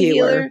wife's the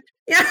healer.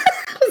 Yeah,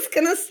 I was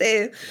gonna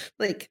say,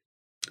 like.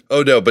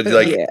 Oh no, but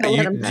like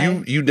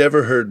you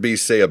never heard me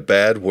say a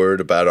bad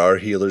word about our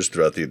healers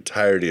throughout the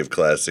entirety of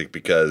Classic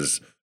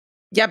because.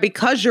 Yeah,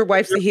 because your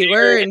wife's the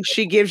healer and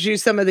she gives you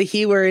some of the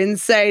healer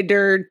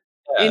insider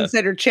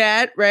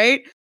chat,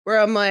 right? Where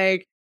I'm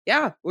like,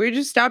 yeah, we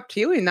just stopped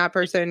healing that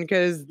person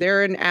because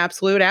they're an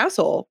absolute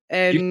asshole,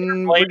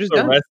 and we're just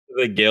done. The rest of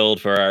the guild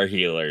for our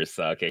healers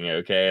sucking.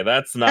 Okay,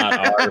 that's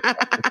not our.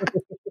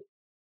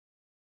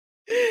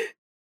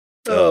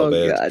 Oh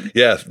man, God.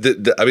 Yeah.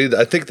 I mean,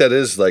 I think that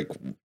is like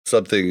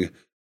something,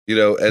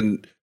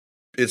 and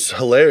it's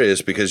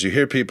hilarious because you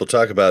hear people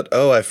talk about,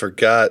 oh, I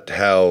forgot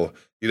how.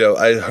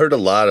 I heard a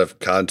lot of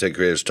content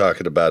creators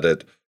talking about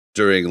it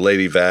during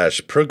Lady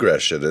Vash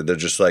progression, and they're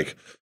just like,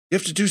 you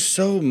have to do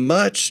so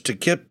much to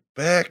get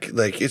back.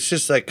 Like, it's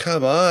just like,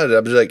 come on.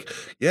 I'm just like,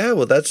 yeah,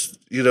 well, that's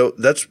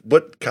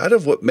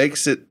what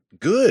makes it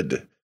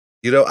good.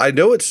 I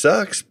know it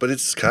sucks, but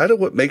it's kind of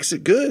what makes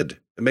it good.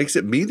 It makes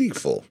it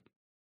meaningful.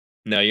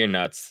 No, you're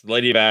nuts.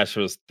 Lady Bash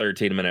was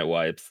 13-minute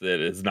wipes.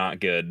 It is not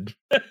good.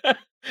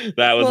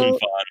 That wasn't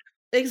fun.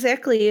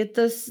 Exactly.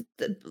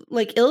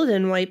 Like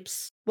Illidan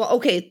wipes. Well,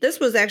 okay, this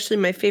was actually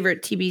my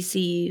favorite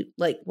TBC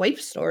like wipe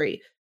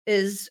story.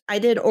 Is I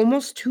did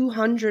almost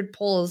 200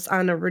 pulls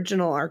on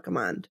original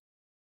Archimond.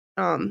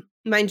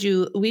 Mind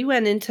you, we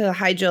went into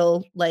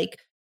Hyjal like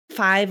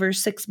 5 or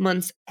 6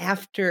 months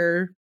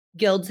after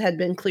guilds had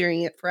been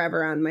clearing it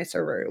forever on my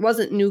server. It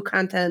wasn't new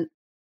content.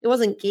 It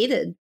wasn't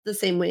gated the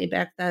same way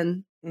back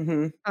then.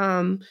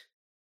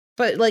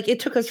 But like it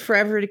took us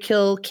forever to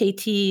kill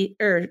KT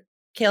or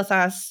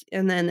Kael'thas,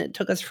 and then it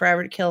took us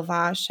forever to kill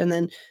Vash, and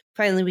then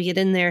finally we get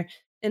in there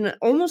and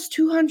almost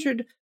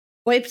 200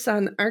 wipes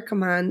on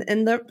Archimon,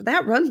 and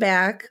that run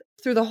back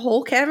through the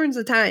whole Caverns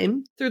of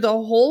Time, through the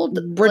whole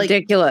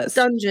ridiculous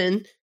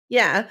dungeon,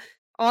 yeah,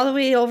 all the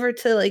way over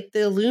to like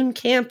the Loon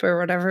camp or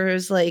whatever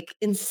is like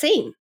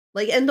insane.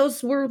 Like, and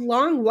those were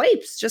long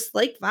wipes, just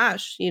like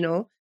Vash, you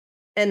know,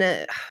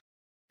 and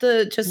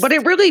but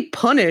it really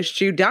punished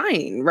you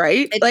dying,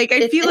 right?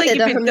 I feel like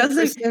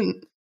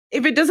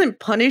if it doesn't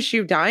punish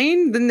you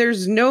dying, then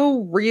there's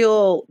no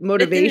real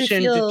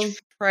motivation to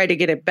try to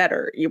get it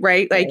better,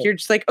 right? Like you're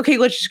just like, okay,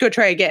 let's just go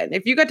try again.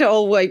 If you got to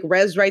all like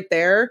res right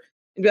there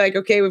and be like,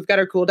 okay, we've got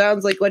our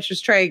cooldowns, like let's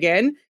just try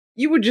again,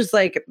 you would just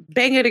like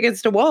bang it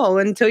against a wall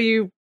until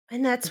you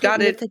and that's what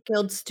mythic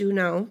guilds do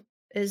now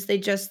is they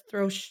just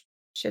throw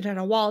shit at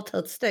a wall till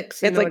it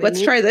sticks. It's like,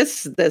 let's try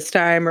this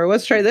time, or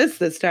let's try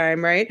this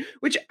time, right?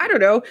 Which I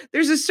don't know.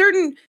 There's a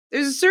certain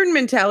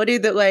mentality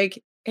that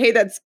like, hey,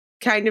 that's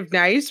kind of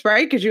nice,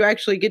 right? Because you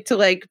actually get to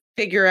like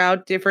figure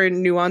out different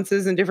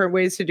nuances and different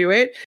ways to do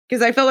it.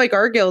 Because I felt like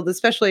our guild,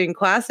 especially in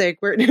Classic,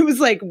 where it was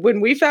like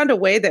when we found a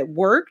way that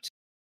worked,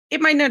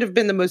 it might not have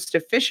been the most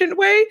efficient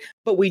way,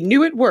 but we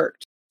knew it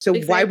worked. So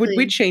why would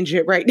we change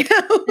it right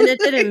now? And it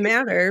didn't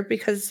matter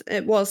because,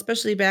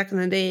 especially back in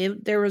the day,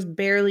 there was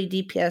barely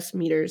DPS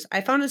meters.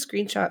 I found a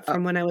screenshot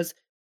from when I was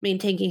main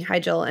tanking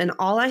Hyjal, and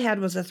all I had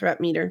was a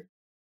threat meter.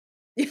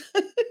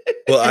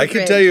 Well, I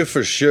can tell you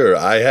for sure,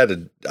 I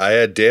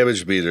had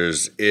damage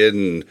meters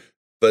in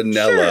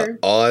vanilla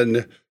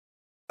on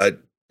I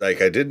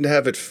didn't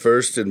have it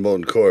first in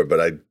Molten Core,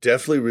 but I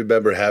definitely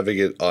remember having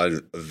it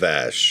on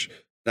Vash.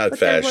 Not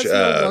Vash. There was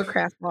no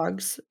Warcraft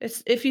logs.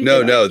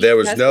 There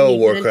was no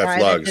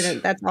Warcraft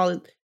logs. That's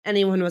all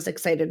anyone was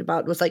excited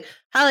about. Was like,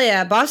 hell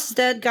yeah, boss is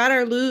dead, got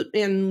our loot,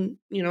 and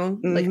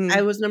like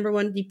I was number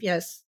 1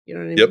 DPS. You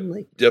know what I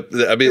mean? Yep.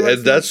 I mean,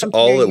 and that's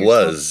all it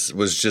was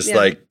just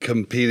like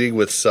competing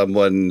with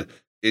someone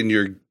in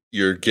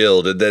your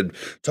guild, and then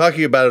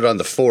talking about it on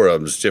the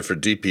forums,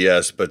 different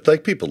DPS, but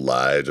like people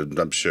lied, and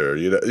I'm sure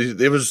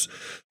it was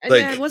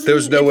like there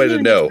was no way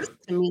to know.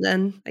 To me,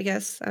 then I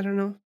guess I don't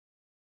know.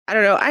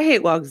 I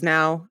hate logs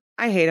now.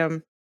 I hate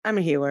them. I'm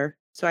a healer,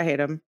 so I hate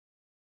them.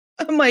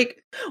 I'm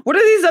like, what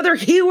are these other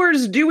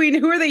healers doing?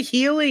 Who are they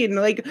healing?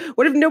 Like,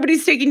 what if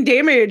nobody's taking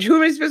damage? Who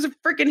am I supposed to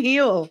freaking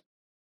heal?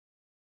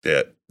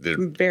 Yeah.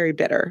 I'm very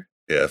bitter.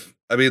 Yeah.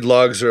 I mean,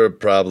 logs are a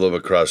problem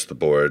across the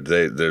board.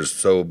 There's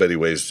so many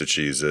ways to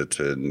cheese it,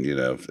 and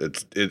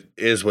it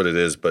is what it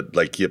is. But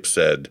like Yip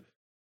said,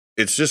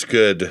 it's just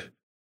good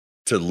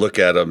to look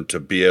at them to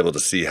be able to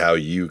see how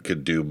you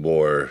could do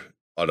more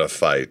on a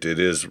fight. It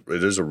is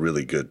a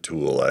really good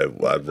tool. I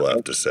will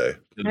have to say.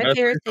 My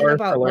favorite thing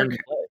about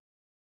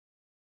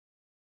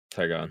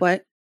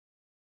What?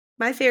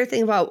 My favorite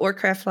thing about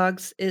Warcraft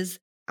logs is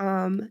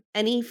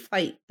any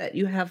fight that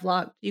you have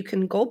logged, you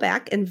can go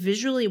back and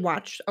visually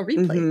watch a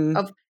replay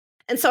of.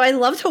 And so I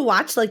love to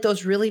watch like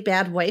those really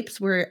bad wipes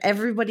where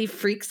everybody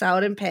freaks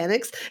out and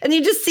panics, and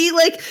you just see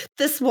like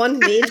this one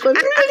mage going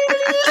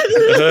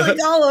like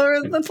all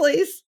over the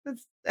place.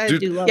 I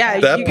do love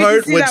that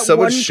part when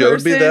someone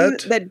showed me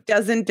that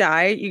doesn't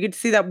die. You could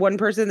see that one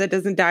person that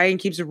doesn't die and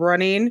keeps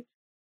running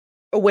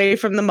away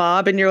from the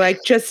mob, and you're like,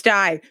 just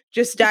die.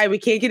 We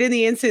can't get in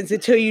the instance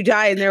until you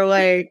die. And they're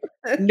like,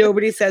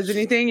 nobody says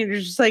anything, and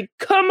you're just like,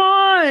 come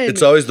on.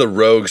 It's always the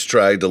rogues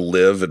trying to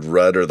live and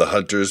run, or the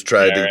hunters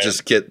trying to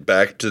just get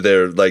back to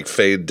their like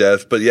feigned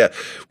death. But yeah,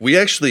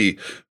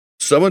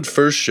 someone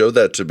first showed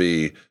that to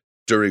me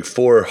during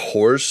 4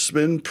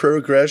 Horsemen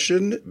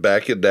progression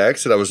back in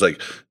Nax, and I was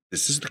like,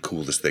 this is the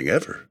coolest thing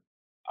ever.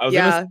 I was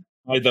gonna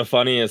say, the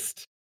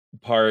funniest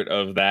part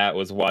of that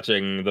was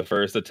watching the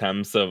first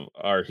attempts of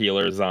our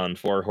healers on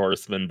 4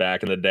 Horsemen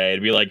back in the day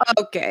and be like,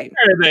 okay,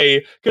 where are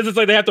they? Because it's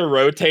like they have to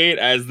rotate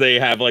as they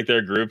have like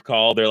their group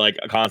call. They're like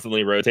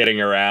constantly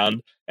rotating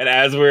around, and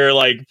as we're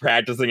like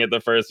practicing it the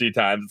first few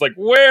times, it's like,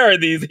 where are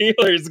these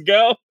healers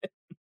going?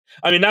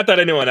 I mean, not that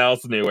anyone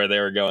else knew where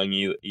they were going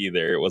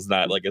either. It was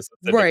not like a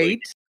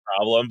specific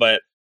problem,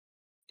 but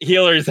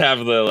healers have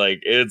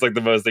it's like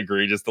the most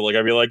egregious to look.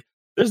 I'd be like,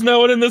 there's no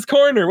one in this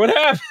corner. What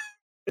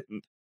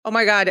happened? Oh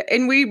my God.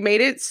 And we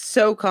made it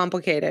so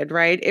complicated,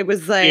 right? It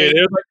was like,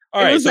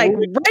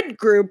 red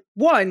group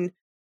 1,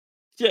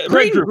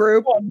 green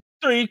group 1,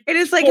 3. It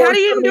is like, how do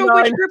you know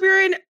which group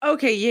you're in?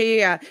 Okay,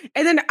 yeah.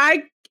 And then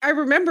I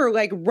remember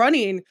like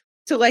running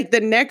to like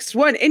the next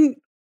one. And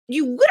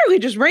you literally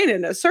just ran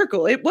in a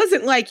circle. It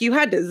wasn't like you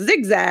had to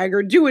zigzag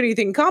or do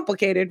anything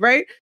complicated,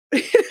 right?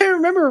 I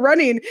remember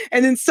running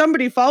and then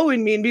somebody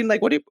following me and being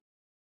like,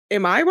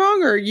 am I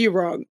wrong or are you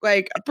wrong?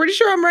 Like, I'm pretty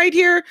sure I'm right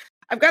here.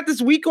 I've got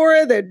this weak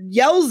aura that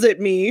yells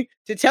at me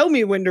to tell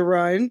me when to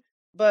run,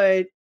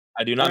 but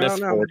I do not miss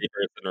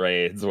 40-person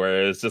raids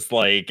where it's just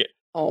like,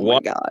 oh my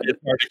one, God. it's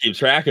hard to keep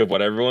track of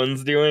what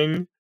everyone's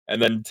doing. And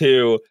then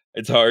 2,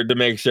 it's hard to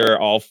make sure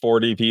all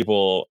 40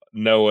 people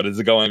know what is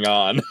going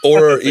on.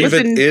 Or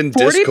even in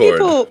 40 Discord.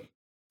 people,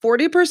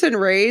 40-person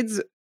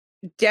raids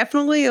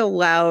definitely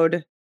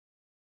allowed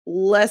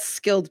less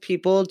skilled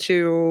people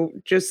to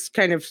just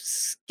kind of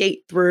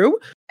skate through,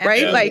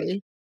 right? Absolutely.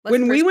 Like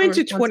when we went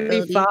to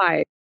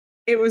 25,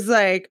 it was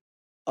like,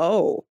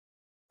 oh,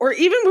 or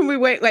even when we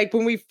went, like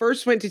when we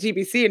first went to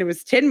TBC and it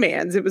was 10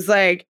 mans, it was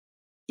like,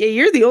 yeah,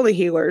 you're the only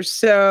healer,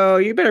 so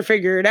you better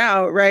figure it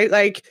out, right?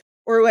 Like,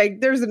 or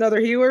like there's another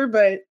healer,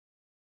 but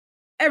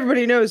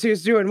everybody knows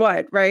who's doing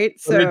what, right?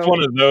 So it's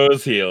one of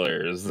those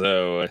healers,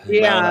 so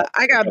yeah,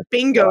 I got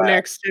bingo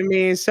next to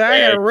me, so I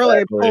gotta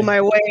really pull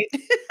my weight.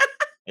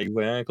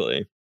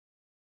 Exactly.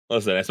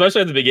 Listen,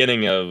 especially at the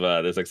beginning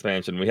of this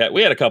expansion, we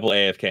had a couple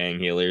AFKing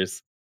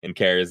healers in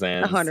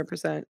Karazhan's.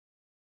 100%.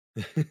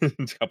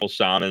 A couple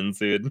shamans,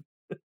 dude.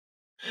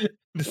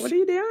 What are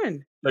you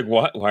doing? Like,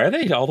 what? Why are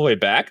they all the way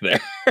back there?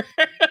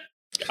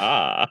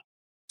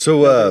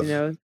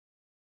 So,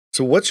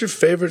 so what's your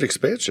favorite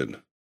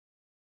expansion?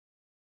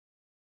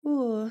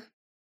 Ooh.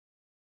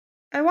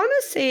 I want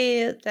to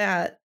say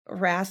that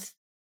Wrath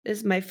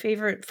is my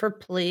favorite for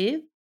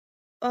play,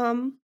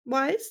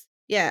 wise.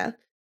 Yeah.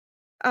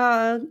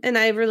 And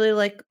I really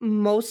like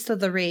most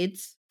of the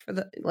raids for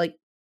the like.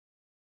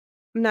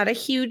 I'm not a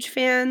huge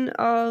fan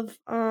of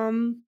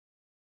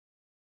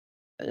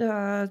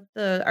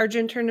the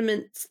Argent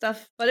tournament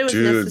stuff, but it was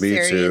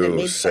necessary and it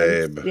made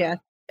sense. Yeah.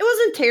 It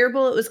wasn't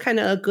terrible. It was kind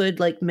of a good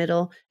like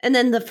middle. And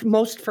then the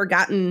most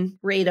forgotten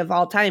raid of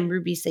all time,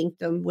 Ruby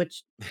Sanctum,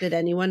 which did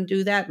anyone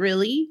do that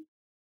really?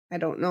 I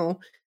don't know.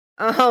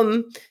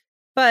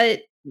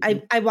 But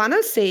I want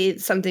to say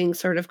something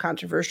sort of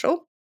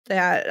controversial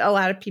that a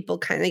lot of people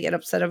kind of get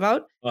upset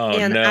about. Oh,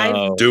 and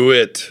no. Do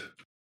it.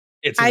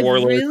 It's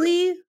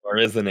Warlord, or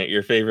isn't it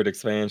your favorite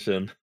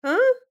expansion? Huh?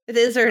 It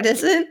is or it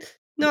isn't?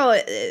 No,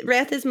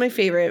 Wrath is my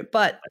favorite,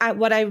 but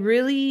what I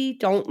really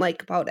don't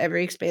like about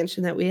every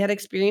expansion that we had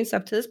experienced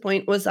up to this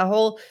point was the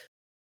whole,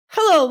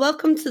 hello,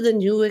 welcome to the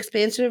new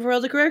expansion of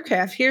World of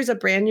Warcraft. Here's a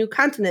brand new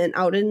continent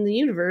out in the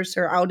universe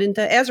or out into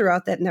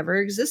Azeroth that never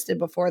existed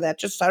before that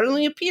just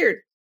suddenly appeared.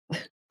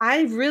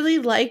 I really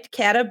liked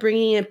Kata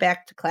bringing it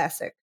back to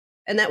Classic.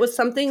 And that was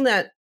something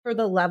that, for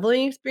the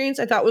leveling experience,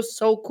 I thought was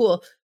so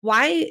cool.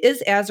 Why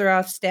is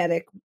Azeroth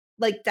static?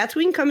 Like,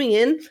 Tatooine coming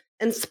in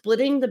and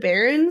splitting the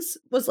Barrens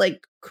was,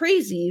 like,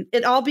 crazy.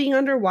 It all being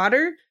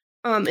underwater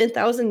in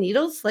Thousand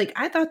Needles. Like,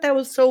 I thought that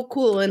was so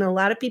cool, and a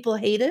lot of people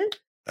hate it.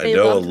 I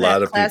know a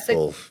lot of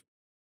people.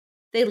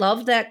 They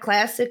love that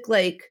classic,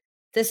 like,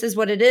 this is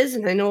what it is,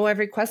 and I know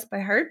every quest by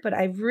heart, but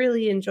I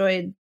really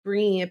enjoyed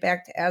bringing it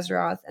back to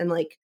Azeroth and,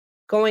 like,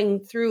 going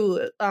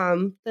through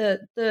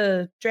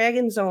the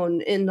Dragon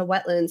Zone in the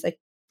wetlands, like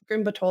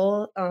Grim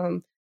Batol,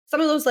 some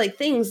of those like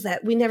things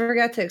that we never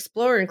got to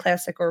explore in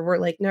Classic or were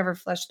like never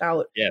fleshed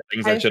out. Yeah,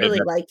 things I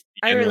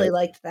really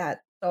liked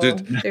that. So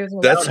dude,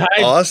 that's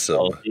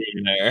awesome.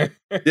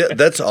 Yeah,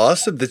 that's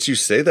awesome that you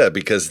say that,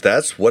 because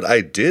that's what I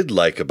did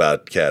like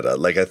about Kata.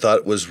 Like, I thought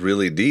it was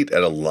really neat,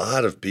 and a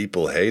lot of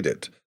people hate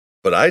it,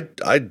 but I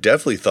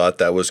definitely thought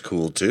that was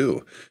cool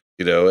too.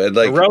 You know, and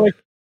like heroic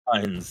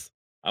finds.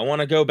 I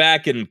want to go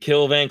back and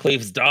kill Van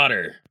Cleef's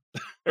daughter,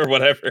 or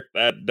whatever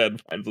that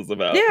Deadlines was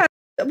about. Yeah,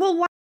 well,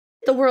 why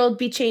would the world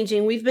be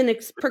changing? We've been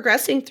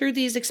progressing through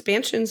these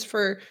expansions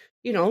for,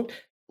 you know,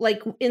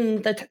 like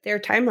in their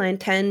timeline,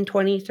 10,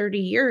 20, 30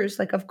 years.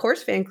 Like, of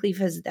course, Van Cleef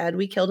is dead.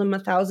 We killed him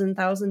 1,000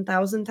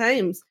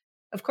 times.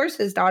 Of course,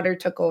 his daughter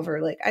took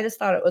over. Like, I just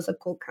thought it was a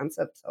cool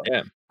concept. So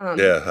yeah,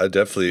 yeah, I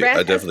definitely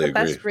agree. The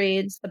best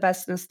raids, the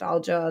best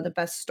nostalgia, the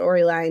best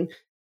storyline.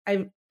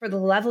 For the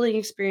leveling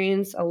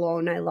experience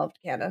alone, I loved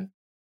Kata.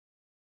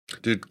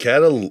 Dude,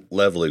 Kata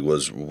leveling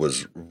was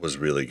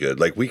really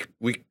good. Like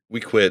we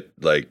quit,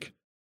 like,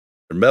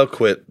 Mel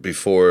quit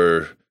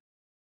before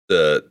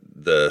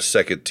the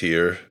second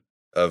tier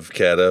of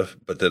Kata,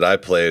 but then I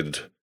played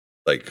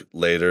like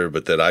later,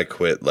 but then I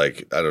quit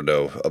like, I don't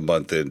know, a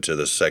month into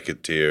the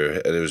second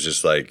tier, and it was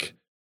just like,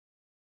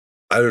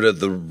 I don't know,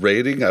 the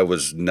rating I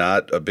was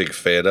not a big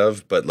fan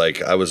of, but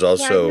like I was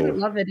also I didn't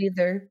love it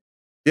either.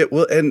 Yeah,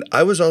 well, and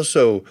I was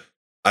also,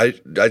 I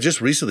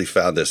just recently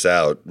found this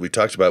out. We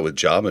talked about it with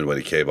Jamin when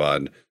he came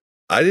on.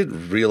 I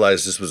didn't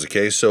realize this was the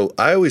case. So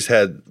I always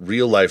had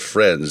real life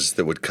friends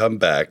that would come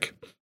back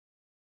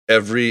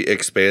every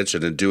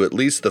expansion and do at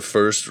least the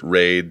first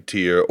raid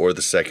tier or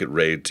the second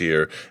raid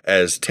tier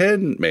as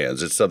 10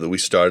 mans. It's something we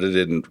started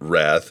in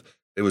Wrath.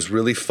 It was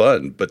really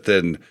fun, but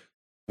then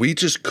we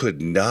just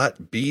could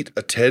not beat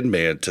a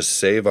 10-man to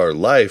save our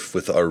life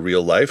with our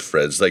real life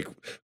friends. Like,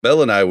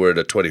 Mel and I were in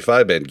a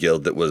 25-man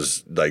guild that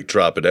was like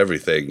dropping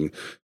everything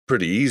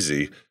pretty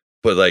easy.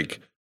 But like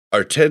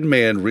our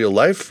 10-man real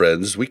life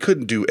friends, we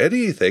couldn't do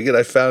anything. And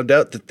I found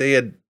out that they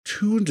had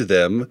tuned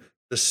them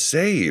the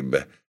same.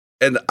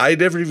 And I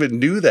never even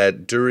knew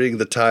that during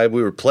the time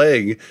we were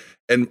playing.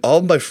 And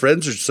all my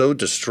friends are so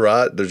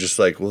distraught. They're just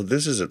like, well,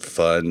 this isn't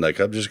fun. Like,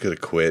 I'm just going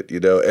to quit,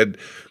 And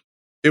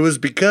it was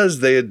because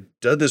they had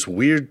done this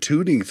weird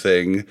tuning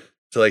thing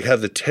to like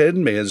have the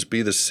 10-mans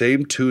be the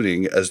same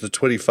tuning as the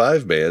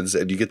 25-mans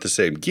and you get the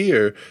same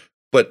gear.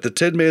 But the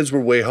 10-mans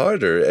were way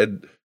harder.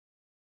 And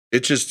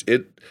it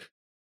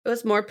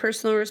was more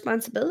personal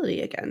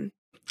responsibility again.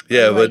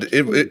 Yeah, Like, but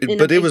in a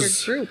it bigger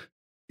was group.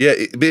 yeah,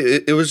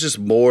 it was just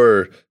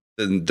more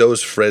than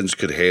those friends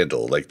could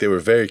handle. Like they were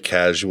very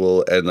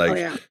casual and like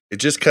yeah. it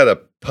just kind of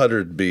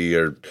puttered me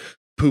or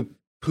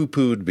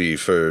poo-pooed me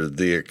for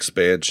the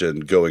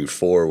expansion going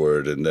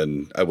forward. And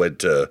then I went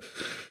to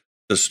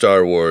the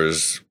Star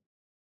Wars,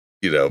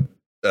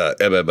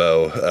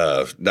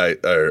 MMO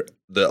night or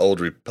the Old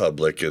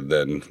Republic, and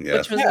then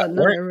Which was Yeah,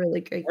 another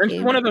really great Weren't you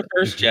game. one of the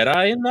first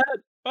Jedi in that,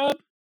 Bob?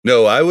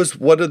 No, I was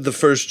one of the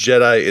first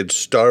Jedi in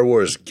Star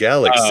Wars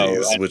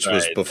Galaxies, that's which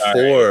was right,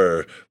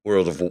 before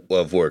World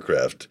of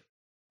Warcraft.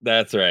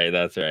 That's right.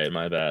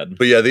 My bad.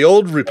 But yeah, the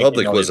Old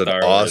Republic all these was an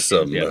Star Wars games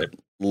awesome together.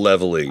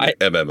 leveling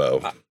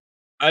MMO.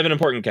 I have an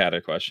important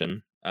CAT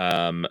question.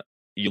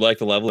 You like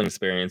the leveling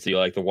experience? You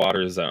like the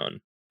water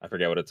zone? I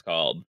forget what it's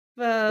called.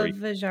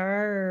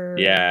 Vajar.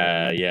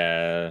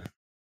 Yeah.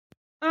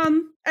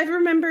 I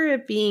remember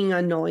it being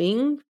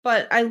annoying,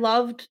 but I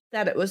loved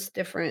that it was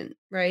different,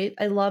 right?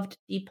 I loved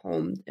Deep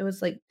Home. It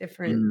was like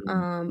different.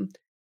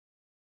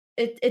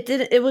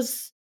 It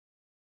was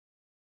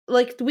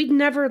like we'd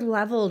never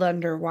leveled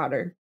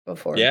underwater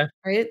before. Yeah.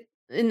 Right.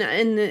 And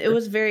it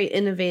was very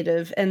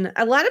innovative. And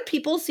a lot of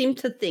people seem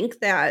to think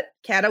that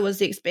Kata was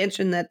the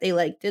expansion that they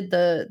like did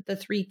the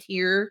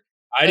 3-tier.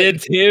 I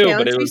did too,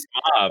 but it was trees.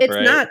 MOP, It's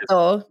right? not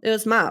though. It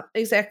was MOP.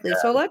 Exactly.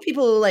 So a lot of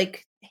people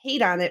like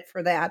hate on it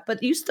for that,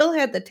 but you still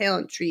had the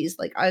talent trees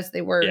like as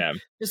they were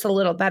just a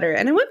little better.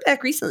 And I went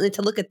back recently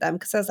to look at them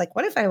because I was like,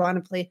 what if I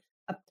want to play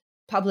a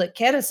public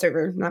Kata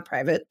server, not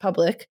private,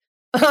 public?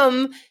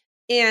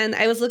 And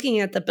I was looking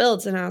at the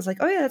builds and I was like,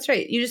 oh yeah, that's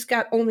right. You just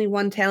got only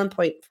one talent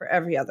point for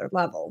every other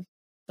level.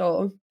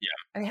 So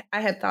yeah,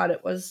 I had thought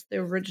it was the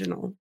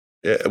original.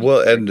 Yeah,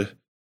 well, and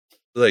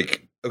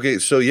like, okay,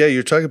 so yeah,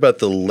 you're talking about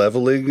the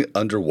leveling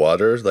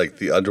underwater, like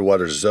the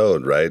underwater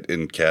zone, right,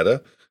 in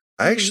Kata.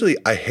 I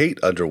hate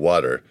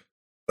underwater,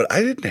 but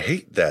I didn't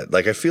hate that.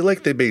 Like, I feel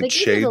like they made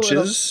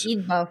changes.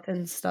 Speed buff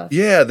and stuff.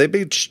 Yeah, they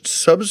made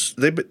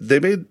they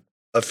made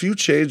a few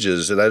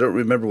changes, and I don't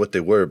remember what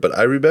they were, but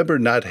I remember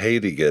not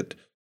hating it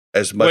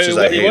as much as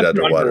I hate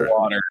underwater.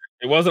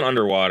 It wasn't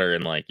underwater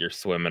and like you're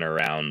swimming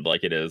around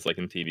like it is like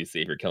in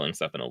TBC if you're killing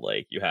stuff in a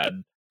lake. You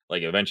had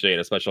like eventually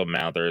a special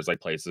mount. There's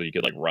like places you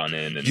could like run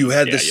in. And you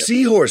had the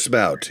seahorse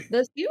mount.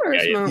 The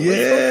seahorse mount. Was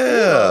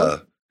so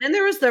cool. And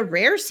there was the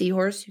rare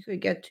seahorse you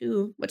could get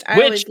too, which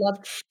I always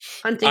loved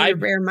hunting the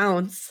rare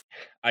mounts.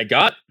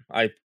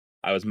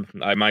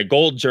 My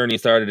gold journey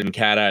started in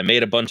Kata. I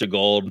made a bunch of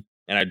gold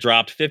and I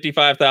dropped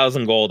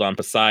 55,000 gold on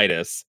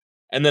Poseidus.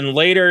 And then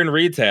later in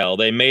retail,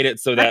 they made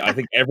it so that I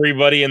think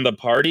everybody in the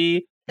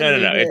party.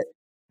 No.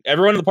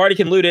 Everyone in the party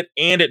can loot it,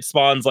 and it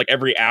spawns like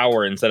every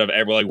hour instead of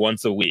every like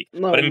once a week.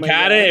 But in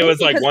Kata, it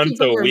was like once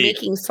a week. Were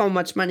making so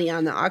much money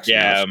on the auction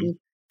house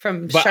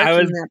from but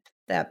sharking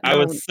that mount. I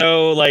was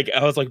so like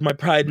my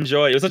pride and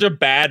joy. It was such a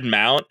bad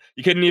mount.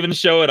 You couldn't even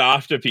show it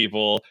off to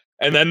people.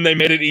 And then they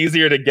made it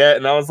easier to get,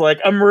 and I was like,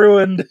 I'm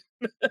ruined.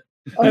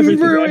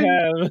 Everything I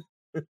have.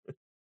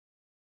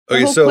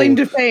 Okay, so claim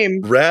to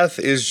fame. Wrath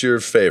is your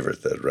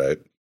favorite then, right?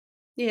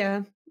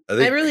 Yeah.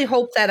 I really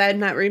hope that I'm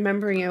not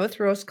remembering it with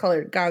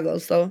rose-colored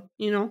goggles, though.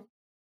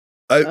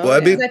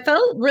 I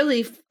felt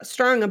really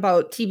strong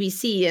about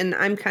TBC, and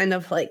I'm kind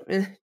of like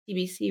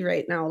TBC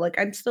right now. Like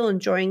I'm still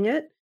enjoying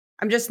it.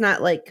 I'm just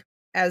not like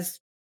as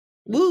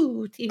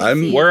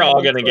TBC. We're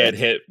all gonna get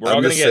hit. We're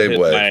all gonna get hit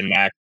way. by a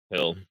Nax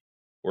pill.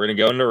 We're gonna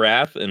go into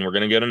Wrath, and we're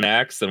gonna go to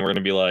Nax, and we're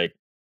gonna be like,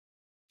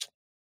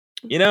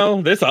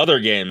 this other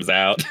game's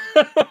out.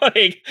 I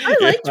liked I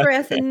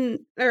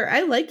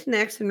liked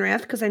Nax and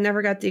Wrath because I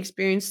never got the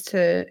experience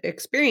to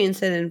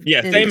experience it.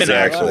 Same in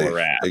actual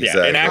Wrath.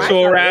 Exactly. Yeah, in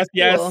actual Wrath,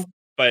 yes.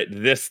 But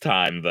this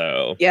time,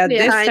 though. Yeah,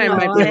 this time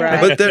might be Wrath.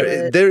 But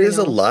there is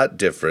a lot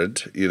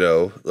different,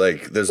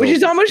 like there's which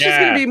is almost just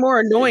going to be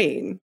more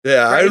annoying.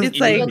 Yeah, right? It's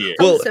like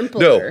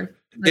simpler. No.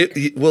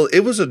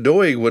 It was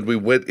annoying when we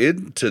went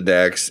into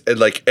Nax and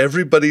like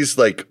everybody's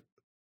like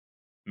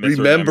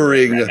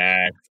remembering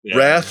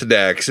Wrath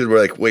Nax, and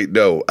we're like, wait,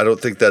 no, I don't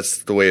think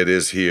that's the way it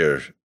is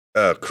here.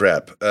 Oh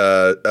crap.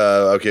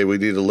 Okay, we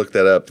need to look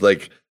that up.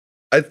 Like,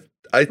 I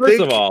First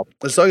think of all,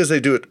 as long as they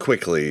do it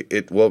quickly,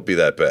 it won't be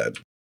that bad.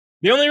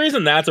 The only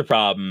reason that's a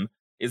problem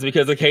is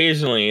because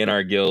occasionally in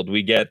our guild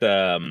we get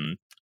I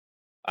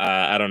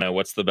don't know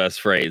what's the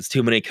best phrase.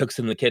 Too many cooks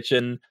in the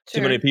kitchen.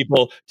 Sure.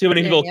 Too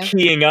many people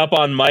keying up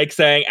on mic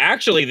saying,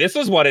 "Actually, this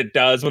is what it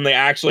does," when they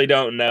actually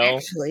don't know.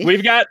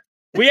 We've got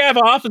We have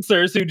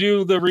officers who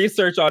do the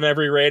research on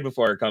every raid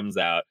before it comes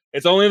out.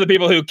 It's only the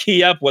people who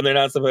key up when they're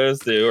not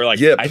supposed to. Or like,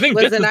 Yep. I think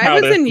Listen, this is I how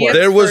was this in works. Yip's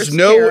There was first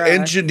no era.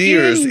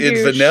 engineers Didn't in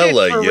do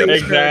vanilla. shit for Yep.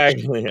 research.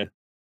 Exactly.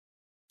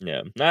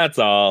 Yeah, that's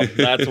all.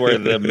 That's where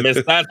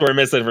that's where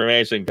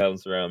misinformation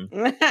comes from.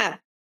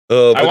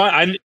 Oh,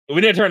 but We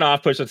need to turn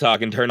off push to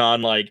talk and turn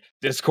on like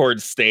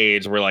Discord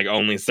stage where like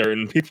only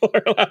certain people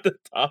are allowed to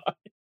talk.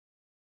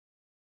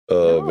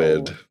 oh No.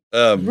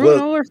 man. Ruin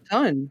all our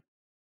fun.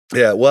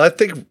 Yeah, well, I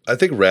think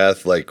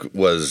Wrath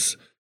was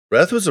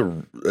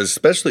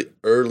especially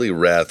early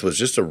Wrath was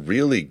just a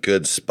really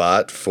good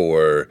spot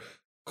for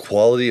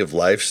quality of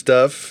life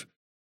stuff,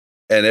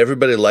 and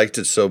everybody liked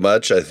it so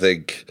much. I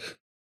think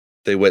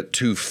they went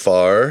too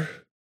far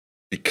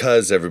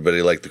because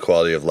everybody liked the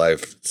quality of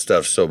life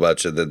stuff so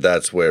much, and then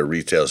that's where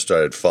retail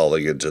started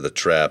falling into the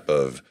trap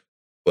of,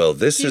 well,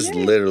 this is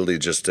literally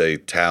just a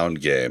town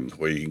game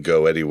where you can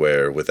go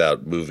anywhere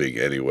without moving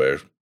anywhere.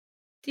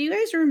 Do you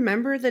guys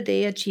remember the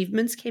day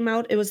achievements came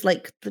out? It was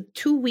like the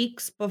 2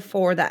 weeks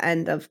before the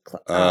end of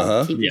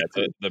TBC.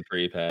 Yeah, the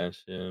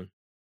pre-patch. Yeah,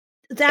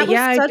 That was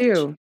I such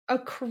do. a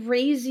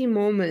crazy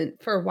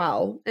moment for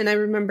WoW, and I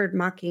remembered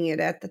mocking it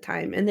at the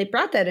time. And they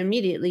brought that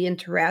immediately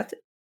into Wrath.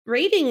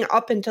 Raiding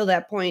up until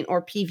that point,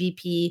 or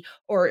PvP,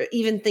 or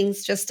even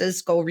things just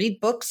as go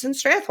read books in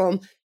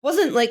Stratholme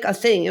wasn't like a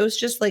thing. It was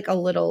just like a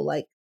little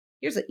like,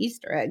 here's an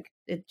Easter egg.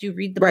 Did you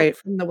read the book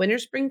from the Winter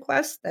Spring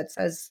quest that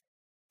says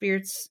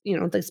spirits,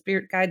 the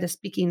spirit guide to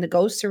speaking to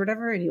ghosts or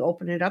whatever, and you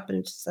open it up and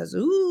it just says,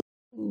 ooh.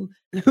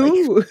 Like,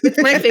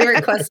 it's my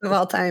favorite quest of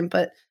all time.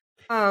 But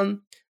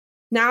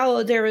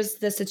now there was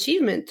this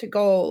achievement to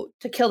go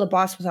to kill the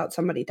boss without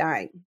somebody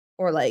dying,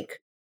 or like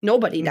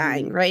nobody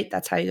dying, right?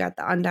 That's how you got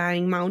the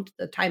Undying Mount,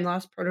 the Time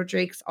Lost Proto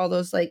Drakes, all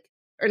those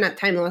or not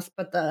Time Lost,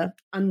 but the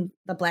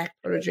Black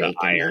Proto Drake,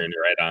 the Iron,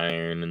 Red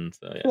Iron, and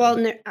so. Yeah.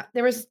 Well,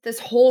 there was this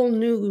whole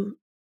new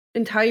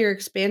entire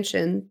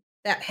expansion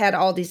that had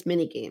all these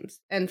mini games,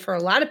 and for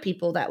a lot of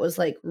people, that was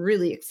like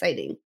really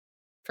exciting.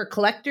 For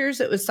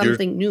collectors, it was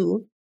something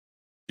new.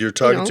 You're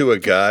talking to a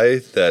guy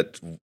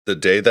that the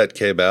day that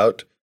came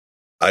out,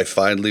 I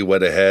finally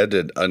went ahead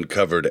and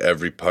uncovered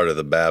every part of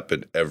the map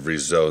in every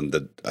zone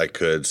that I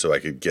could, so I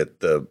could get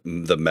the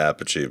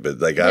map achievement.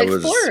 Like the I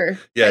was, Explorer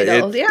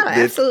it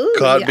absolutely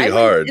caught me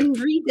hard. And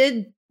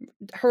redid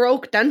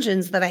heroic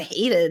dungeons that I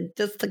hated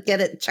just to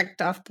get it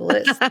checked off the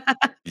list.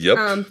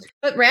 Yep.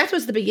 But Wrath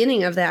was the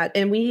beginning of that,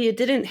 and we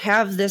didn't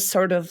have this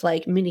sort of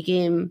like mini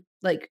game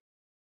like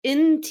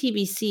in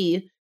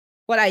TBC.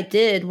 What I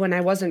did when I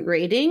wasn't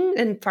raiding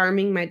and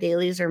farming my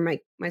dailies or my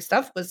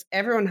stuff was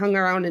everyone hung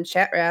around in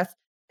chat Wrath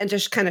and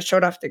just kind of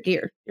showed off their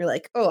gear. You're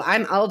like, oh,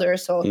 I'm Elder,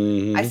 so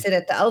I sit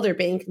at the Elder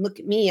Bank. Look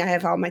at me. I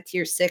have all my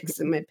tier 6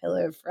 and my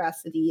Pillar of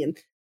Ferocity. And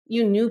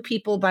you knew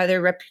people by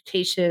their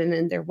reputation,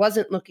 and there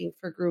wasn't looking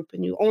for group,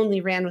 and you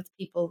only ran with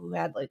people who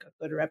had like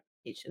a good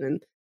reputation.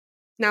 And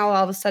now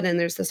all of a sudden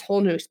there's this whole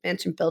new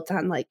expansion built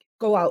on like,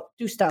 go out,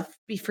 do stuff,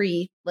 be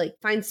free, like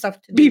find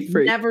stuff to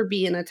do, never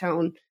be in a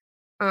town.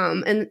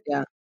 And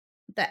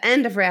the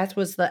end of Wrath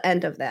was the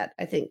end of that,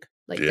 I think.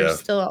 Like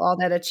there's still all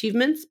that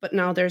achievements, but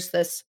now there's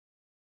this,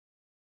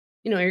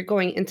 you're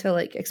going into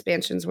like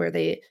expansions where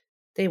they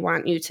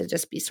want you to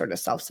just be sort of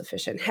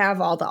self-sufficient,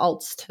 have all the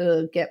alts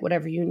to get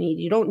whatever you need.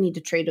 You don't need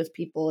to trade with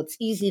people. It's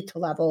easy to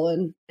level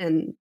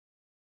and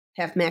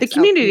have max. The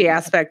community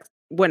aspect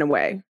went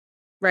away,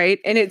 right?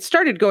 And it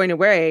started going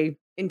away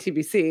in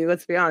TBC,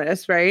 let's be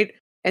honest, right?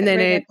 And then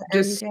it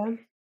just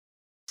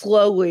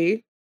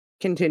slowly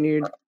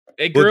continued.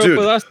 It grew up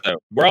with us, though.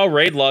 We're all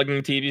raid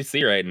logging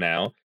TBC right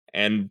now,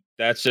 and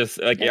that's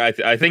just like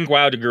I think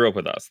WoW grew up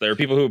with us. There are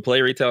people who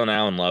play retail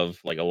now and love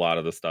like a lot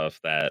of the stuff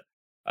that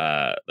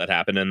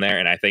happened in there,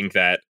 and I think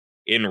that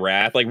in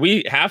Wrath, like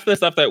half the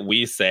stuff that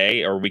we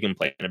say or we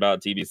complain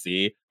about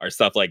TBC are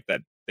stuff like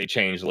that they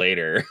change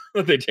later.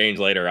 They change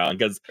later on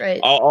because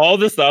all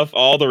the stuff,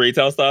 all the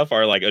retail stuff,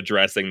 are like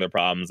addressing the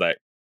problems that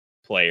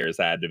players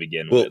had to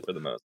begin with for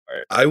the most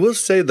part. I will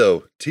say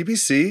though,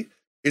 TBC,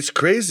 it's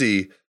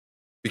crazy.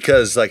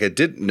 Because I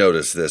didn't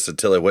notice this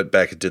until I went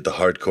back and did the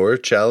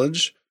hardcore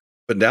challenge,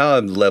 but now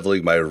I'm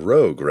leveling my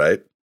rogue,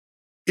 right?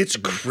 It's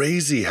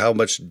crazy how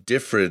much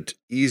different,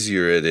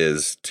 easier it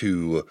is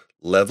to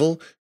level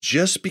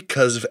just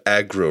because of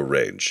aggro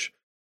range.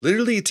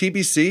 Literally,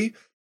 TBC,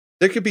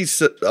 there could be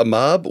a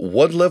mob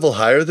 1 level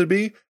higher than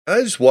me, and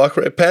I just walk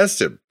right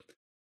past him.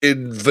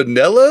 In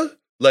vanilla,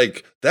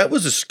 that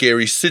was a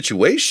scary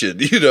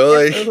situation,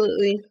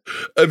 Absolutely.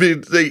 I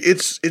mean,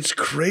 it's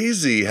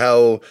crazy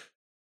how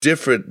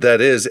different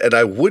that is, and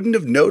I wouldn't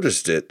have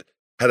noticed it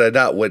had I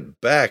not went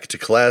back to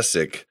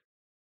Classic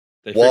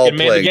while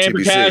playing TBC.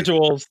 For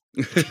casuals.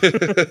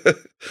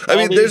 I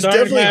mean, there's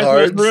definitely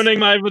hard ruining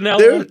my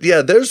vanilla.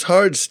 There's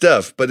hard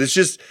stuff, but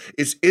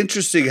it's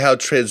interesting how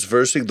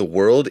traversing the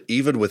world,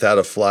 even without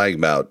a flying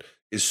mount,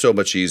 is so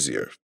much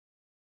easier.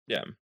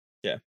 Yeah,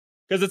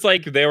 because it's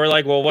like they were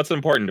like, well, what's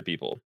important to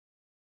people?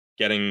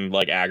 getting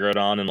like aggroed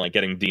on and like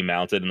getting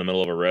demounted in the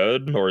middle of a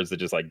road, or is it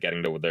just like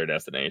getting to their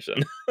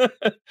destination?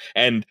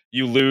 And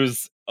you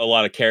lose a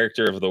lot of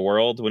character of the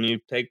world when you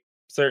take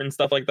certain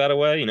stuff like that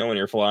away. You know, when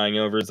you're flying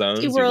over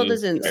zones, you World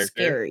lose isn't character.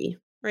 scary,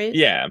 right?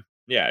 Yeah,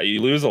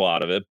 you lose a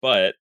lot of it,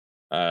 but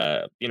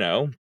you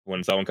know,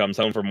 when someone comes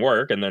home from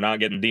work and they're not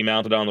getting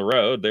demounted on the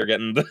road, they're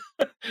getting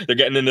they're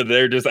getting into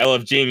they're just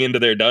LFGing into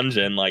their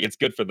dungeon. Like it's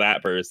good for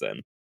that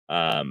person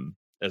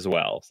as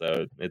well.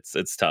 So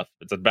it's tough.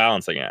 It's a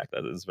balancing act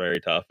that is very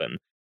tough, and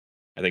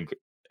I think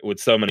with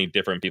so many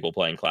different people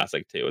playing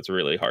Classic too, it's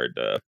really hard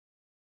to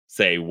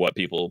say what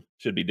people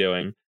should be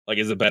doing. Like,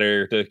 is it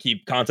better to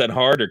keep content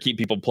hard or keep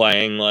people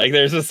playing? Like,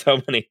 there's just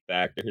so many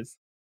factors.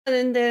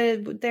 And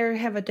then they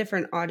have a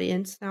different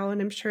audience now,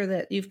 and I'm sure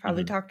that you've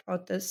probably Mhm. talked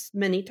about this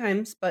many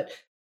times, but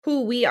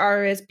who we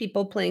are as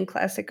people playing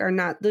Classic are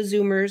not the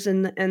Zoomers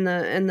and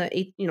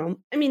you know,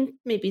 I mean,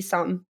 maybe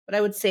some, but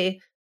I would say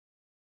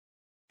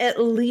at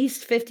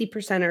least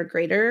 50% or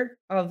greater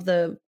of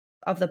the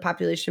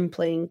population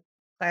playing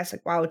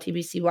Classic WoW,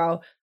 TBC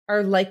WoW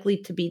are likely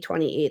to be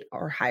 28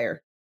 or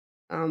higher.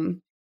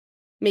 Um,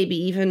 Maybe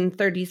even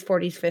 30s,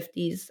 40s,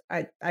 50s.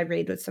 I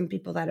raid with some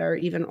people that are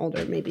even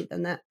older maybe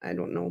than that. I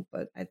don't know,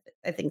 but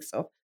I think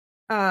so.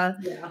 Yeah,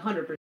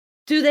 100%.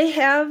 Do they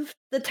have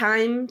the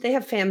time? They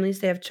have families,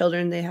 they have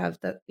children, they have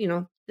the, you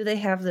know, do they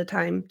have the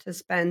time to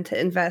spend, to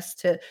invest,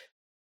 to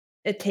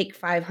it take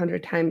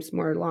 500 times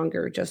more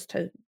longer just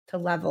to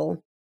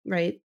level,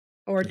 right?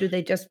 Or do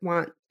they just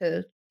want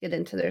to get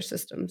into their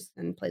systems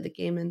and play the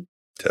game and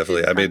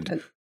Definitely. do I mean,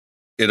 content?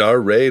 in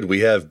our raid, we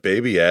have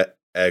baby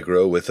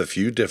aggro with a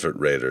few different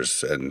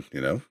raiders, and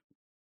you know,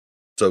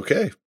 it's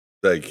okay.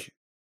 Like,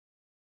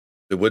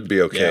 it would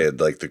be okay Yeah. in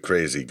like the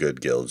crazy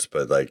good guilds,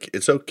 but like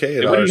it's okay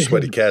in It our wouldn't-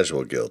 sweaty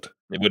casual guild.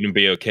 It wouldn't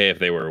be okay if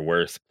they were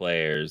worse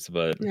players,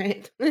 but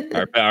Right.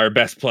 our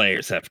best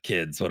players have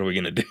kids. What are we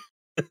gonna do?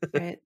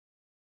 Right.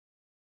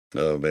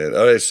 Oh man.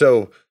 All right,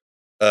 so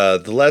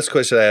the last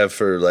question I have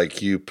for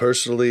like you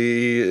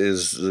personally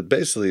is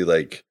basically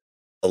like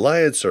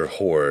alliance or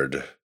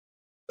horde?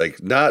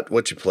 Like not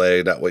what you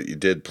play, not what you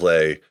did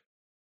play.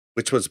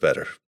 Which one's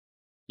better?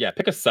 Yeah,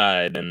 pick a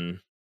side and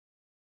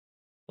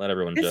let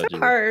everyone It's judge so you.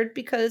 hard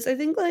because I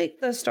think like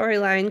the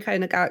storyline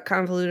kind of got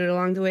convoluted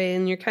along the way,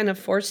 and you're kind of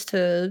forced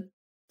to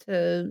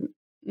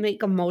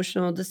make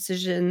emotional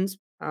decisions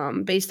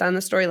based on the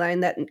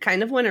storyline that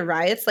kind of went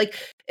awry.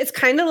 It's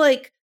kind of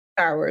like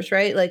Star Wars,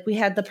 right? Like we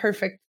had the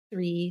perfect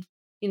three,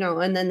 you know,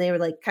 and then they were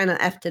like kind of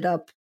effed it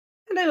up,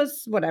 and it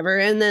was whatever.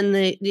 And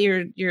then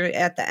you're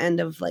at the end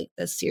of like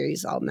the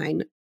series, all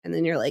 9, and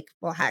then you're like,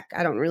 well, heck,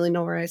 I don't really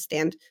know where I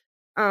stand.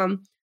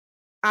 Um,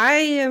 I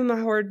am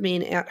a horde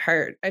main at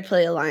heart. I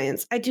play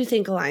Alliance. I do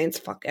think Alliance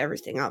fuck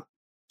everything up.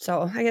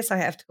 So I guess I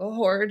have to go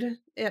horde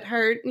at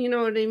heart. You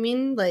know what I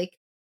mean? Like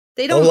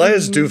they don't.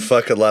 Alliance do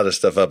fuck a lot of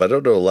stuff up. I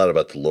don't know a lot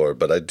about the lore,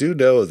 but I do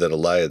know that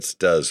Alliance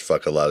does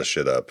fuck a lot of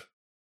shit up.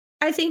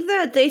 I think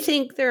that they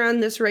think they're on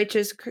this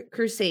righteous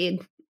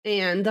crusade,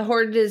 and the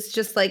horde is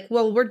just like,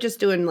 well, we're just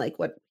doing like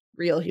what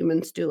real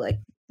humans do, like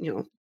you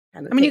know. I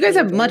mean, you guys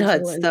have mud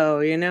huts, though,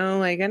 you know?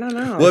 Like, I don't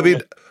know. Well, I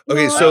mean,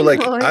 okay, No, so I like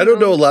know, I I don't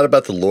know know. a lot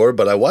about the lore,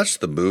 but I watched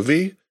the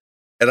movie,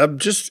 and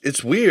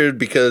it's weird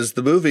because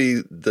the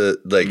movie,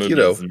 you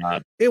know, Movie's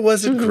not. it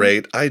wasn't Mhm.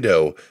 great, I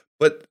know,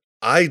 but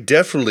I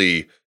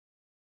definitely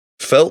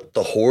felt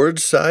the horde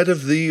side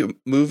of the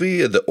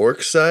movie and the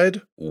orc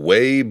side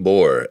way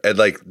more. And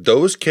like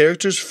those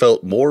characters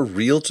felt more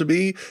real to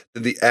me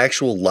than the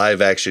actual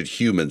live action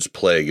humans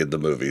playing in the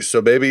movie.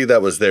 So maybe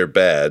that was their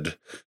bad.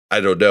 I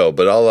don't know.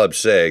 But all I'm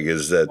saying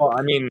is that Well,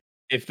 I mean,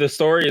 if the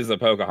story is a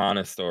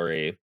Pocahontas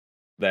story,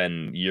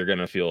 then you're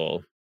gonna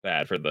feel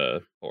bad for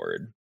the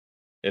horde.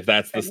 If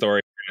that's the story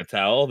you're gonna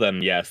tell,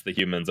 then yes, the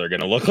humans are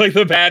gonna look like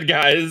the bad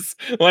guys.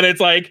 When it's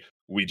like,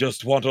 we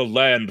just want a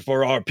land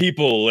for our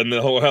people, and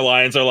the whole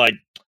alliance are like,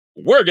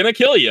 we're gonna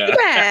kill you.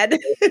 Bad.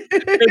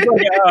 It's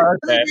like, oh,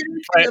 They okay.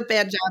 did a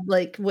bad job,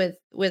 like with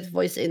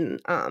voicing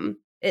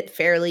it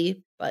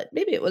fairly, but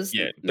maybe it was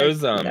Yeah, meant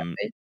those to be that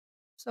way.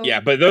 So yeah,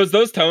 but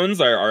those tones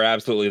are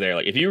absolutely there.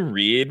 Like if you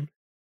read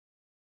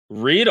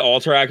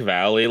Alterac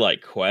Valley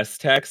like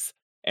quest text,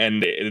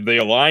 and the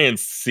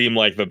Alliance seem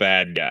like the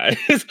bad guys.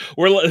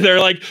 They're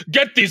like,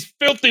 get these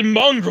filthy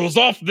mongrels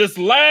off this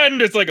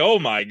land. It's like, oh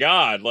my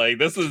god, like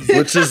this is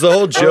which is the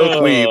whole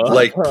joke we Oh.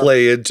 like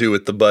play into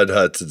with the mud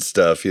huts and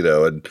stuff, you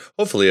know, and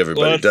hopefully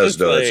everybody it's does just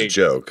know that's a like-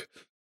 joke.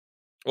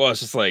 Well,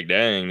 it's just like,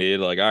 dang, dude.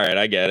 Like, all right,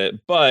 I get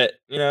it, but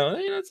you know,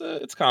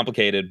 it's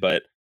complicated.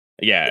 But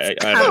yeah, I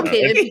don't know.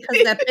 complicated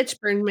because that bitch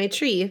burned my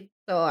tree.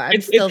 So I'm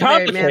It's still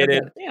very mad complicated.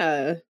 about it.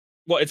 Yeah.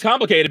 Well, it's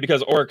complicated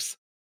because orcs.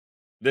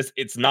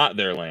 It's not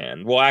their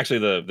land. Well,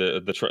 actually,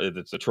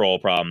 it's a troll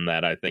problem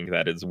that I think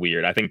that is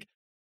weird. I think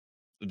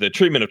the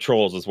treatment of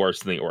trolls is worse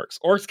than the orcs.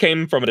 Orcs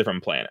came from a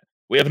different planet.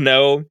 We have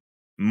no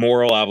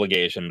moral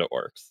obligation to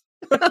orcs.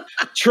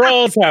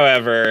 Trolls,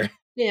 however,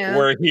 Yeah.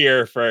 were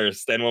here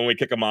first, and when we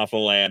kick them off the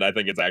land, I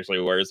think it's actually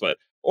worse. But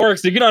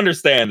orcs, you can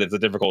understand it's a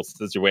difficult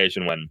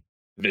situation when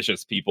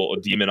vicious people,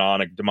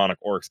 demonic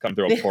orcs come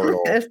through a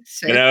portal.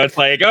 Sure. You know, it's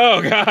like,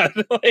 oh god,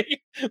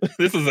 like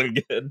this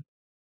isn't good.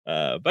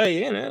 But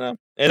you know,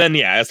 and then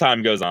as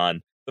time goes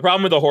on, the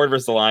problem with the Horde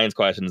versus Alliance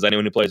question is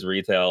anyone who plays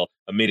retail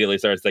immediately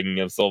starts thinking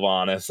of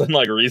Sylvanas and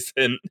like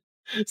recent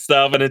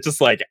stuff, and it's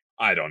just like,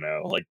 I don't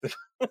know, like this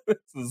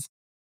is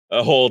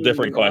a whole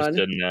different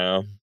question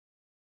now.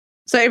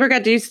 So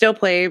AprikitKAT, do you still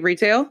play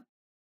retail?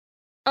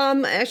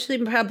 Actually,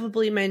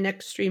 probably my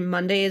next stream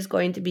Monday is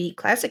going to be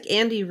Classic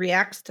Andy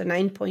reacts to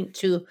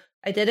 9.2.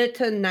 I did it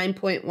to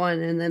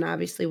 9.1, and then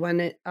obviously when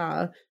it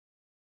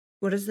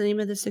what is the name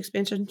of this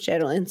expansion?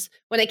 Shadowlands.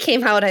 When it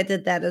came out, I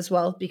did that as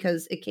well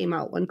because it came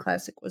out when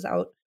Classic was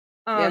out.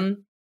 Yeah.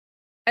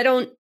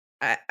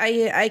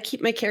 I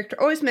keep my character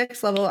always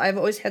max level. I've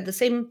always had the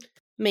same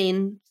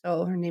main,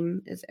 so her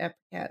name is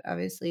AprikitKAT,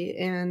 obviously,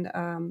 and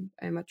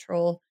I'm a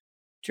troll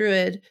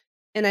druid,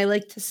 and I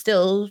like to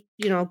still,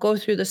 go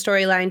through the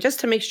storyline just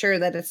to make sure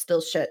that it's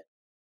still shit.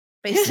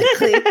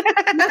 Basically,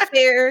 not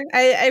fair.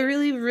 I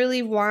really,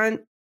 really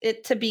want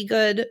it to be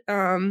good.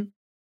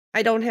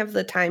 I don't have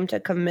the time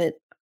to commit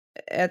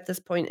at this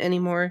point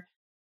anymore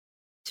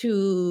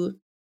to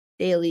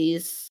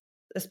dailies,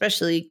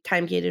 especially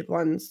time-gated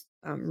ones.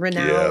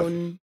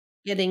 Renown,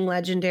 getting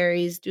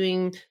legendaries,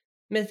 doing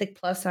Mythic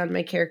Plus on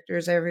my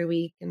characters every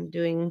week, and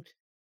doing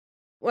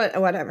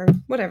whatever,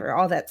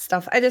 all that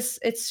stuff. It's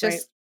just, Right.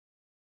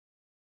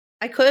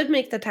 I could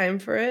make the time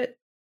for it.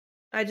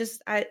 I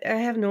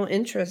have no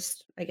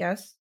interest, I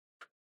guess.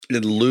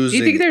 In Do losing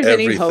you think there's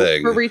everything. any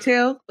hope for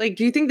retail? Like,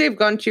 do you think they've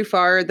gone too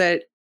far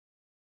that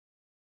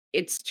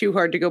it's too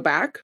hard to go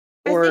back?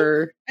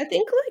 Or I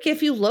think like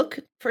if you look,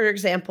 for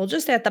example,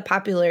 just at the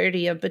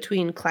popularity of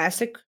between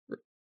classic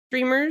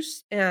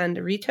streamers and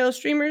retail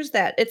streamers,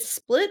 that it's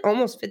split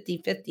almost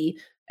 50-50.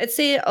 I'd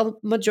say a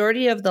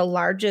majority of the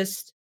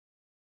largest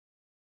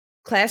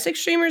classic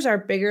streamers are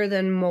bigger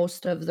than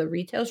most of the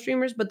retail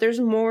streamers, but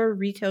there's more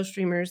retail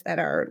streamers that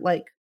are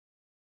like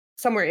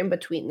somewhere in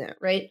between that,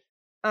 right?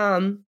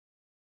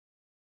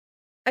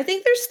 I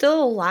think there's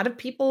still a lot of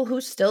people who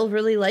still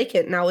really like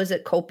it. Now, is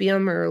it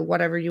copium or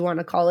whatever you want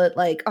to call it?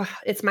 Like, oh,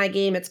 it's my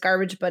game, it's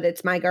garbage, but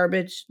it's my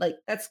garbage. Like,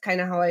 that's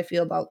kind of how I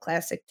feel about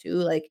Classic too.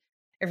 Like,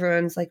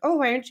 everyone's like, oh,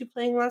 why aren't you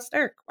playing Lost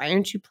Ark? Why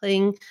aren't you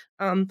playing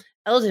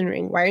Elden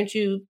Ring? Why aren't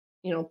you,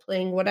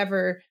 playing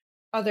whatever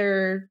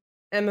other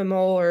MMO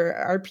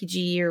or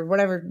RPG or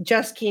whatever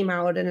just came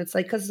out? And it's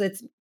like, because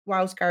it's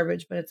WoW's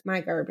garbage, but it's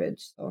my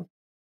garbage. So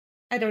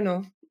I don't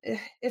know.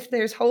 If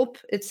there's hope,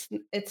 it's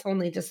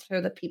only just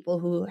for the people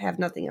who have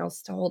nothing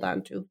else to hold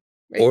on to.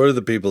 Right? Or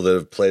the people that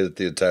have played it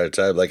the entire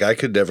time. Like, I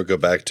could never go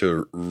back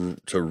to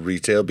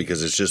retail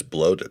because it's just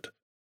bloated.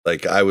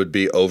 Like, I would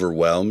be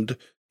overwhelmed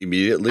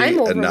immediately I'm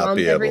and not overwhelmed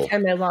be every able.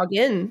 time I log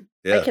in.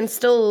 Yeah.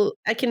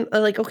 I'm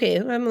like,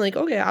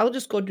 okay, I'll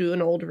just go do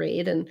an old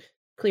raid and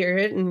clear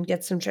it and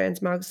get some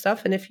transmog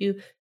stuff. And if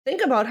you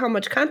think about how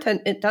much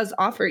content it does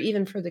offer,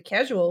 even for the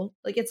casual,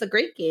 like, it's a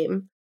great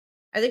game.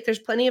 I think there's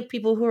plenty of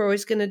people who are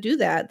always going to do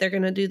that. They're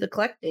going to do the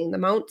collecting, the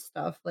mount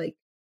stuff. Like,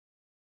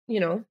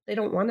 they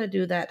don't want to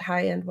do that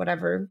high end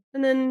whatever.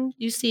 And then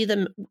you see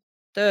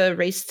the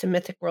race to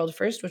Mythic World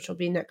first, which will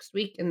be next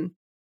week, and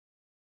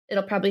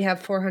it'll probably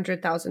have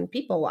 400,000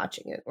 people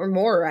watching it or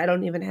more. I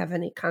don't even have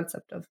any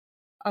concept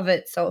of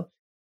it. So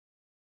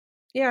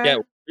yeah,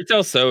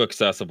 Retail's so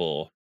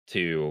accessible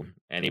to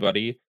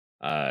anybody.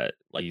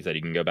 Like you said,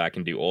 you can go back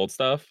and do old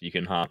stuff. You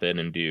can hop in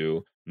and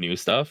do new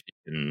stuff.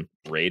 You can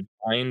raid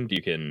find.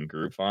 You can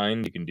group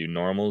find. You can do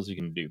normals. You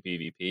can do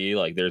PvP.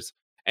 Like, there's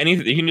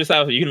anything. You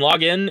can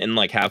log in and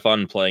like have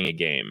fun playing a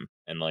game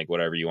and like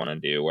whatever you want to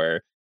do.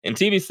 Where in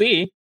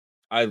TBC,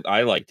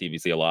 I like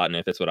TBC a lot, and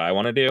if it's what I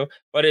want to do.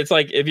 But it's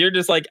like, if you're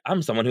just like,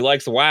 I'm someone who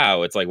likes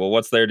WoW, it's like, well,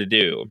 what's there to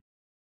do?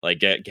 Like,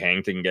 get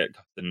ganked and get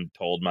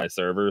told my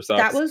server sucks.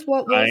 that was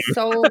what was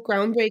so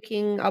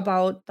groundbreaking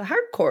about the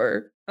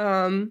hardcore.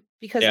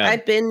 Because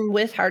I've been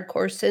with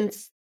hardcore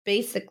since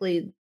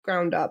basically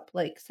ground up,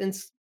 like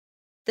since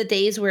the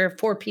days where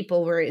 4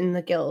 people were in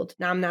the guild.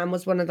 Nam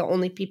was one of the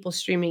only people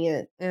streaming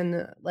it,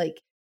 and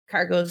like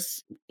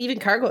Cargos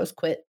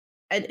quit.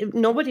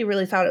 Nobody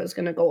really thought it was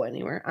going to go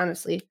anywhere,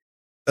 honestly.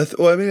 I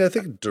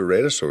think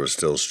Duranosaur was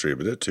still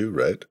streaming it too,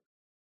 right?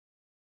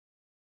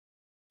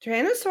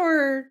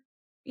 Tyrannosaur,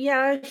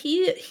 yeah,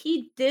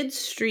 he did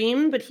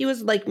stream, but he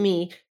was like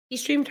me. He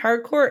streamed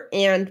hardcore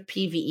and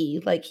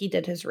PvE. Like, he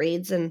did his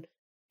raids and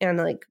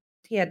like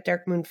he had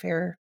Dark Moon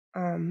Fair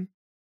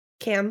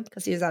cam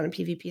because he was on a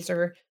PvP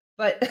server.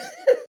 But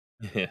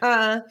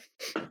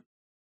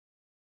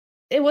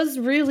it was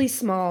really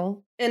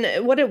small.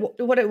 And what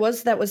it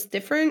was that was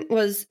different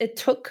was it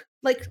took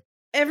like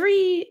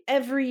every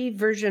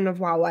version of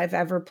WoW I've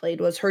ever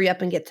played was hurry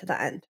up and get to the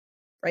end.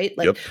 Right?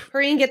 Like,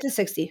 hurry and get to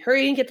 60,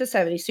 hurry and get to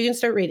 70, so you can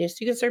start raiding, so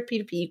you can start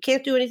PvP. You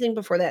can't do anything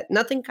before that.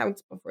 Nothing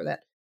counts before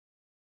that.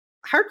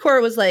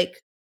 Hardcore was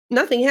like,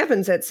 nothing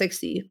happens at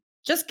 60.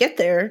 Just get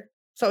there.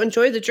 So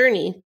enjoy the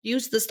journey.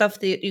 Use the stuff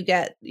that you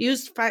get.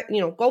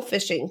 Go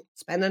fishing.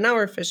 Spend an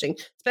hour fishing.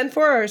 Spend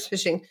 4 hours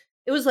fishing.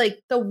 it was like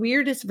the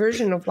weirdest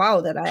version of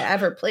WoW that I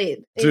ever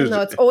played. Even Dude.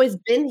 though it's always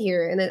been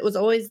here, and it was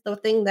always the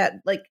thing that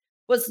like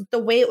was the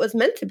way it was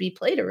meant to be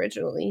played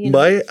originally. You know?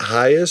 My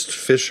highest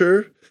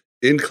fisher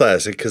in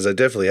Classic, because I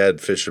definitely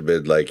had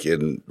fishermen like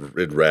in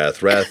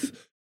Wrath. Wrath,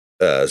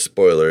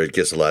 spoiler, it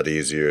gets a lot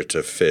easier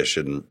to fish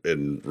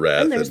in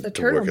Wrath And there's the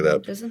to work turtle it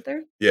up. mode, isn't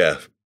there? Yeah,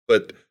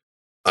 but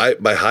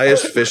my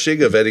highest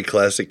fishing of any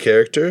Classic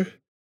character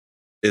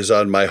is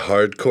on my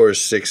hardcore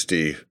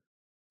 60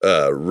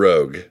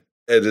 rogue,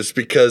 and it's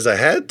because I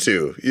had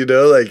to, you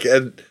know, like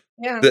and.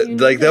 Yeah,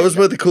 That was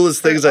one of the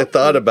coolest things I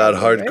thought about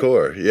right?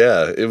 hardcore.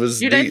 Yeah, it was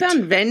Dude, neat. I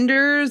found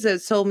vendors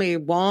that sold me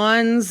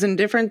wands and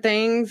different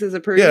things as a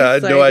priest. Yeah, I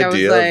had no Like,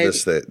 idea I of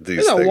was these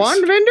there's a things.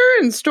 wand vendor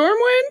in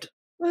Stormwind?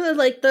 Well,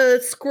 like the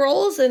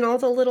scrolls and all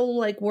the little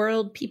like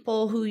world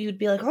people who you'd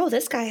be like, oh,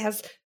 this guy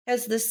has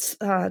this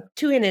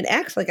two-handed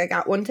axe. Like I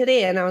got one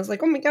today, and I was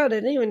like, oh my god, I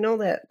didn't even know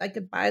that I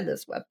could buy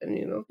this weapon.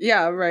 You know?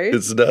 Yeah, right.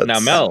 It's nuts. Now,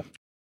 Mel,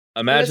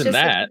 And it's imagine just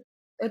that.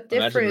 a Imagine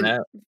different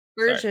that.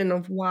 version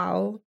of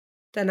WoW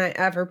than I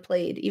ever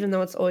played, even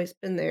though it's always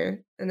been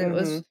there. And it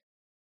was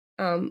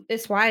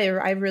it's why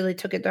I really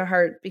took it to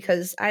heart,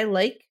 because I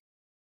like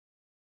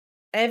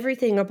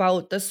everything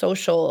about the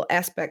social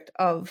aspect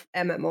of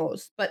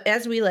MMOs. But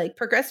as we like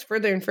progress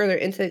further and further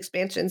into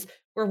expansions,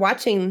 we're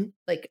watching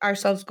like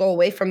ourselves go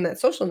away from that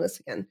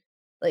socialness again.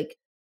 Like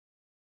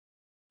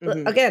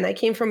again, I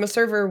came from a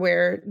server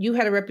where you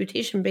had a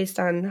reputation based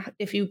on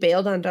if you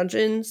bailed on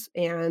dungeons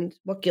and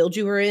what guild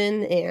you were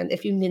in, and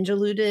if you ninja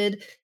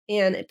looted,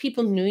 and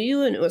people knew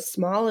you, and it was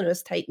small and it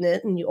was tight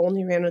knit, and you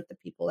only ran with the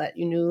people that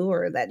you knew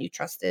or that you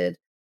trusted,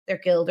 their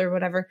guild or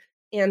whatever.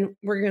 And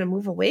we're going to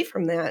move away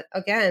from that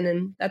again,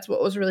 and that's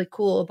what was really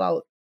cool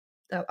about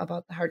the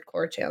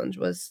hardcore challenge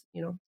was,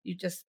 you know,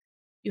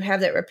 you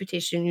have that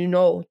reputation, you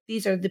know,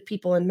 these are the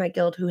people in my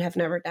guild who have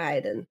never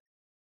died, and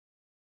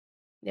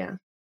yeah.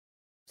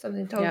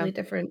 Something totally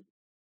different.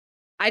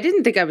 I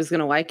didn't think I was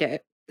gonna like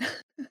it.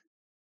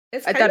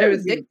 It's I kind thought of it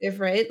was addictive,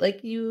 right?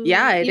 Like you,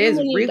 Yeah, it even is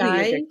when you really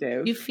die,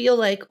 addictive. you feel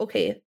like,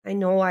 okay, I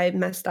know I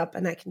messed up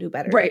and I can do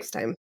better Right. next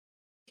time.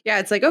 Yeah,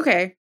 it's like,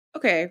 okay,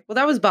 well,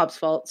 that was Bob's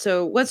fault,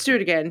 so let's do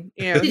it again.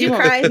 You know, Did he you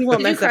won't- cry? He won't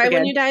Did you mess up cry when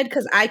again. you died?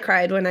 Because I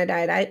cried when I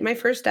died. My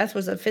first death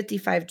was a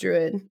 55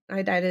 druid.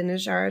 I died in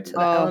Najara to the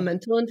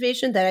elemental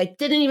invasion that I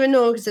didn't even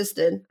know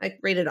existed. I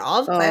rated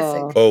all of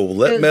classic. Oh,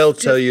 let Because Mel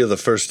tell you the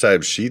first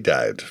time she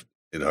died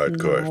in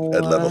hardcore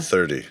at level No.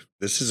 30.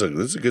 This is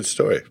a good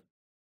story.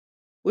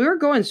 We were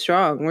going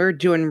strong. We were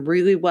doing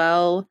really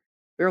well.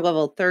 We were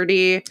level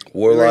 30.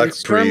 Warlock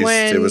priest.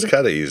 Stormwind. It was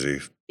kind of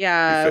easy.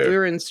 Yeah, we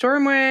were in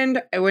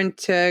Stormwind. I went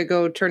to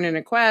go turn in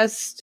a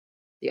quest.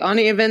 The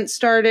Ani event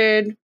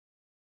started.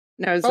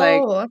 And I was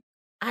like,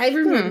 I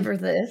remember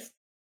this.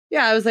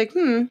 Yeah, I was like,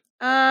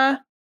 I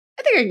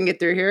think I can get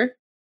through here.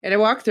 And I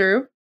walk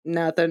through,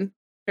 nothing.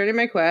 Turn in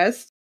my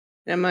quest.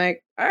 And I'm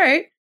like, all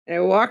right. And I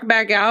walk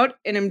back out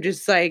and I'm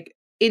just like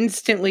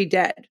instantly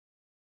dead.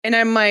 And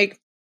I'm like,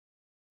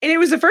 and it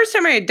was the first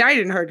time I had died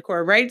in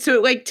hardcore, right? So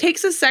it like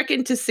takes a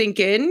second to sink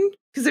in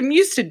because I'm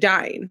used to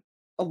dying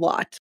a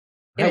lot.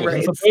 I in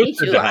wasn't raids. supposed Me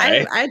to too.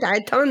 die. I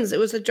died tons. It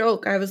was a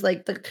joke. I was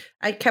like,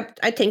 I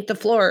tanked the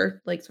floor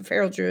like the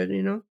feral druid,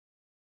 you know?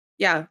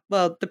 Yeah,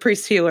 well, the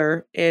priest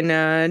healer in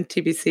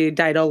TBC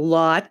died a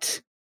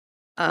lot.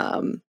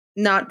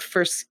 Not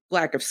for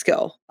lack of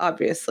skill,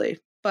 obviously,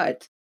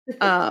 but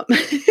I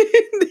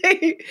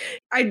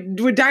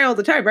would die all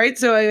the time, right?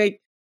 So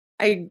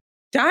I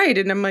died,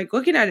 and I'm like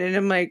looking at it, and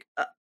I'm like,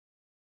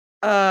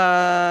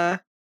 I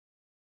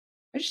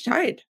just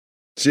died.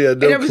 She had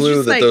no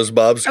clue that those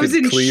mobs could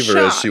cleave her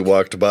as she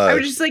walked by. I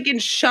was just like in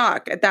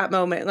shock at that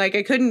moment. Like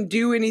I couldn't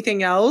do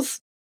anything else.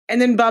 And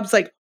then Bob's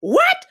like,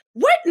 what?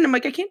 And I'm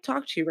like, I can't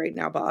talk to you right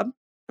now, Bob.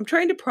 I'm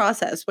trying to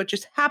process what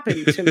just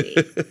happened to me.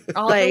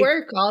 All the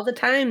work, all the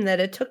time that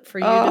it took for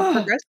you to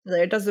progress to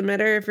there. It doesn't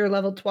matter if you're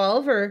level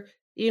 12 or,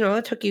 you know,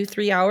 it took you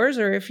 3 hours,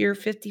 or if you're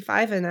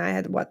 55 and I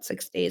had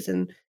 6 days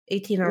and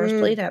 18 hours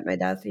played at my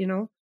death, you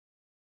know?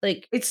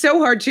 Like, it's so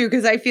hard too,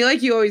 because I feel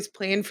like you always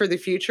plan for the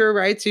future,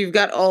 right? So you've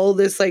got all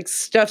this like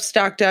stuff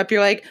stocked up. You're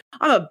like,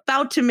 I'm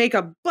about to make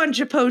a bunch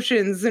of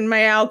potions in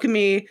my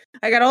alchemy.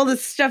 I got all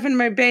this stuff in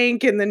my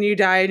bank, and then you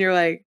die, and you're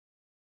like,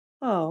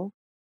 oh,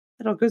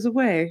 it all goes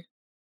away.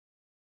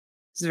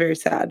 It's very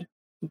sad.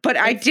 But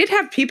I did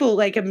have people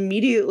like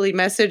immediately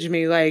message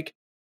me like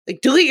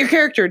delete your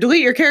character.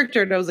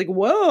 And I was like,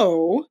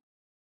 whoa.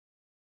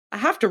 I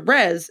have to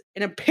res,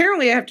 and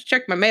apparently I have to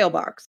check my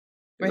mailbox.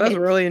 Right. That was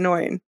really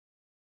annoying.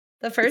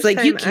 The first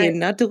time you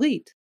cannot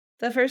delete.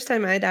 The first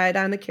time I died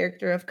on a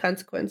character of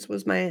consequence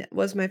was my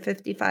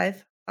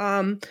 55.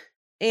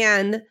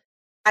 And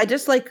I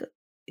just like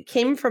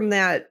came from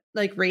that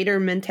like raider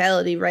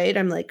mentality, right?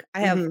 I'm like, I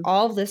have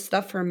all this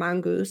stuff for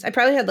mongoose. I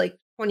probably had like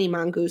 20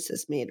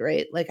 mongooses made,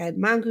 right? Like I had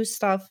mongoose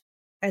stuff.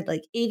 I had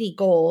like 80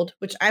 gold,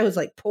 which I was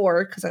like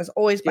poor because I was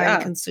always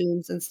buying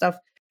consumes and stuff.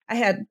 I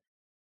had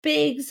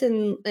bags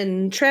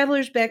and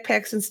travelers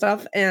backpacks and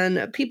stuff,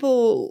 and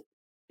people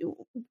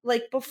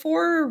like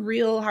before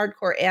real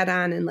hardcore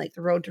add-on and like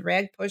the road to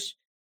rag push,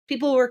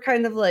 people were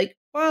kind of like,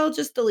 well,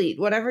 just delete.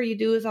 Whatever you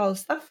do is all the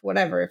stuff,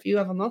 whatever. If you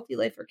have a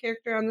multi-lifer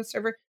character on the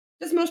server,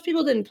 because most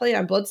people didn't play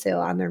on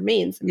Bloodsail on their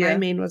mains. And my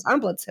main was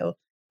on Bloodsail,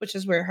 which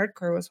is where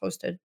Hardcore was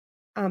hosted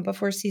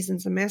before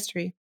Seasons of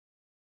Mastery.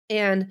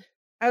 And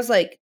I was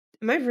like,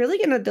 am I really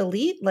going to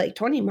delete like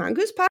 20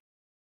 Mongoose pods?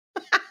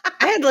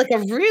 I had like a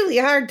really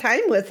hard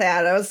time with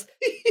that.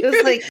 It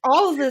was like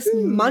all this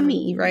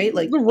money, right?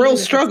 Like the real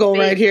struggle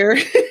right here.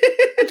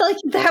 Like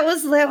that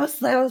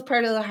was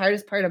part of the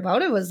hardest part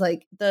about it was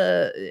like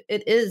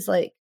it is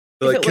like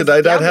could I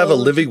not have a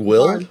living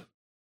will?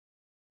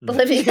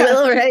 Living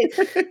will, right?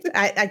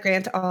 I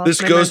grant all.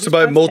 This goes to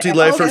my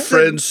multi-lifer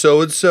friend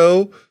so and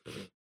so.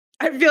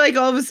 I feel like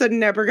all of a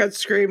sudden Apricat's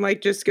scream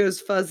like just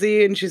goes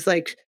fuzzy, and she's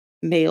like,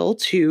 "Mail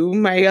to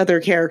my other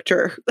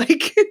character."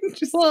 Like,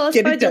 just so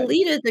I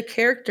deleted the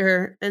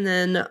character, and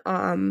then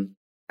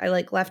I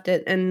like left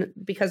it, and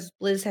because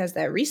Blizz has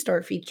that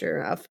restore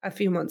feature, a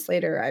few months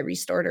later, I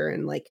restored her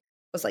and like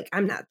was like,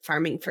 I'm not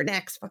farming for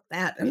next, fuck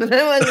that, and then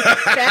I went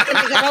back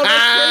and got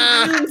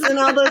all those rooms and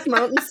all those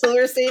mountain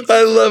silver saves.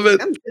 I love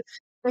it.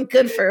 I'm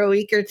good for a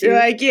week or two. You're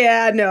like,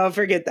 yeah, no,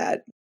 forget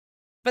that.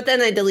 But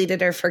then I deleted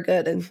her for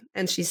good,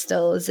 and she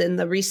still is in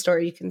the restore.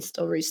 You can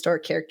still restore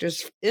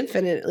characters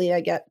infinitely,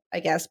 I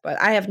guess,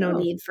 but I have no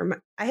need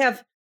for I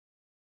have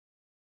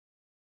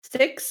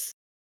 6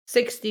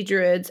 60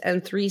 druids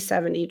and 3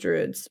 70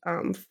 druids.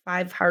 5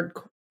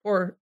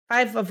 hardcore,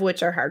 5 of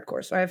which are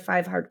hardcore. So I have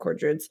 5 hardcore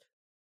druids.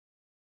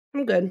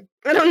 I'm good.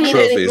 I don't need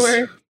any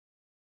more.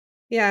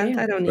 Yeah,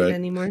 I don't need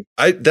any more.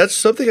 That's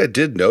something I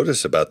did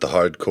notice about the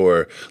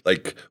hardcore.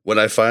 Like when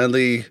I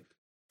finally,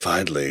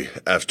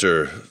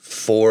 after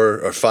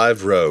 4 or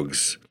 5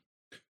 rogues,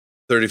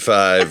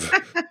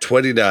 35,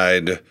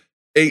 29,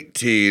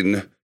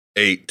 18,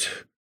 8,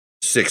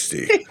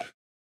 60.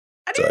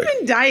 I didn't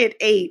even die at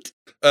 8.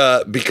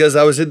 Because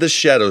I was in the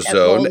shadow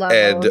zone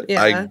and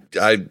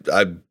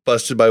I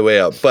busted my way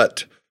out.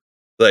 But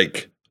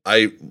like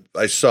I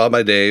saw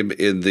my name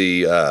in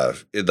the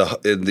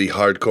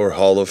Hardcore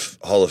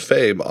Hall of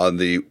Fame on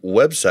the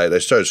website. I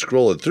started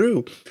scrolling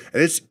through,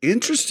 and it's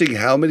interesting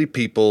how many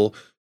people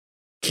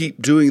keep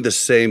doing the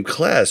same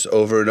class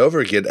over and over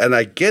again. And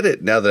I get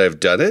it now that I've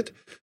done it,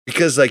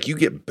 because like you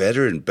get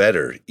better and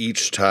better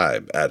each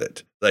time at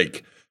it.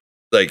 Like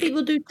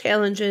people do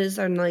challenges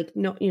and like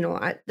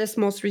this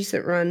most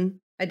recent run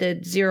I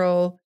did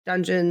 0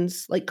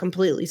 dungeons, like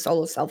completely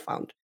solo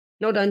self-found.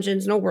 No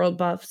dungeons, no world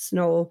buffs,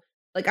 no,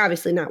 like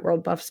obviously not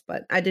world buffs,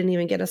 but I didn't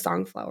even get a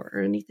songflower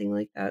or anything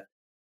like that.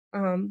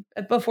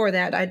 Before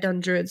that I'd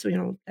done druids,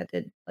 that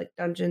did like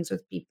dungeons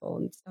with people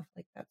and stuff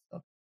like that.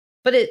 So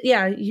but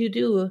you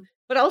do,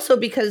 but also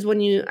because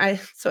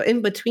so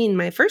in between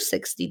my first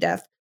 60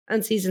 death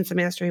on Seasons of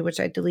Mastery, which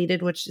I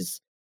deleted, which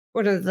is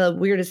one of the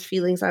weirdest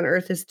feelings on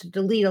earth, is to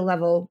delete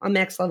a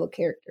max level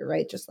character,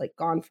 right? Just like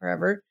gone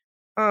forever.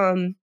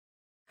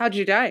 How'd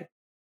you die?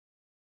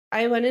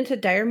 I went into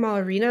Dire Maul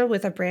Arena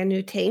with a brand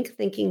new tank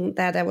thinking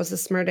that was a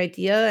smart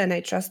idea, and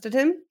I trusted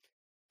him.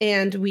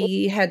 And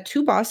we had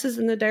 2 bosses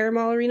in the Dire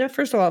Maul Arena.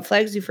 First of all, it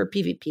flags you for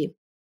PvP.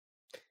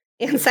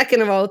 And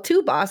second of all,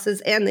 2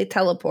 bosses, and they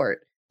teleport.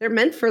 They're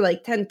meant for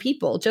like 10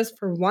 people just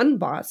for 1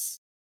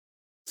 boss.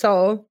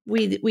 So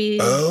we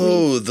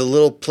the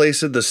little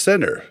place in the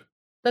center.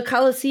 The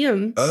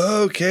Coliseum.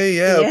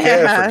 Okay,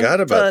 okay. I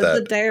forgot about that.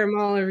 The Dire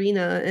Maul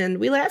Arena. And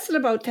we lasted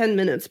about 10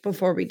 minutes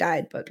before we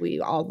died, but we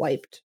all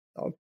wiped.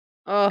 So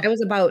I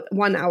was about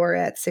 1 hour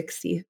at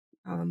 60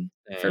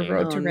 for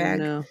Road to Rag.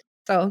 No.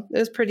 So it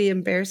was pretty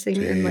embarrassing.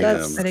 Damn. And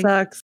that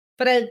sucks.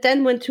 But I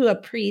then went to a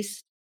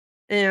priest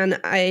and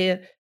I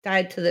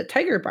died to the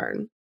Tiger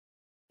Barn.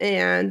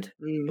 And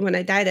when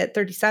I died at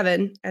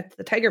 37 at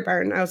the Tiger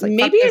Barn, I was like,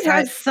 maybe it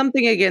has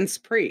something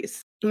against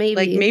priests.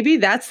 Maybe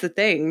that's the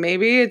thing.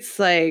 Maybe it's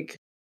like,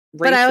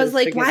 but I was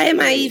like, why am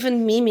I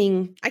even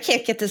memeing? I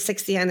can't get to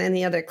 60 on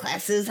any other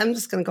classes. I'm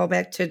just going to go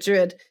back to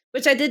Druid,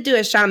 which I did do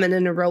a Shaman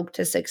and a Rogue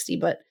to 60,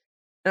 but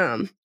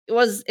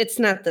it's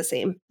not the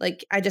same.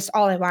 Like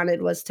all I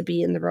wanted was to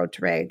be in the Road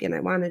to Rag, and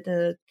I wanted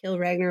to kill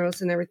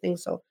Ragnaros and everything.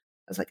 So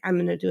I was like, I'm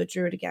going to do a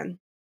Druid again.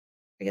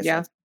 I guess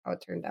that's how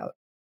it turned out.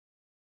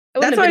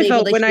 That's how I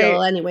felt when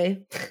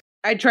anyway.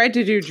 I tried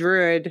to do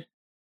Druid,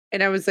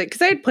 and I was like,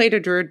 because I had played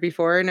a Druid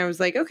before, and I was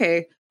like,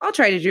 okay, I'll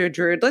try to do a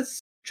Druid.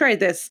 Let's try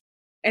this.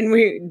 And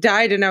we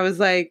died, and I was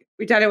like,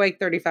 we died at like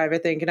 35, I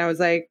think. And I was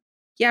like,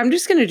 yeah, I'm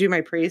just going to do my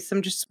priest.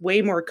 I'm just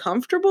way more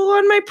comfortable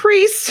on my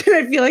priest. And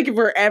I feel like if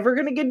we're ever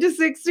going to get to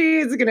 60,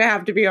 it's going to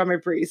have to be on my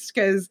priest,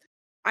 because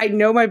I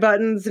know my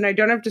buttons, and I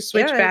don't have to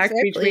switch back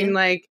between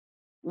like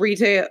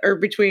retail or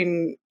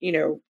between,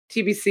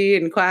 TBC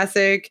and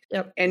classic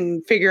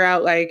and figure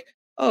out like,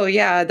 oh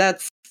yeah,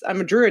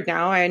 I'm a druid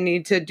now. I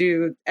need to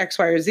do X,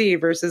 Y, or Z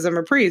versus I'm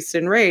a priest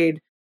in raid.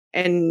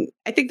 And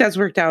I think that's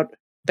worked out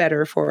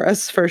better for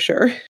us for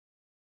sure.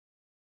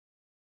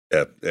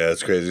 Yeah,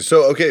 that's crazy.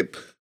 So, okay.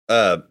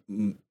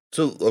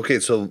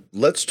 So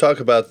let's talk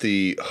about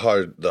the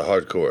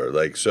hardcore.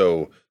 Like,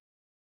 so,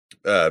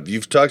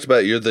 you've talked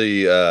about you're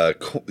the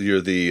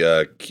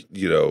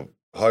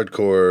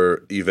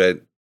hardcore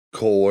event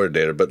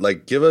coordinator, but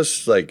like, give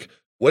us like,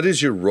 what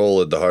is your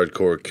role in the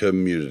hardcore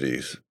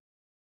communities?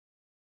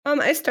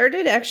 I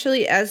started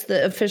actually as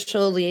the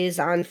official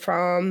liaison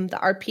from the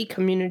RP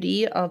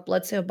community of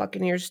Bloodsail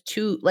Buccaneers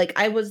to like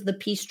I was the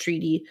peace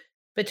treaty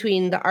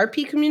between the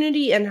RP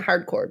community and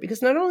hardcore,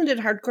 because not only did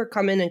hardcore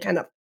come in and kind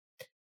of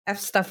F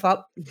stuff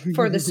up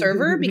for the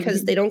server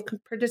because they don't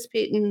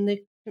participate in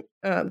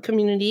the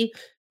community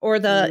or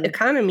the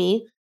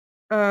economy,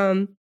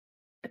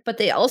 but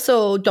they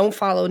also don't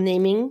follow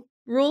naming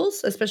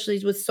rules,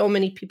 especially with so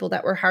many people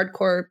that were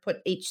hardcore put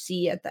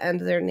HC at the end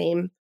of their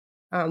name,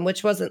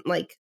 which wasn't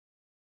like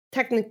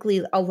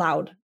technically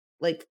allowed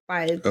like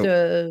by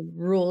the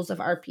rules of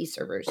RP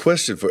servers.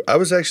 Question for I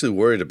was actually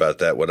worried about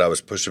that when I was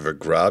pushing for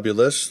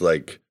Grobulus.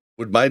 Like,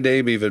 would my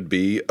name even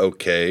be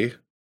okay?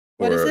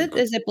 What is it?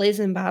 Is it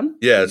Blazing Bob?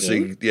 Yeah,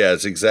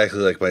 it's exactly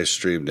like my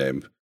stream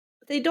name.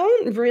 They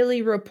don't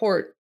really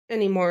report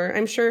anymore.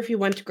 I'm sure if you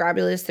went to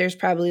Grobulus, there's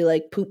probably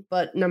like poop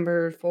butt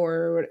number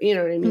 4, you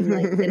know what I mean?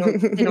 Like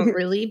they don't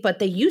really, but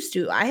they used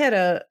to. I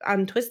had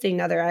on Twisting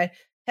Nether, I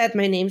had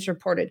my names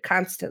reported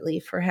constantly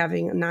for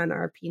having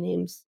non-RP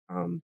names.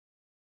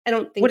 I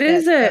don't think what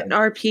is an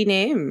RP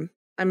name?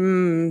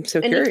 I'm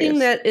so curious. Anything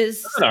that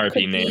is an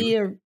RP name. Be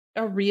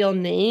a real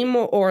name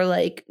or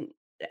like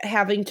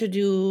having to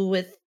do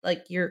with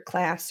like your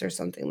class or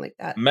something like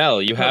that.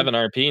 Mel, you have an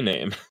RP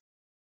name.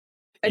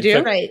 I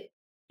do? Right.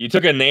 You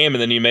took a name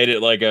and then you made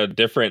it like a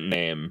different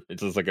name.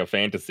 It's just like a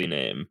fantasy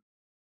name.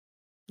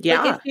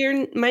 Yeah. Like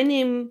if my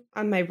name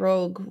on my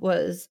rogue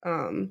was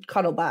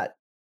Cuddlebot,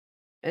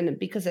 and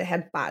because it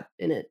had bot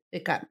in it,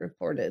 it got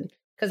reported.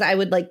 Because I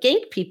would like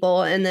gank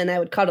people and then I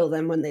would cuddle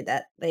them when they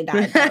died.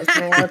 That was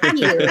my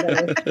RP or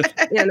whatever.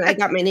 And I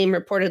got my name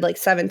reported like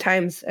 7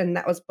 times, and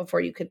that was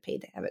before you could pay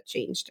to have it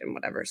changed and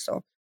whatever.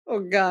 So, oh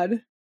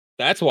god,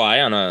 that's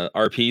why on a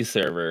RP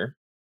server,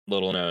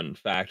 little known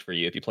fact for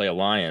you, if you play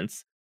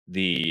Alliance,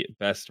 the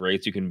best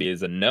race you can be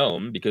is a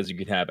gnome because you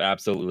can have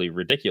absolutely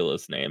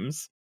ridiculous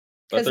names.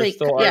 But they're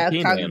still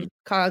RP names.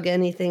 Cog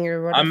anything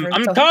or whatever.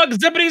 I'm Cog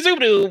Zippity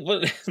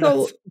Zoodoo.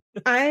 So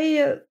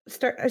I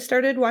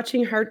started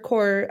watching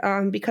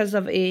hardcore because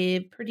of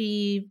a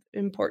pretty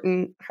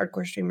important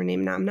hardcore streamer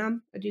named Nom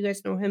Nom. Do you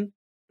guys know him?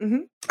 Mm-hmm.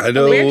 I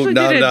know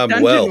Nom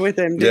Nom well. With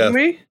him, didn't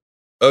we?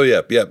 Oh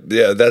yeah.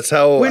 That's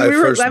how when we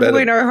were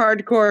leveling our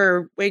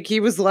hardcore. Like he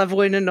was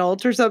leveling an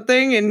ult or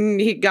something, and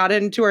he got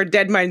into our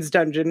Dead Mines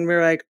dungeon. We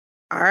were like,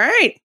 "All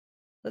right,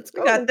 let's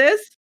go. We got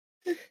this."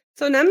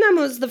 So Nom Nom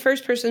was the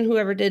first person who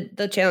ever did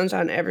the challenge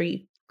on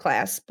every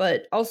class,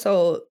 but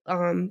also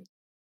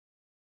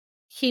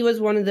he was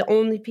one of the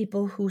only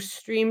people who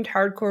streamed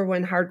hardcore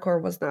when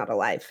hardcore was not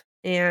alive.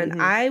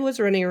 And I was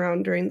running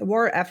around during the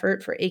war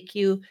effort for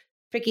AQ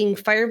picking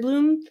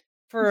Firebloom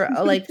for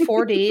like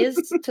 4 days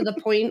to the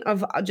point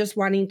of just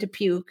wanting to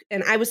puke.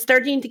 And I was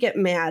starting to get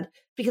mad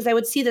because I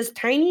would see this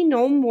tiny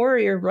gnome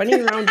warrior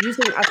running around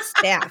using a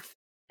staff.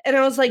 And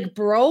I was like,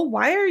 bro,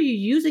 why are you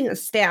using a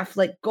staff?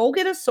 Like, go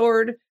get a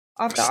sword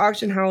off the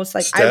auction house.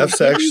 Like,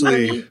 staff's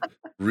actually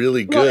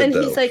really good. Well, and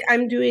he's like,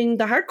 I'm doing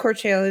the hardcore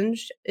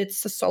challenge.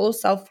 It's a solo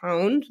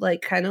self-found,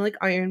 like kind of like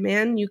Iron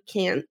Man. You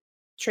can't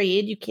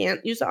trade. You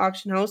can't use the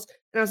auction house.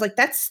 And I was like,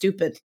 that's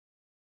stupid.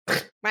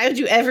 Why would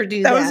you ever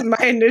do that? That was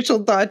my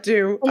initial thought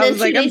too. And I then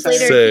was 2 like, days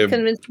later, he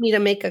convinced me to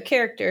make a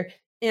character.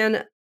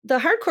 And the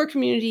hardcore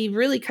community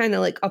really kind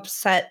of like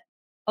upset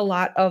a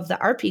lot of the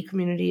RP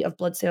community of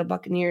Bloodsail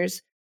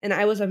Buccaneers. And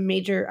I was a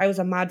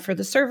mod for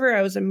the server.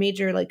 I was a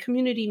major like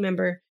community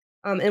member.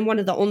 And one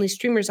of the only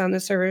streamers on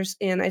the servers.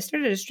 And I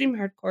started to stream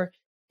hardcore,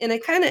 and I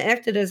kind of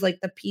acted as like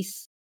the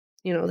peace,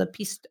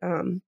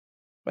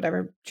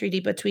 whatever treaty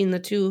between the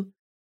two.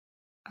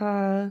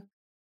 And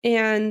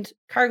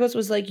Cargos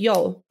was like,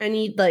 yo, I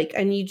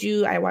need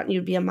you. I want you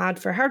to be a mod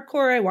for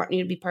hardcore. I want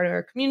you to be part of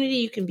our community.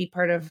 You can be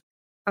part of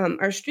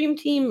our stream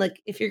team.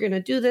 Like, if you're going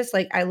to do this,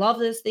 like, I love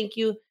this. Thank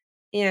you.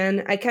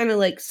 And I kind of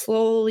like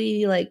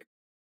slowly like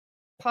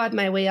pawed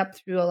my way up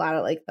through a lot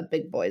of like the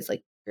big boys,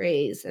 like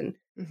Grays and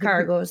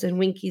Cargos and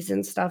Winkies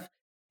and stuff.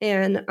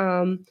 And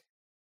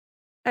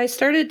I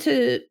started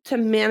to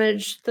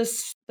manage the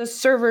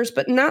servers,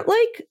 but not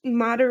like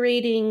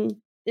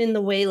moderating in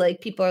the way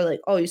like people are like,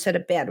 oh, you said a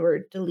bad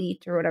word,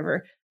 delete or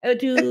whatever. I would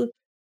do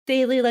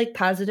daily like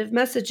positive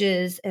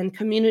messages and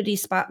community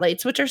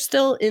spotlights, which are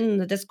still in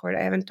the Discord.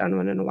 I haven't done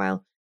one in a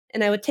while.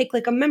 And I would take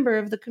like a member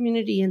of the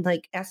community and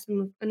like ask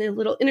them in a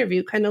little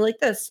interview, kind of like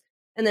this,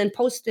 and then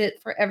post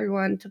it for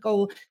everyone to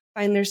go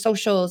find their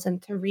socials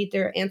and to read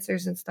their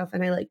answers and stuff.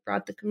 And I like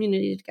brought the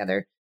community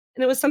together.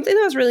 And it was something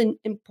that was really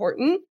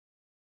important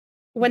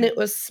when it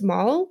was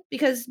small,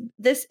 because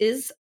this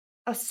is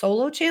a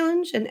solo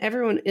challenge and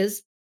everyone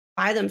is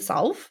by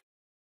themselves.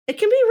 It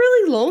can be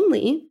really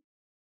lonely,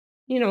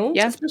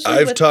 Yeah,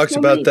 I've talked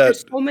about that.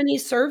 So many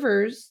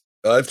servers.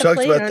 I've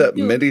talked about that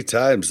many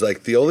times.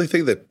 Like, the only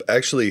thing that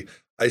actually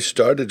I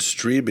started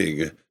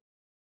streaming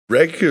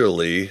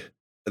regularly,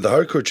 the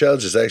hardcore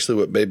challenge is actually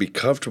what made me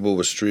comfortable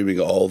with streaming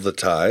all the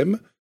time,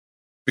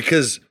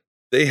 because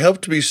They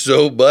helped me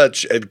so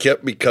much and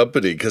kept me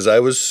company because I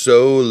was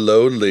so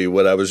lonely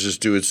when I was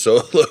just doing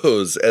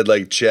solos, and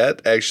like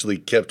chat actually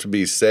kept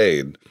me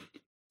sane.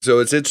 So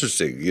it's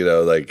interesting,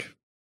 like.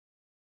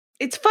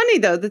 It's funny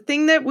though, the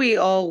thing that we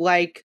all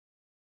like,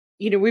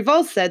 we've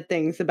all said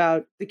things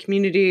about the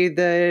community,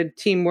 the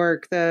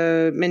teamwork,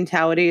 the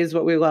mentality is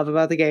what we love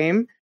about the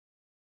game.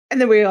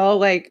 And then we all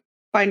like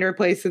find our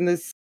place in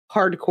this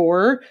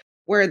hardcore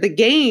where the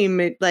game,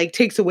 it like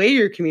takes away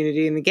your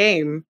community in the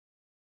game,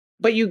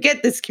 but you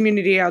get this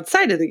community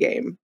outside of the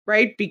game,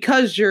 right?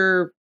 Because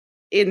you're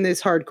in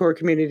this hardcore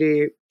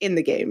community in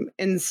the game.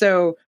 And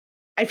so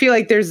I feel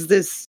like there's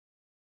this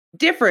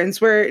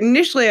difference where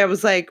initially I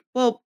was like,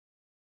 well,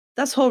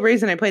 that's the whole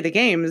reason I play the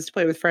game is to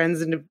play with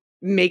friends and to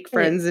make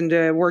friends and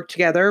to work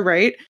together,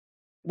 right?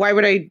 Why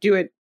would I do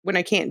it when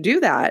I can't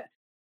do that?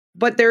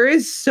 But there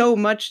is so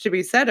much to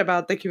be said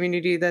about the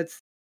community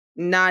that's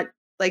not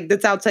like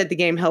that's outside the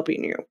game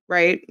helping you,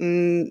 right?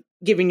 And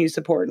giving you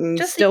support and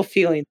Just still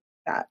feeling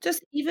that.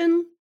 Just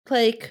even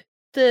like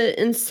the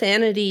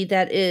insanity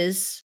that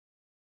is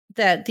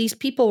that these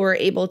people were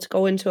able to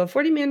go into a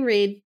 40-man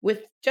raid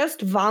with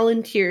just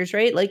volunteers,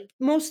 right? Like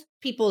most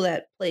people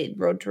that played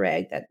Road to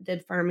Rag that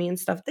did farming and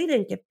stuff, they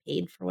didn't get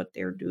paid for what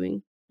they were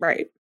doing.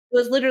 Right. It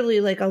was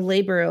literally like a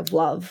labor of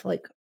love,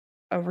 like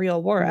a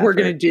real war effort. We're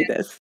going to do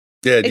this.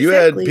 Yeah, and you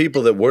Exactly. had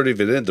people that weren't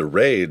even in the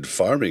raid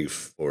farming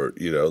for,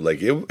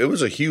 like it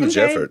was a huge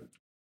One guy- effort.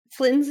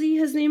 Flinzy,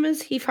 his name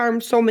is. He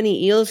farmed so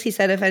many eels. He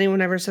said if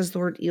anyone ever says the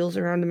word eels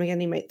around him again,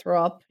 he might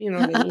throw up. You know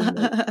what I mean?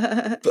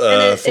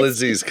 Like,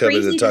 Flinzy's coming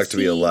crazy to talk to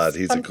me a see lot.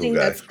 He's a cool something guy.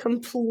 That's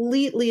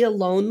completely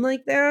alone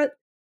like that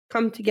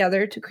come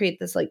together to create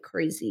this like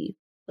crazy,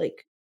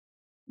 like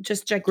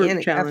just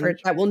gigantic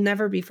effort that will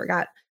never be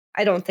forgot.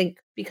 I don't think,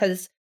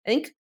 because I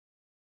think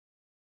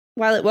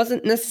while it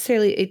wasn't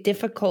necessarily a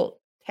difficult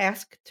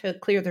task to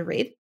clear the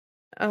raid,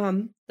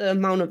 the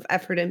amount of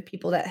effort and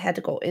people that had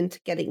to go into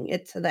getting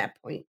it to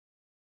that point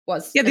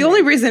was the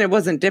only reason it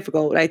wasn't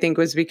difficult, I think,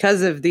 was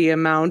because of the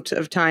amount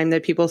of time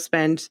that people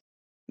spent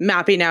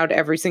mapping out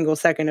every single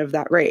second of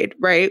that raid,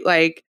 right?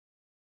 Like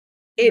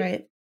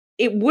it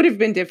would have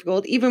been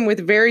difficult even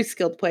with very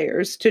skilled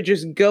players to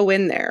just go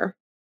in there.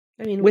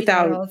 I mean,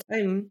 without we die all the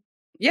time.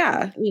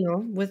 Yeah.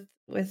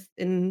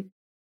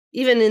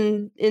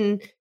 Even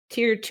in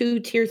tier 2,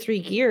 tier 3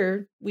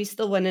 gear, we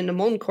still went into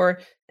Molten Core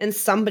and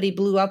somebody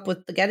blew up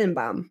with the Geddon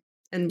bomb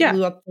and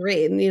blew up the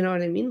raid. You know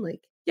what I mean?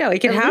 Like, yeah,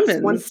 like it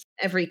happens once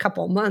every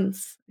couple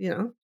months,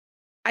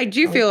 I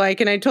do feel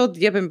like, and I told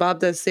Yip and Bob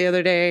this the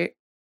other day,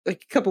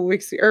 like a couple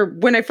weeks or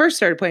when I first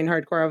started playing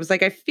hardcore, I was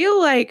like, I feel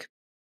like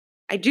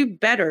I do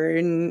better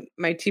in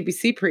my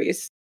TBC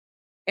priest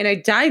and I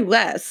die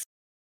less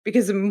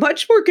because I'm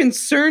much more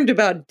concerned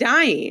about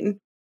dying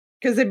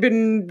because I've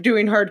been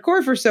doing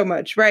hardcore for so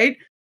much, right?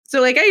 So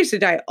like I used to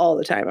die all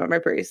the time on my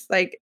priest.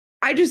 Like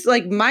I just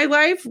like my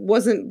life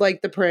wasn't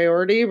like the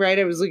priority, right?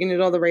 I was looking at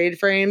all the raid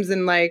frames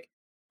and like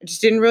I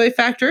just didn't really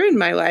factor in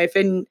my life.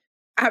 And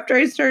after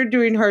I started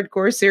doing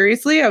hardcore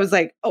seriously, I was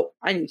like, oh,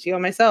 I need to heal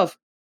myself.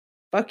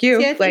 Fuck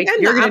you. See, I think like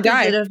I'm you're the gonna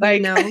die. opposite of you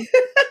Like now.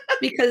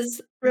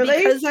 Because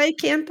I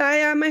can't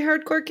die on my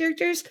hardcore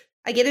characters,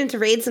 I get into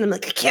raids and I'm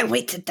like, I can't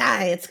wait to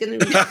die. It's gonna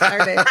be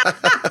cathartic.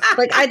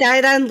 Like I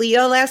died on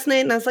Leo last night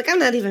and I was like, I'm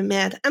not even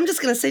mad. I'm just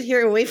gonna sit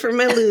here and wait for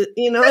my loot.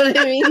 You know what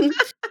I mean?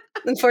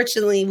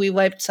 Unfortunately, we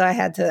wiped, so I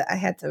had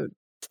to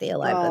stay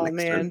alive the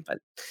next turn. But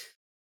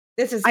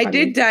this is funny. I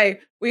did die.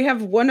 We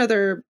have one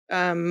other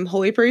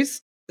holy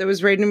priest that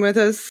was raiding with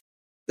us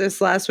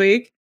this last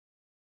week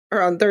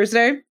or on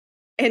Thursday,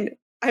 and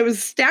I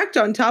was stacked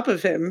on top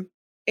of him,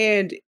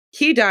 and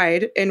he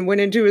died and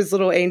went into his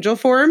little angel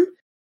form,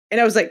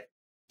 and I was like,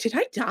 did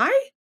I die?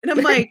 And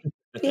I'm like,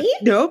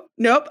 nope,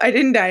 I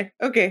didn't die.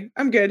 Okay,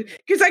 I'm good.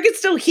 Because I could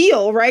still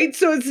heal, right?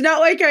 So it's not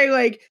like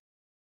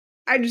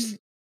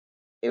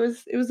it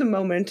was a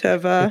moment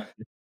of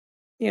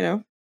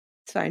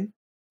it's fine.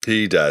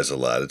 He dies a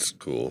lot. It's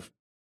cool.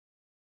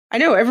 I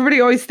know.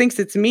 Everybody always thinks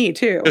it's me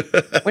too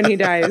when he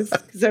dies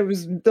because I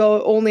was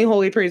the only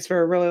holy priest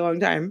for a really long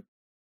time.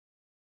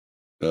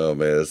 Oh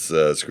man,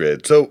 that's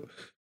great. So, all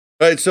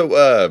right.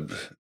 So,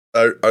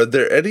 are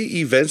there any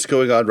events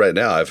going on right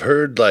now? I've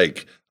heard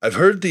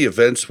the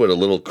events went a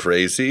little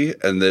crazy,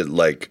 and then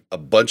like a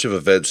bunch of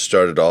events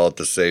started all at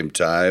the same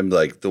time.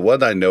 Like the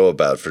one I know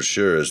about for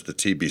sure is the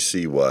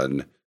TBC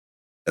one,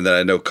 and then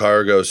I know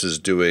Cargos is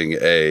doing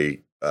a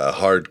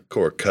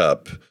hardcore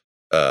cup.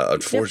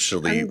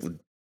 Unfortunately,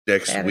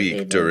 next Saturday week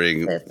the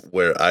during 5th.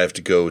 where I have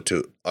to go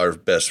to our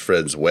best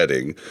friend's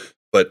wedding,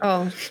 but.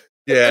 Oh.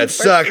 Yeah, it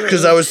sucked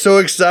because I was so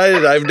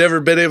excited. I've never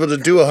been able to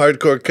do a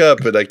hardcore cup,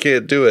 and I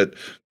can't do it.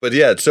 But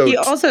yeah, so he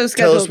also tell us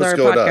scheduled what's our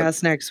going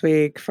podcast next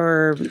week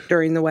for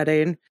during the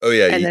wedding. Oh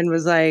yeah, and then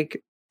was like,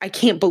 I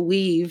can't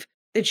believe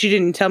that you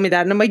didn't tell me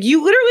that. And I'm like,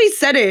 you literally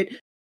said it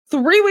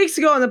 3 weeks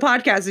ago on the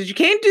podcast that you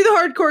can't do the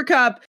hardcore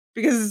cup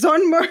because it's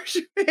on March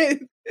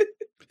 5th.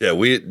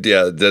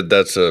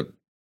 That's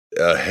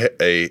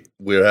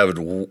we're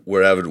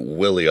having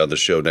Willie on the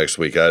show next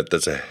week.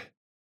 That's a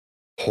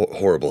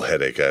horrible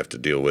headache I have to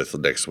deal with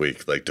next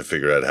week, like to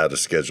figure out how to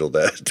schedule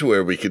that to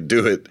where we can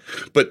do it.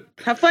 But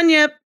Have fun,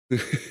 yep.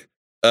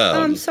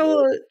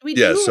 So we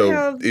yeah, do so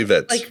have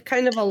events. like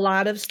kind of a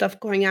lot of stuff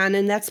going on,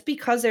 and that's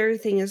because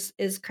everything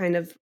is kind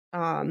of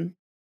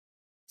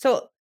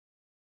so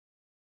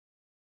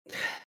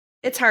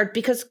it's hard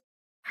because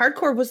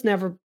hardcore was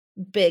never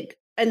big,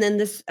 and then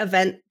this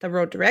event, the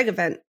Road to Reg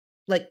event,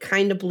 like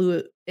kind of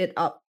blew it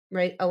up,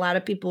 right? A lot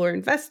of people were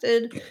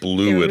invested, they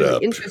Blew were it really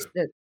up.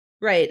 interested,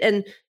 right?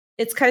 And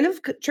it's kind of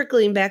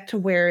trickling back to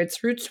where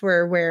its roots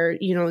were, where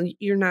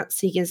you're not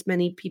seeing as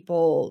many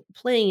people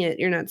playing it,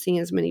 you're not seeing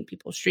as many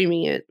people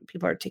streaming it,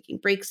 people are taking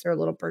breaks, they're a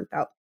little burnt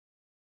out.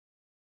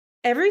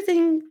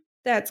 Everything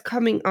that's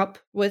coming up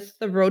with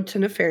the Road to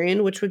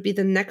Nefarian, which would be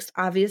the next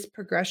obvious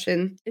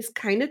progression, is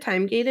kind of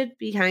time gated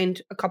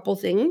behind a couple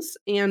things.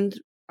 And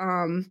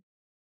I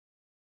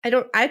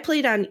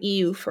played on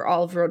EU for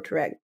all of Road to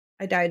Reg.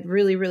 I died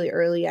really, really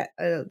early at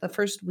the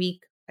first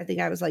week. I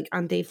think I was like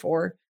on day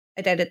 4.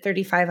 I died at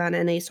 35 on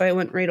NA, so I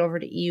went right over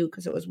to EU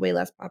because it was way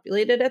less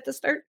populated at the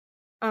start.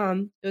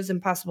 It was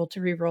impossible to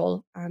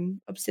reroll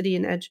on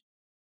Obsidian Edge.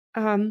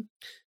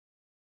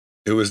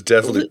 It was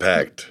definitely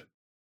packed.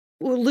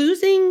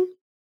 Losing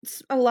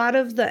a lot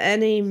of the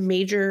NA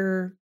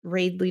major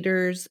raid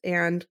leaders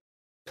and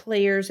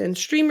players and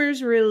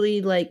streamers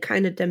really like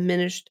kind of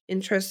diminished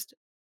interest.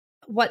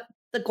 What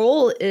the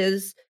goal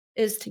is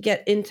to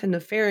get into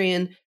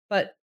Nefarian,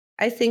 but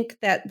I think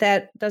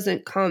that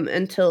doesn't come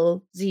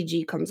until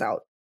ZG comes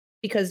out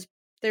because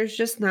there's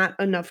just not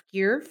enough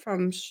gear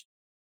from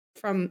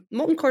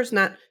Molten Core's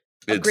not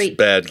a It's great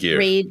bad gear.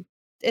 raid.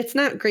 It's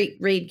not great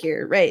raid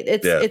gear, right?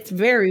 It's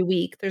very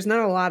weak. There's not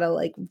a lot of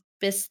like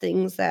BIS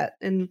things that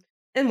and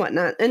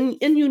whatnot, and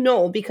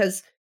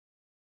because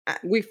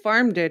we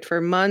farmed it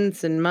for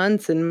months and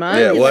months and months.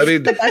 Yeah, well, I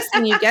mean, the best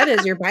thing you get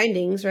is your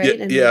bindings, right?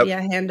 And maybe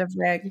a hand of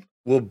reg.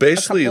 Well,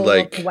 basically,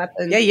 like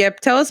weapons. Yeah, yep.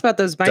 Tell us about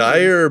those bindings.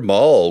 Dire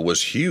Maul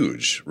was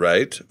huge,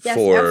 right? Yes,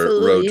 for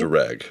absolutely. Road to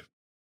Reg.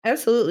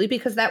 Absolutely,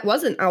 because that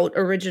wasn't out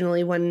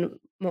originally when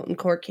Molten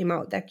Core came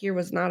out. That gear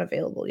was not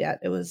available yet.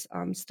 It was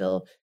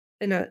still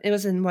it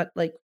was in what,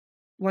 like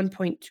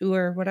 1.2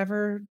 or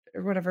whatever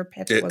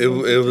patch it was.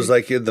 It was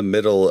like in the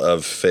middle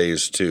of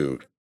phase 2,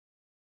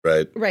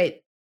 right?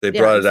 Right. They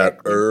brought it out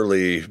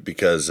early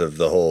because of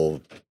the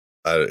whole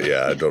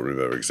I don't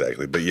remember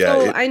exactly, but yeah.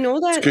 So I know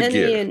that NA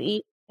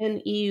gear.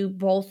 and EU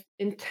both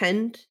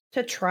intend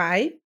to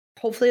try.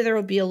 Hopefully there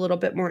will be a little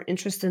bit more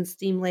interest in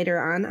Steam later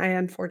on. I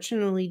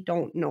unfortunately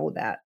don't know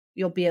that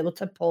you'll be able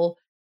to pull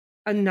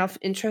enough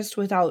interest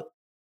without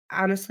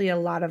honestly a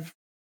lot of,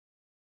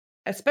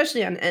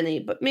 especially on NA,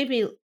 but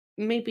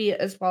maybe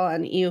as well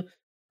on EU,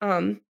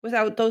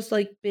 without those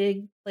like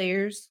big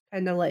players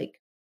kind of like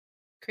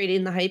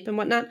creating the hype and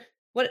whatnot.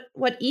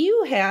 What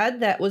EU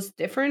had that was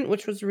different,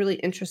 which was really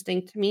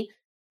interesting to me,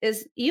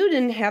 is EU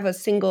didn't have a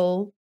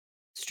single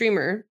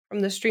streamer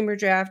from the streamer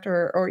draft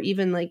or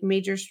even like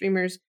major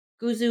streamers,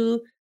 Guzu,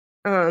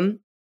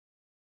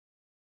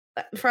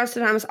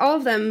 Frosted Thomas, all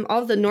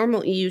of the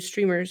normal EU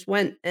streamers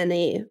went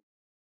NA.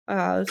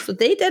 So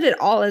they did it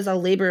all as a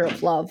labor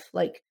of love.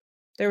 Like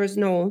there was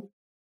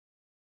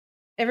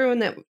everyone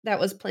that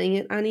was playing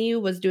it on EU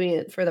was doing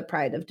it for the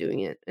pride of doing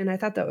it. And I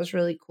thought that was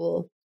really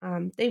cool.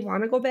 They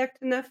want to go back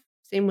to Nef.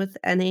 Same with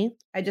NA.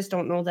 I just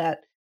don't know that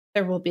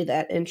there will be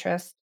that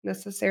interest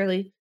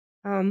necessarily.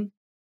 I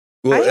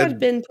had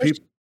been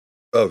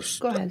go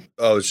ahead.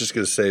 I was just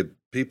going to say,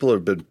 people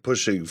have been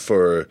pushing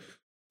for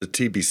the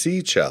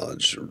TBC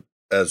challenge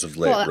as of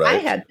late, well, right? I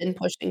had been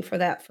pushing for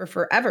that for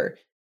forever.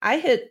 I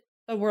hit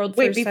the world.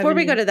 Wait, before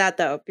we go to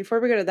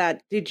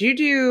that, did you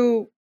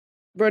do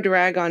Road to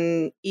Rag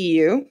on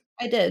EU?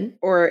 I did.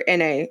 Or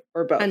NA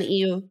or both? On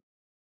EU.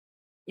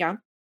 Yeah.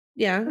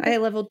 Yeah, I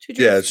leveled 2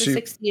 druids to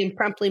 60 and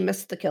promptly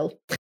missed the kill.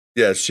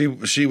 Yeah, she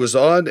was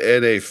on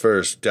NA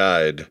first,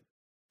 died,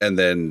 and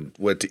then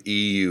went to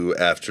EU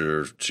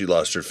after she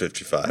lost her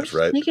 55,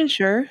 right? Making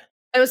sure.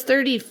 I was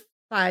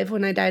 35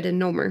 when I died in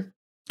Nomer.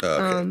 Oh,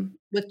 okay.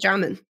 With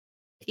Jamin.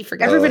 He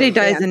forgot. Everybody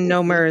dies in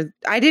Nomer.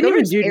 I didn't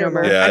even do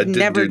Nomer. Yeah, I've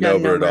never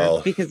done Nomer at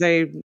all because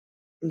I'm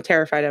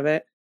terrified of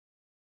it.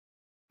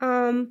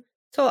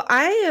 So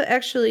I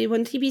actually,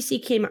 when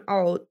TBC came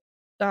out,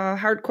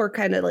 hardcore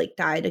kind of like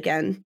died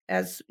again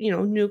as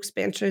new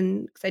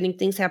expansion, exciting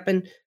things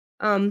happen.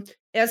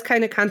 As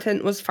kind of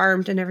content was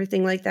farmed and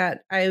everything like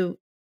that,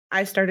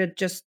 I started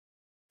just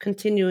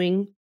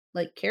continuing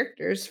like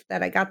characters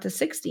that I got to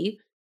 60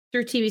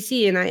 through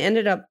TBC, and I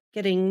ended up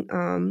getting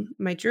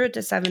my druid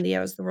to 70. I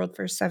was the world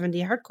first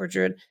 70 hardcore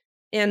druid,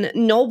 and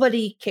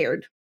nobody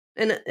cared.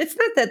 And it's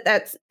not that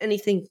that's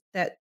anything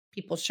that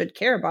people should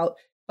care about,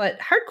 but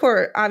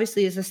hardcore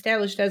obviously is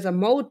established as a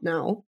mode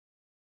now.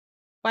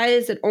 Why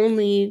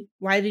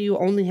do you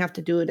only have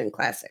to do it in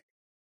classic?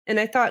 And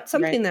I thought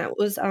something that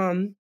was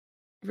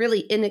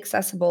really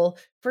inaccessible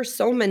for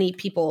so many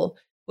people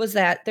was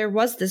that there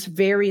was this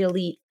very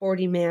elite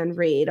 40-man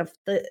raid of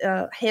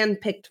the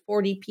handpicked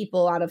 40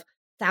 people out of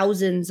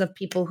thousands of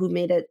people who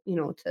made it,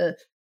 to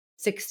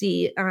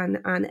 60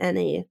 on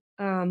NA.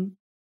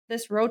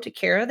 this Road to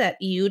Kara that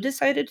you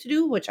decided to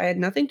do, which I had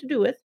nothing to do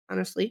with,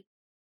 honestly.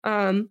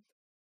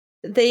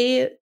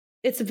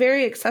 It's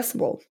very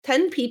accessible.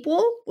 10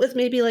 people with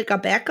maybe like a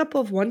backup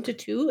of 1 to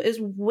 2 is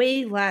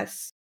way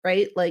less,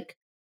 right? Like,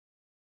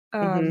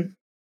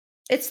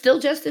 it's still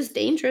just as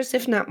dangerous,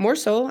 if not more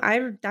so. I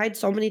died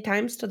so many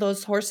times to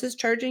those horses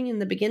charging in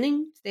the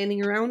beginning,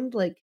 standing around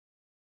like,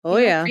 Oh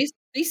yeah.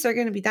 priests are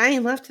gonna be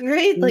dying left and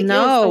right. Like, you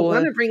don't No.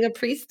 wanna bring a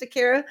priest to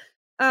Kara.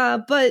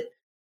 But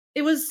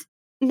it was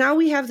now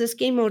we have this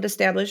game mode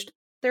established.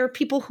 There are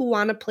people who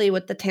wanna play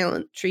with the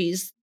talent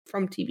trees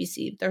from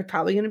TBC. They're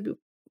probably gonna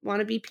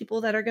wanna be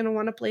people that are gonna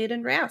wanna play it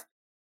in Wrath.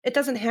 It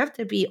doesn't have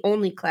to be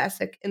only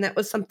classic, and that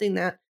was something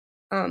that,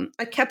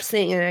 I kept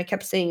saying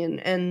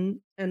and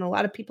a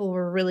lot of people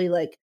were really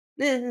like,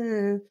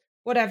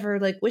 whatever,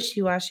 like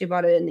wishy-washy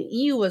about it. And the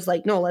EU was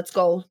like, no, let's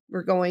go.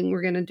 We're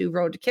gonna do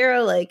Road to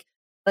Kara. Like,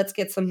 let's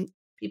get some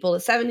people to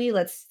 70.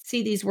 Let's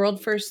see these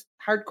world first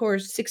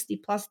hardcore 60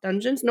 plus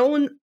dungeons. No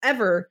one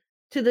ever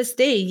to this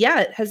day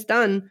yet has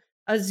done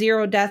a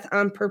 0 death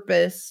on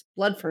purpose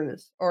blood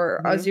furnace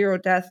or a 0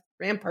 death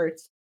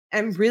ramparts.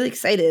 I'm really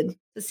excited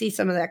to see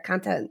some of that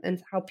content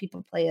and how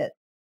people play it.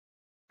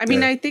 I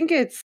mean, I think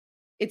it's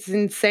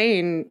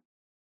insane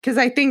because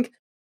I think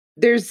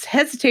there's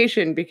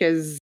hesitation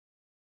because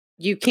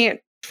you can't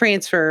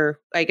transfer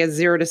like a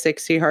 0 to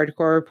 60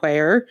 hardcore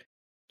player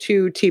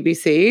to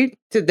TBC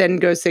to then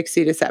go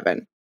 60 to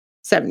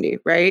 70,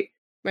 right?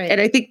 Right.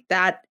 And I think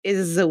that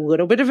is a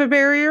little bit of a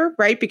barrier,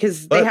 right?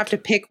 Because they have to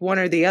pick one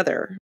or the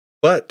other.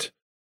 But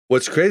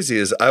what's crazy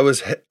is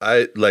Nom's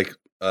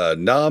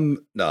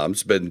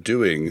been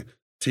doing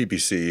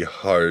TBC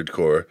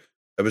hardcore.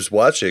 I was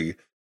watching,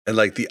 and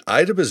like the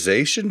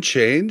itemization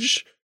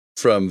change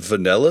from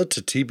vanilla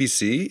to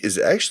TBC is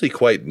actually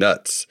quite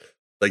nuts.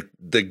 Like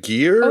the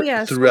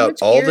gear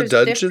throughout all the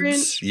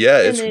dungeons,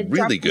 it's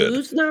really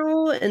good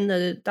now, and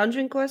the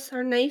dungeon quests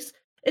are nice.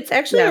 It's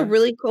actually a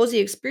really cozy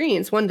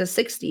experience, 1 to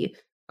 60.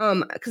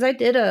 Because I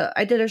did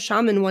a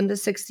shaman 1 to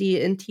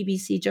 60 in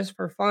TBC just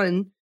for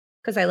fun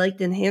because I liked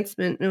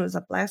enhancement and it was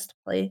a blast to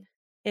play.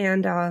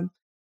 And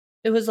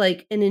it was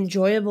like an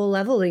enjoyable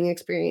leveling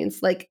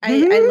experience. Like I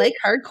like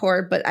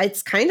hardcore, but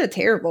it's kind of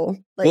terrible.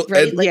 Like,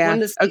 right? Like 1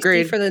 to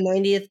 60 for the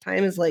 90th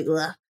time is like,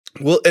 ugh.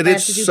 Well, and I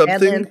it's have to do something.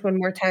 Badlands one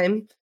more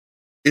time.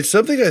 It's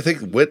something I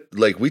think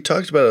like we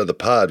talked about on the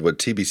pod when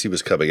TBC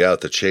was coming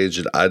out, the change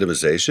in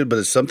itemization, but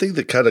it's something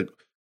that kind of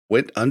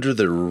went under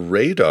the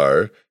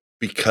radar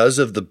because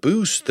of the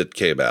boost that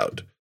came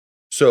out.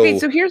 So,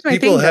 here's my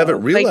people thing, haven't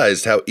though.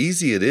 realized how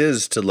easy it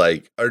is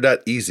to or not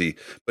easy,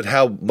 but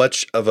how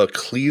much of a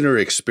cleaner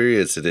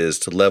experience it is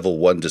to level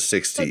 1 to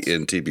 60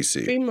 in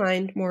TBC.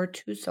 Streamlined more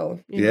too,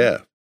 so. Yeah.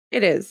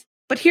 It is.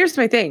 But here's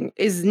my thing,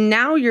 is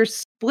now you're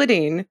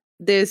splitting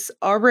this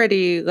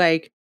already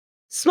like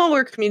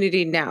smaller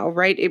community now,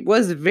 right? It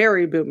was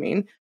very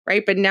booming,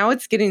 right? But now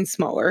it's getting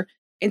smaller.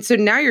 And so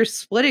now you're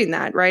splitting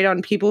that, right,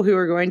 on people who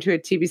are going to a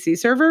TBC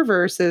server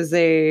versus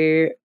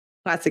a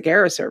Classic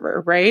Era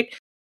server, right?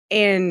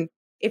 And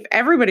if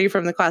everybody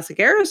from the Classic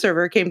Era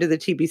server came to the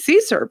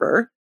TBC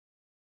server,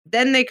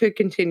 then they could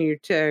continue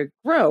to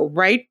grow,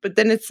 right? But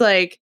then it's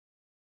like,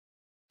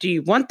 do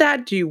you want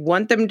that? Do you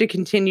want them to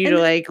continue to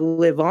like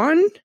live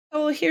on?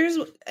 Oh, I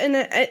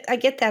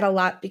get that a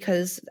lot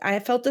because I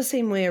felt the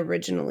same way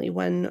originally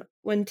when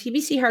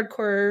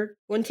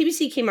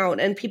TBC came out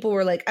and people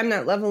were like, I'm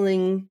not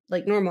leveling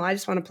like normal. I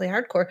just want to play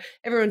hardcore.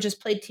 Everyone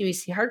just played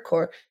TBC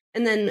hardcore.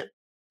 And then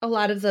a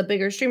lot of the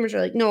bigger streamers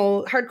are like,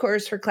 no, hardcore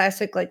is for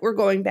classic. Like, we're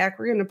going back.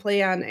 We're going to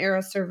play on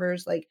era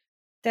servers, like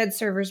dead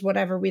servers,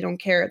 whatever. We don't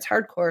care. It's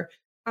hardcore.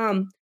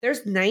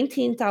 There's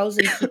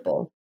 19,000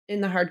 people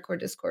in the hardcore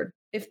Discord.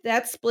 If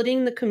that's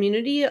splitting the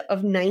community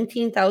of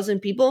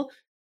 19,000 people,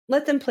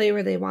 let them play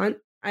where they want.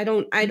 I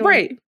don't.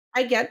 Right.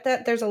 I get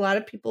that there's a lot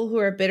of people who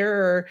are bitter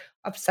or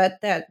upset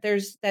that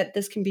this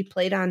can be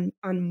played on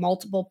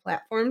multiple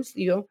platforms.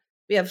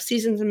 We have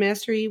Seasons of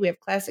Mastery, we have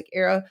Classic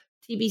Era,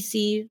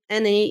 TBC,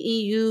 NA,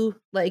 EU,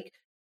 like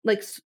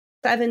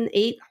 7,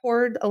 8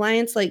 Horde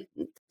Alliance, like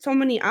so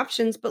many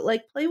options. But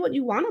like, play what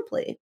you want to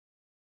play.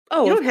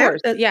 Oh, you of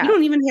course. You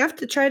don't even have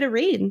to try to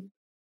raid.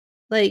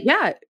 Like,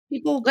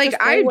 people like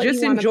I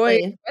just enjoy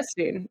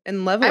investing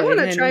and leveling. I want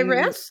to try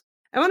Wrath.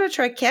 I want to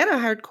try Kata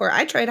hardcore.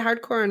 I tried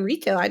hardcore on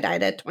retail. I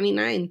died at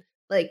 29.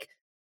 Like,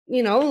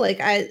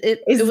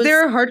 is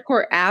there a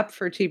hardcore app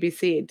for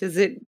TBC? Does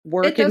it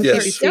work in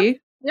TBC?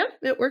 Yep,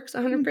 it works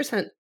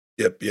 100%.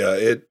 Yep, yeah.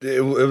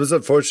 It was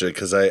unfortunate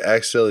because I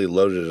accidentally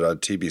loaded it on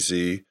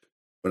TBC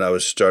when I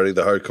was starting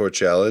the hardcore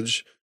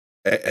challenge,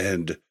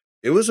 and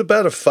it was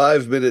about a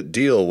 5-minute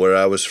deal where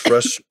I was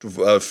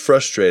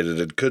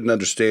frustrated and couldn't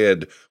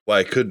understand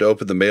why I couldn't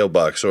open the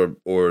mailbox or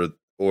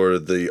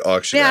the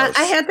auction house.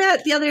 I had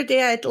that the other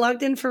day. I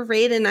logged in for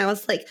raid and I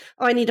was like,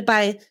 oh, I need to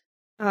buy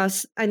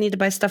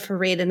stuff for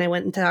raid. And I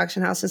went into the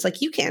auction house. It's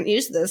like, you can't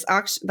use this.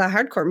 The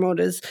hardcore mode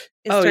is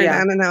turned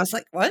on. And I was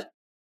like, what?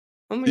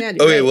 Oh my God.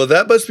 Okay, well,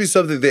 that must be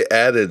something they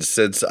added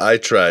since I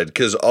tried,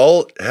 because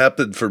all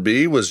happened for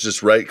me was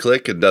just right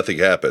click and nothing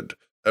happened.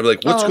 I'm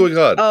like, what's going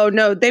on? Oh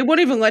no, they won't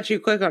even let you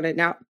click on it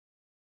now.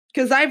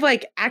 Because I've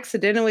like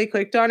accidentally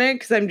clicked on it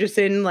because I'm just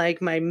in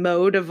like my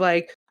mode of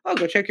like, oh,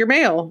 go check your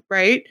mail,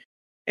 right?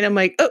 And I'm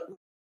like, oh,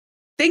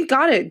 thank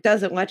God it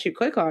doesn't let you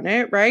click on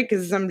it, right?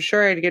 Because I'm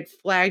sure I'd get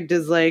flagged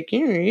as like,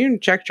 you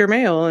checked your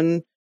mail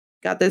and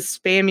got this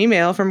spam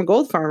email from a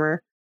gold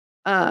farmer.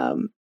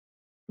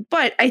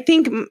 But I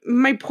think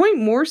my point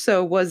more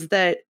so was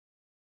that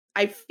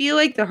I feel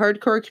like the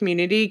hardcore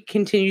community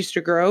continues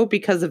to grow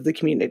because of the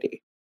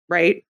community,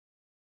 right?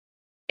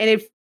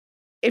 And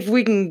if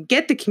we can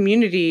get the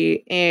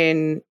community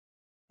in,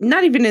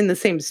 not even in the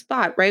same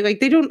spot, right? Like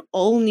they don't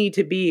all need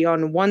to be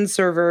on one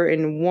server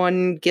in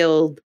one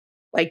guild,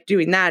 like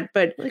doing that.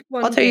 But Like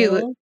I'll one tell you,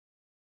 goal.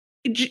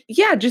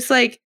 yeah, just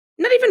like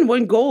not even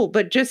one goal,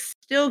 but just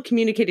still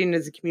communicating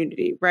as a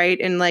community, right?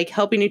 And like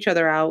helping each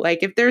other out.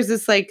 Like if there's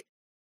this like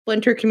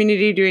Splinter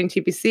community doing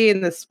TPC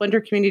and the Splinter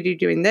community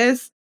doing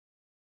this,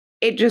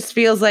 it just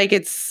feels like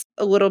it's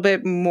a little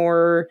bit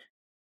more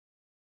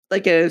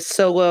like a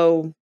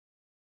solo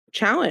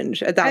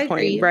challenge at I that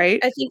point, agree. right?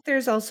 I think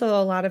there's also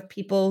a lot of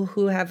people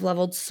who have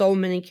leveled so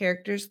many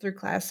characters through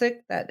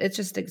Classic that it's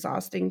just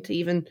exhausting to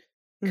even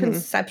Mhm.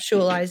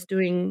 conceptualize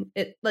doing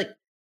it. Like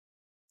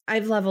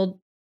I've leveled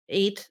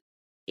 8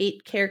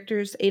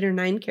 characters, 8 or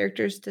 9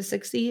 characters to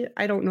 60.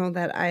 I don't know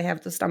that I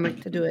have the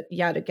stomach to do it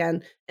yet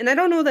again. And I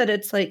don't know that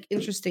it's like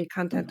interesting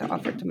content to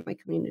offer to my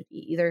community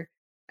either.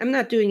 I'm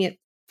not doing it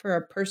for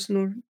a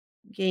personal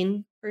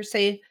gain per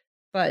se,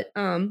 but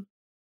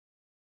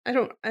I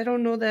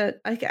don't know that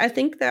I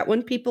think that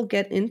when people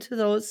get into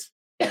those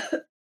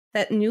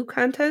that new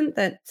content,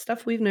 that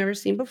stuff we've never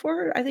seen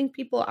before, I think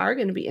people are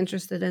gonna be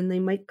interested and they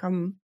might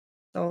come.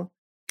 So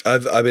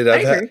I mean, I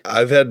agree.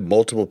 I've had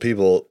multiple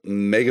people,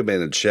 Mega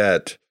Man in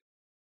chat,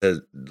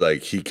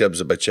 like he comes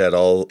in my chat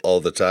all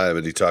the time,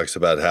 and he talks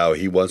about how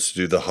he wants to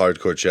do the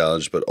hardcore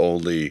challenge, but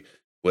only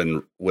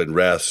when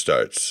Wrath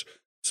starts.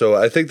 So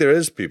I think there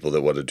is people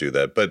that want to do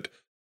that, but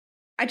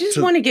I just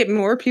to- want to get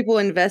more people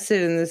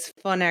invested in this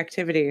fun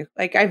activity.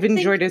 Like I've think-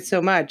 enjoyed it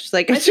so much.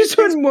 Like I I think just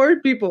there's- want more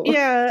people.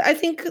 yeah, I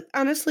think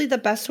honestly the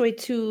best way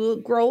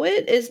to grow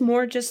it is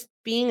more just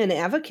being an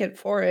advocate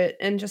for it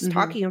and just Mhm.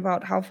 talking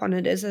about how fun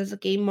it is as a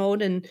game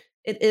mode, and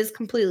it is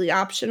completely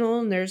optional,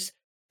 and there's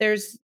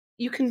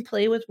you can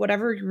play with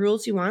whatever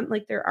rules you want.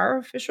 Like there are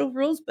official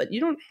rules, but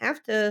you don't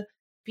have to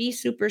be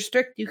super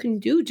strict. You can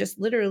do just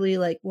literally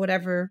like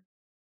whatever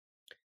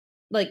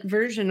like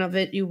version of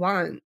it you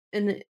want.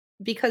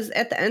 Because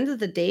at the end of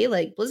the day,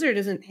 like Blizzard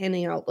isn't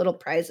handing out little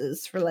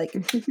prizes for like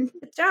good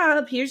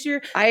job. Here's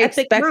your I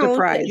epic expect a mount that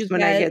prize you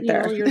when I get you know,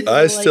 there. your I little,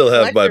 like, still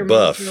have my collector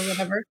mount buff, or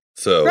whatever.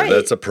 so Right,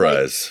 that's a like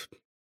prize.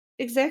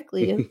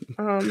 exactly.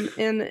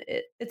 And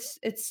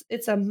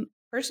it's a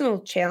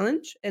personal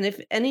challenge, and if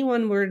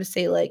anyone were to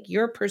say like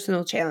your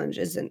personal challenge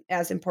isn't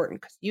as important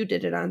because you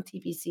did it on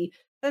TPC,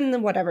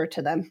 then whatever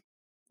to them.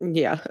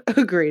 Yeah,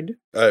 agreed.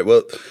 All right,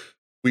 well,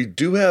 we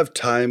do have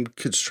time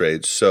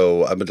constraints,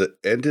 so I'm going to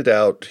end it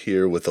out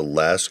here with the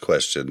last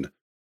question.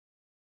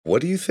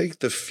 What do you think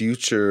the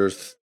future?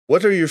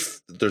 What are your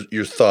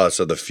thoughts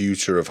on the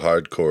future of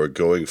hardcore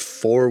going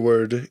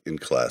forward in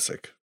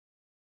Classic?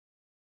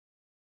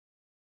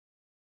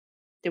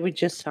 Did we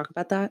just talk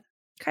about that?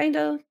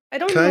 Kinda. I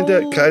don't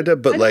Kinda, know.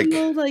 but I like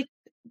don't know like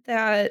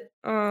that.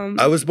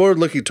 I was more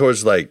looking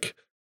towards like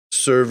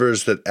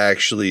servers that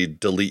actually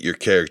delete your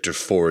character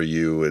for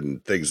you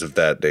and things of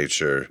that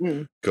nature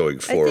Mm. going I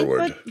think forward.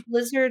 what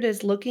Blizzard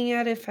is looking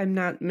at, if I'm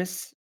not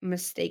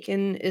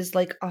mistaken, is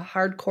like a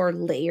hardcore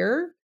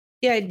layer.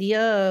 The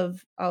idea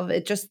of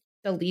it just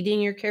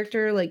deleting your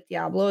character like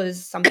Diablo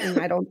is something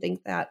I don't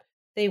think that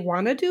they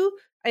want to do.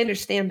 I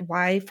understand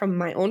why from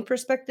my own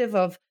perspective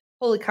of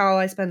holy cow,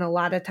 I spend a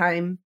lot of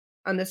time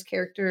on this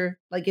character.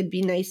 Like it'd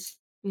be nice,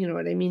 you know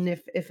what I mean,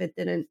 if it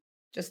didn't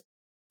just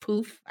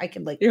poof, I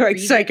could like You're like,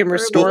 read so I it can for a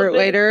restore little it bit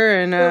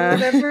later and or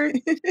whatever.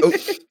 Oh,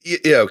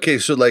 yeah, okay,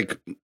 so like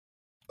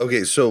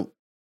okay, so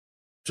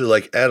to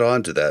like add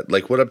on to that,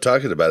 like what I'm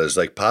talking about is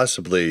like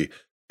possibly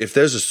if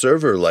there's a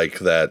server like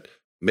that,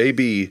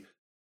 maybe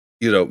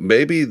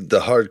maybe the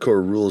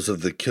hardcore rules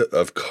of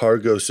of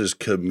Cargos's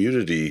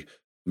community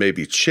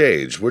maybe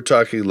change. We're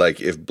talking like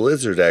if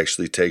Blizzard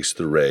actually takes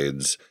the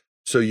reins,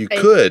 so you Right.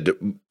 could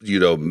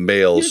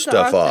mail Use the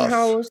stuff auction off.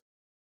 house.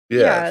 Yeah.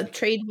 Yeah,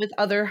 trade with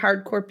other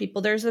hardcore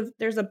people. There's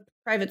a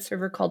private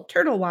server called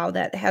Turtle WoW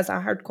that has a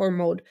hardcore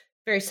mode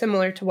very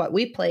similar to what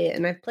we play,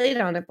 and I've played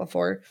on it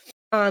before.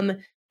 And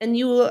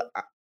you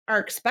are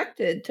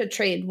expected to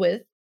trade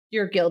with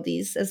your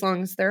guildies as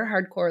long as they're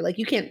hardcore. Like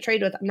you can't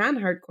trade with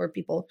non-hardcore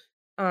people.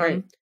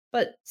 Right.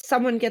 But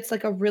someone gets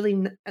like a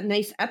really a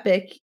nice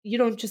epic, you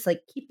don't just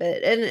like keep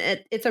it,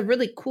 and it's a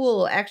really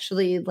cool,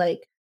 actually,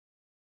 like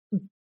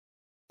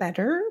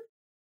better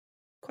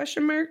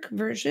question mark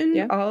version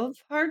Yeah. of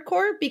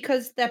hardcore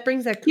because that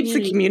brings that Keeps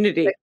the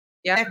community.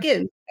 Yeah. back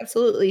in.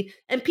 Absolutely.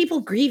 And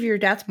people grieve your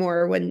death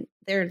more when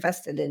they're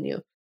invested in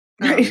you.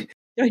 Right.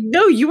 Like,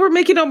 no, you were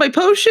making all my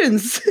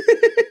potions.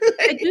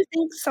 I do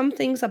think some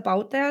things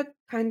about that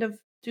kind of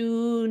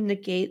do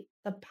negate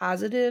the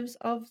positives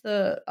of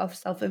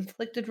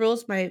self-inflicted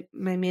rules. My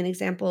main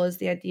example is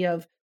the idea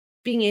of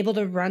being able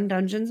to run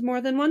dungeons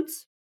more than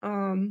once.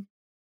 Kind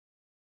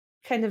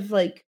of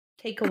like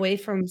take away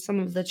from some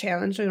of the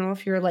challenge. You know,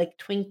 if you're like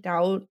twinked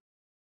out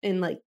in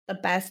like the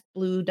best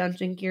blue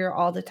dungeon gear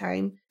all the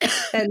time,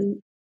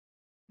 then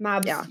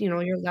mobs, Yeah. you know,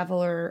 your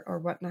level or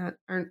whatnot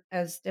aren't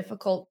as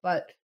difficult.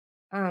 But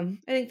I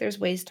think there's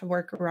ways to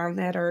work around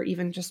that, or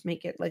even just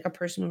make it like a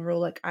personal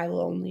rule, like I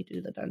will only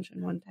do the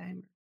dungeon one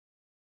time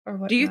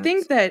or Do you whatnot.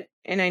 think that,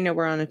 and I know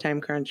we're on a time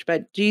crunch,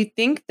 but do you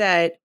think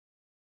that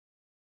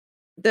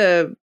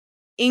the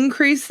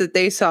increase that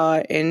they saw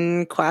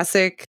in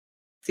Classic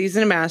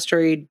Season of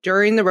Mastery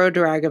during the Road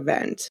to Rag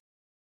event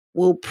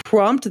will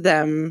prompt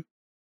them,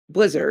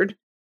 Blizzard,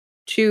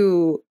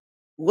 to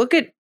look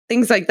at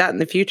things like that in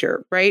the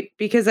future, right?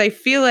 Because I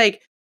feel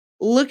like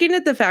looking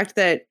at the fact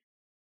that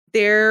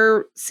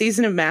their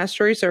Season of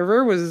Mastery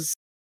server was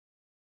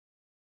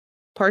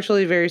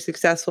partially very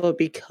successful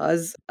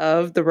because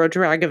of the Road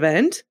to Rag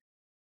event,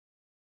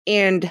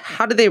 and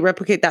how do they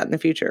replicate that in the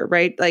future,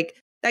 right? Like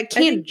that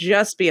can't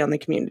just be on the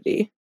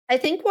community. I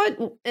think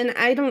and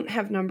I don't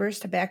have numbers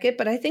to back it,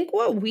 but I think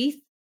what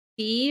we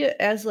see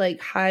as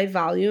like high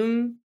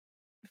volume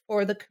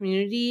for the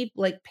community,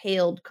 like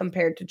paled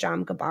compared to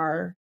Jam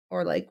Gabar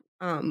or like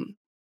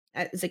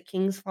is it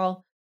King's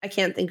Fall? I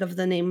can't think of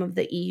the name of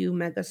the EU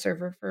mega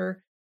server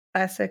for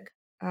Classic.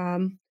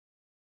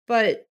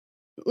 But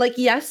like,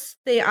 yes,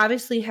 they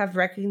obviously have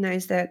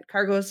recognized that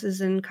Cargos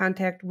is in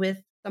contact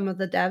with some of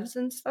the devs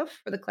and stuff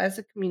for the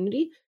Classic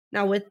community.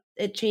 Now, with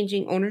it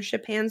changing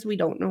ownership hands, we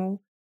don't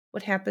know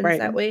what happens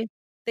that way.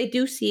 They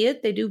do see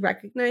it. They do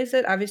recognize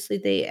it. Obviously,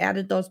 they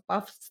added those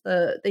buffs.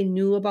 They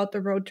knew about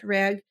the Road to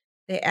Rag.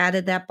 They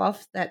added that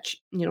buff that,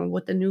 you know,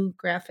 with the new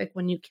graphic,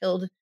 when you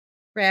killed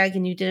Rag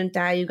and you didn't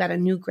die, you got a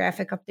new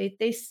graphic update.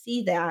 They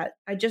see that.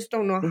 I just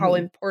don't know how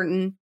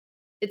important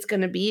it's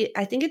going to be.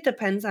 I think it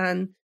depends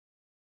on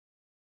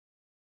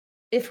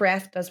if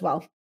Wrath does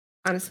well,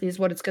 honestly, is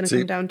what it's going to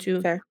come down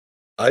to. Fair.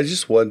 I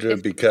just wonder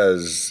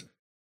because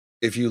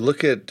if you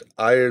look at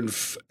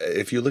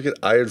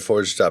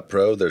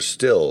Ironforge.pro, there's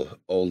still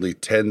only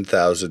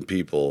 10,000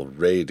 people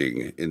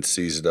raiding in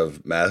Season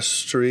of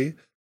Mastery.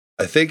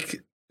 I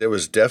think there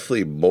was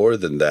definitely more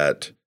than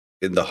that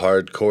in the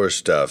hardcore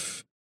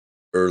stuff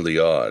early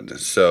on.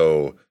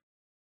 So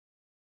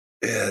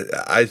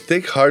I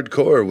think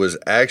hardcore was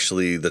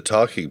actually the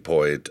talking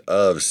point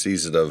of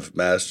Season of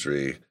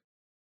Mastery.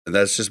 And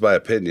that's just my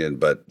opinion,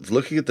 but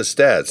looking at the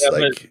stats,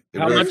 like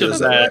how really much of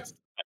that?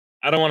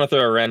 I don't want to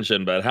throw a wrench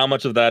in, but how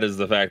much of that is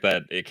the fact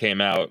that it came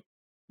out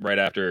right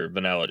after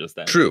Vanilla just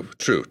ended?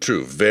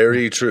 True,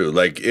 very true.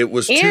 Like it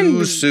was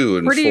too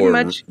soon for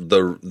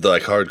the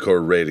like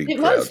hardcore rating. It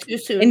was too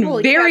soon,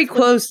 and very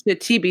close to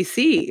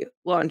TBC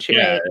launching.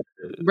 Yeah,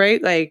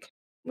 right. Like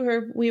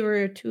we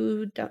were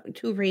two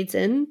raids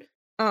in.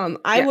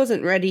 I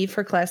wasn't ready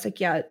for Classic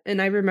yet,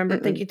 and I remember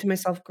thinking to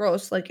myself,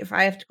 "Gross! Like if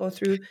I have to go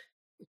through."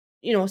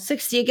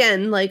 60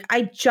 again. Like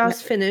I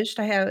just finished.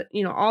 I have,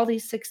 all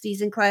these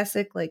 60s in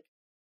Classic. Like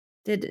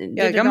did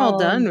like I'm all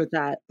done with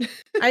that.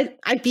 I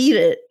beat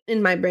it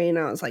in my brain.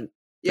 I was like,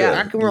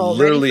 rock and roll.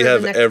 Literally ready for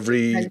have the next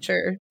every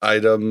adventure.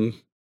 Item.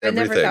 I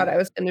never thought I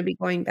was going to be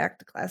going back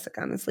to Classic,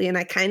 honestly. And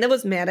I kind of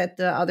was mad at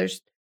the other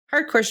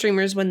hardcore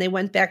streamers when they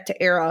went back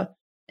to Era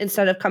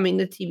instead of coming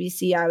to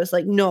TBC. I was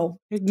like, no,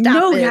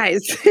 stop it.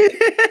 Guys.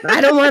 I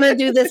don't want to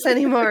do this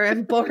anymore.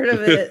 I'm bored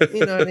of it.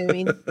 You know what I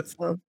mean?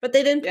 So, but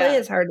they didn't play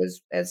as hard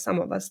as some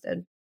of us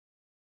did.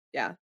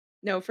 Yeah,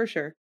 no, for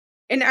sure.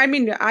 And I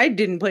mean, I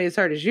didn't play as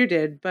hard as you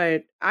did,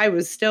 but I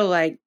was still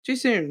like, too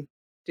soon,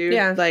 dude.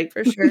 Yeah, like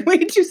for sure. way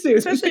too soon.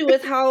 Especially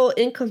with how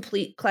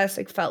incomplete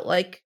Classic felt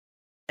like.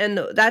 And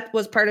that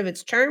was part of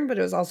its charm, but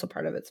it was also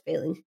part of its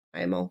failing.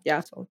 IMO.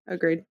 Yeah, so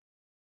agreed.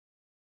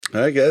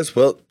 All right, guys.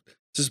 Well,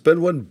 this has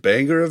been one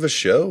banger of a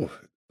show.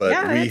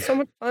 But we had so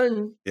much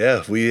fun.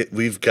 Yeah,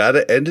 we've got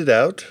to end it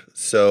out.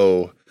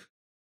 So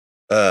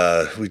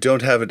we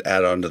don't have an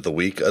add-on of the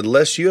week,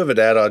 unless you have an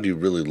add-on you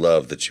really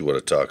love that you want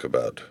to talk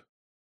about.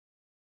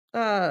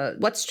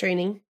 What's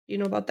Training? Do you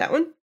know about that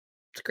one?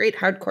 It's a great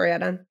hardcore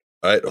add-on.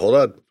 All right, hold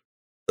on.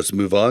 Let's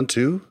move on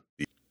to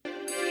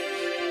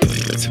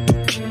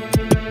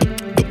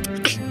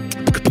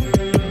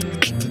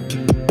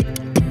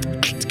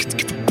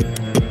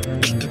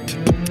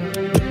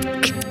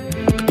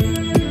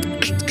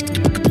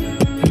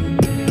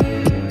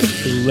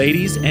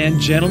Ladies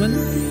and gentlemen,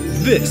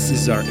 this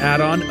is our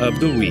add-on of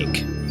the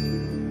week.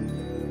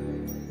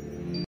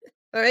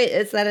 All right,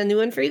 is that a new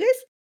one for you guys?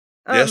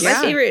 Yes.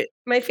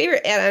 My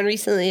favorite add-on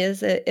recently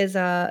is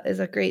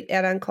a great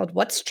add-on called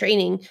What's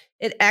Training.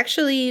 It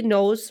actually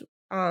knows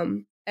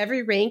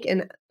every rank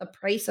and the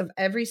price of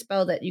every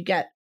spell that you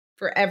get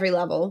for every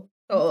level.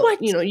 So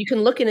you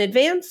can look in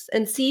advance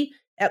and see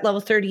at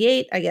level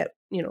 38, I get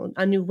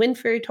a new Wind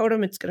Fairy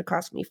totem. It's going to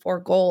cost me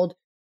 4 gold.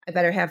 I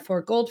better have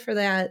 4 gold for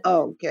that.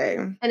 Okay.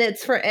 And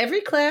it's for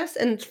every class,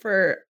 and it's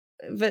for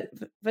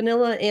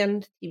vanilla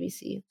and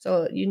TBC.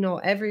 So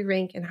every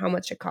rank and how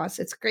much it costs.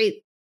 It's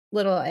great.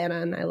 little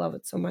add-on. I love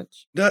it so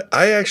much. No,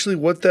 I actually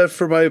want that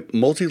for my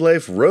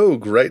multi-life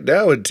rogue right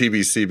now in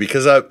TBC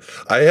because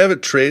I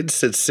haven't trained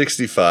since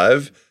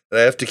 65 and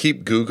I have to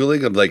keep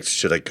Googling. I'm like,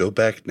 should I go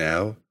back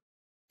now?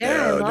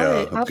 Yeah, I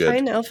love it. I'm I'll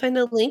good. find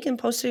a link and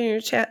post it in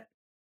your chat.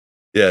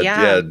 Yeah,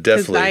 'cause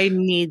definitely. I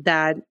need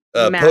that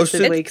Post it-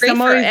 massively. It's great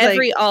for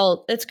every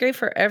alt. It's great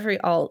for every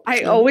alt. I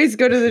too. always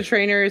go to the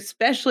trainer,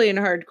 especially in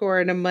hardcore,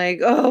 and I'm like,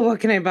 oh, what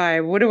can I buy?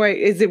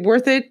 Is it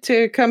worth it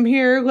to come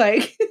here?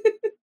 Like,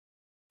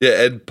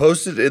 Yeah, and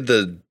post it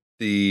in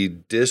the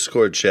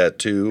Discord chat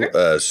too,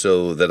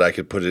 so that I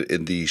could put it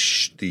in the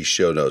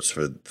show notes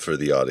for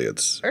the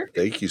audience. Perfect.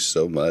 Thank you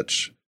so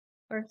much.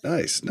 Of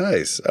Nice.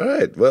 course. All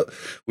right. Well,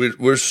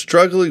 we're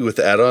struggling with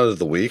add-on of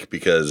the week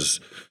because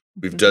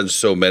we've done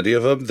so many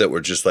of them that we're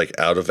just like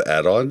out of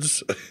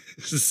add-ons.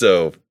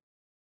 So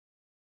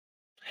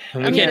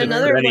And I we mean, can't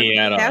another remember one any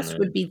past add-on.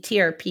 would be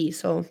TRP.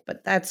 So,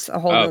 but that's a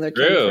whole Oh, other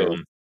true.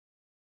 thing.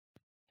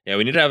 Yeah,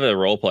 we need to have a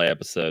role play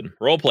episode.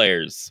 Role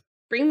players.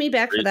 Bring me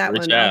back for that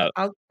Reach one. out.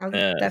 I'll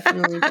Yeah.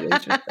 definitely be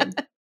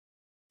interested.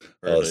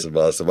 Perfect.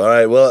 Awesome. All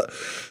right. Well,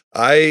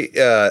 I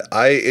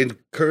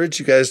encourage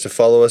you guys to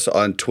follow us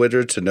on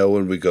Twitter to know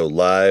when we go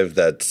live.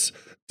 That's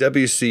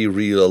WC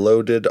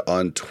Reloaded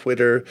on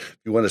Twitter. If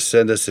you want to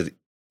send us an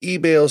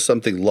email,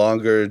 something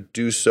longer,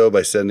 do so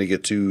by sending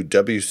it to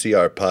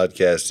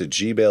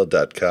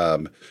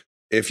wcrpodcast@gmail.com.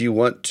 If you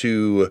want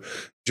to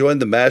join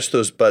the Mash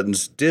Those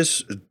Buttons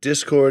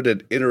Discord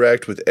and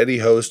interact with any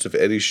host of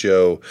any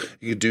show,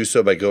 you can do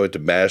so by going to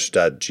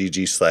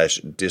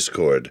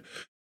mash.gg/discord.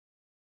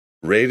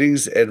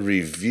 Ratings and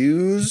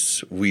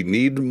reviews, we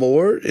need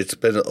more. It's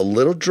been a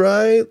little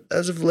dry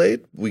as of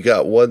late. We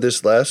got one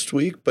this last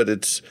week, but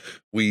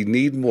we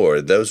need more.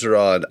 Those are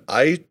on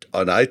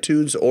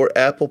iTunes or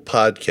Apple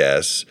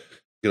Podcasts.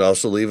 You can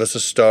also leave us a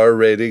star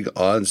rating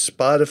on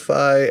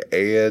Spotify,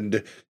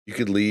 and you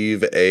can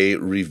leave a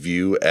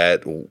review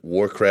at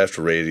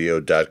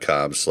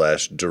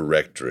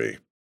warcraftradio.com/directory.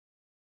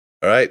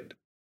 All right.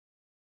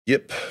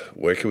 Yip.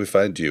 Where can we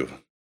find you?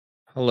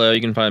 Hello,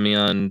 you can find me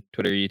on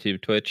Twitter,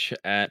 YouTube, Twitch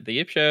at The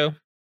Yip Show.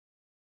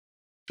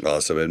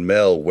 Awesome. And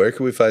Mel, where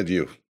can we find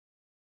you?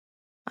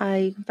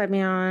 you can find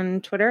me on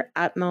Twitter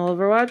at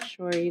MelOverwatch,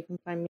 or you can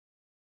find me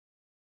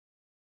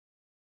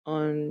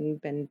on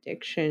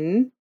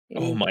Benediction.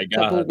 Oh in my a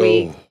couple God.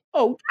 weeks.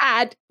 Oh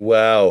God.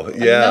 Wow.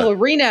 Yeah. Mel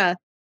Arena.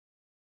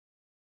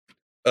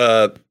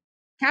 Uh,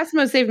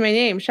 Casmo saved my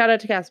name. Shout out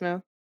to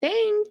Casmo.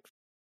 Thanks.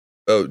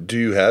 oh, do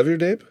you have your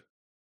name?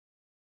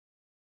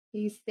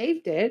 He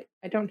saved it.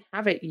 I don't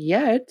have it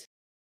yet.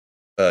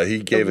 He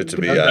gave it to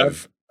me.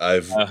 Don't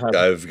I've Uh-huh.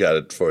 got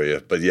it for you.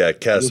 But yeah,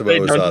 Don't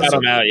Casimo is shout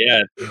awesome. him out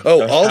yet. Oh,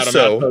 Don't shout him out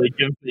also, till he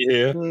gives it to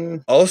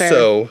you.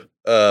 also,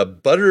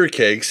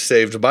 Buttercakes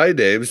saved my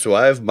name, so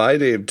I have my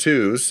name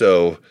too.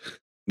 So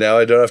now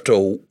I don't have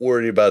to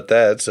worry about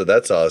that. So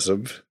that's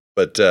awesome.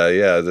 But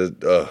yeah,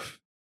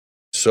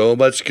 so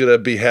much gonna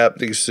be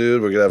happening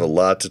soon. We're gonna have a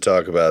lot to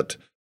talk about.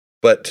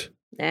 But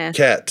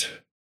Kat,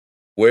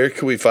 where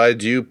can we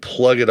find you?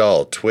 Plug it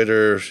all.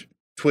 Twitter,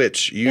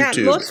 Twitch,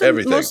 YouTube,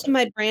 everything. Most of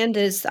my brand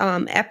is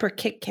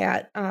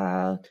AprikitKAT.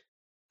 I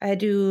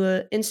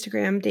do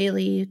Instagram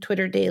daily,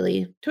 Twitter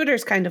daily.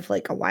 Twitter's kind of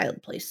like a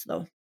wild place,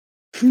 though.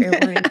 Fair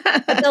warning.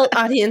 Adult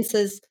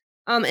audiences,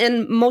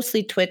 and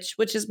mostly Twitch,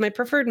 which is my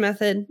preferred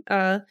method.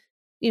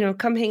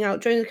 Come hang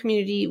out, join the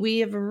community. We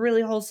have a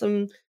really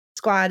wholesome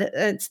squad.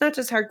 It's not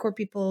just hardcore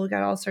people. We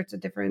got all sorts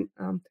of different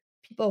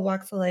people,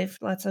 walks of life.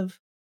 Lots of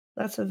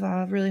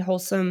really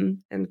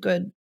wholesome and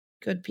good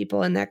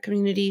people in that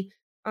community.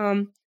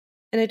 And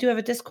I do have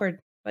a Discord,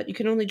 but you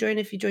can only join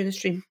if you join the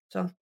stream.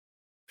 So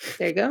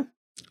there you go.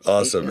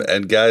 Awesome.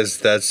 And guys,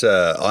 that's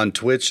on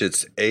Twitch,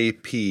 it's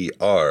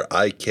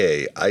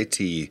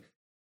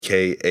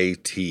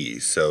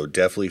AprikitKAT. So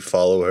definitely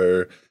follow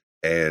her,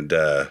 and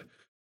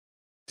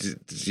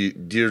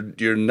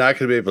you're not going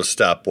to be able to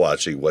stop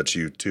watching once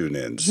you tune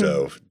in.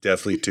 So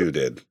definitely tune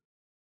in.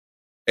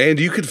 And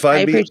you can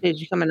find me. I appreciate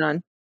you coming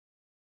on.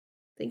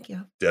 Thank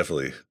you.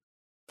 Definitely.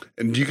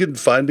 And you can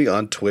find me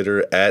on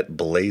Twitter at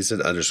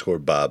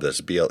Blazin_Bob. That's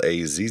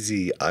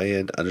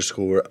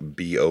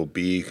BLAZZIN_BOB.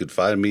 You can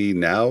find me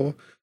now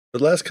for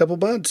the last couple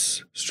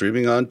months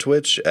streaming on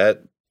Twitch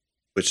at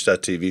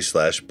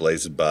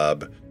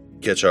twitch.tv/BlazinBob.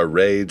 Catch our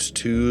raids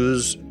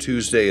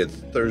Tuesday and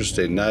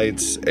Thursday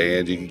nights,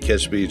 and you can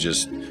catch me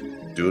just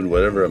doing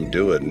whatever I'm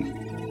doing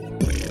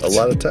a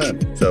lot of time.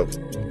 So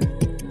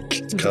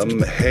come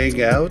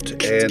hang out,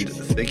 and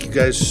thank you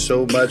guys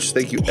so much.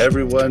 Thank you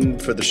everyone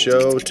for the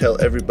show. Tell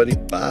everybody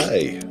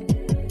bye.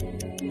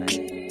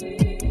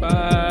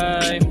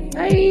 Bye.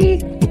 Bye.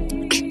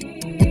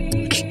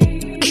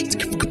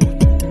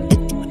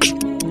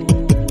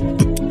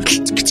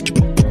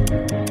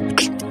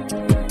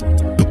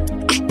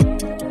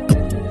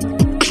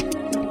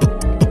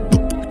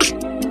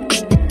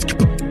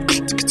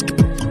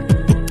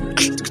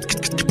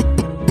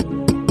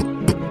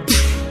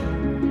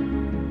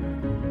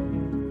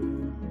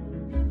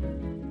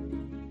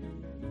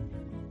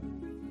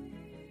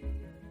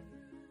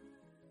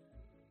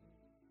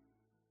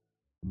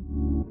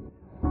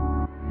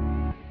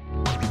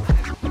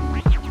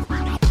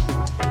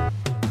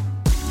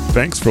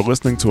 Thanks for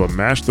listening to a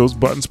Mash Those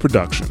Buttons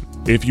production.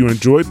 If you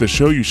enjoyed the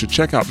show, you should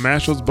check out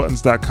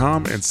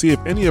mashthosebuttons.com and see if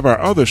any of our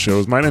other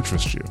shows might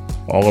interest you.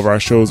 All of our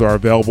shows are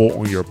available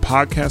on your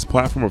podcast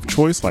platform of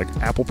choice like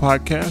Apple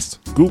Podcasts,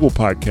 Google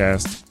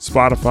Podcasts,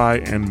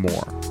 Spotify, and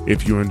more.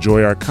 If you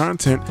enjoy our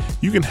content,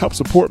 you can help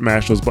support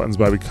Mash Those Buttons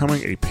by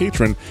becoming a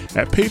patron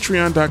at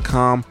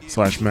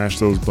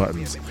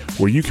patreon.com/mashthosebuttons,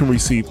 where you can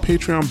receive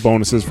Patreon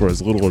bonuses for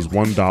as little as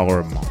 $1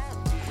 a month.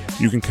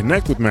 You can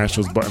connect with Mash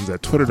Those Buttons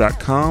at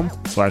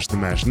twitter.com/The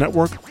Mash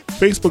Network,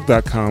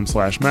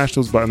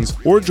 facebook.com/mashthosebuttons,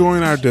 or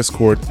join our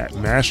Discord at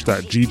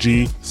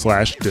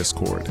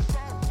mash.gg/discord.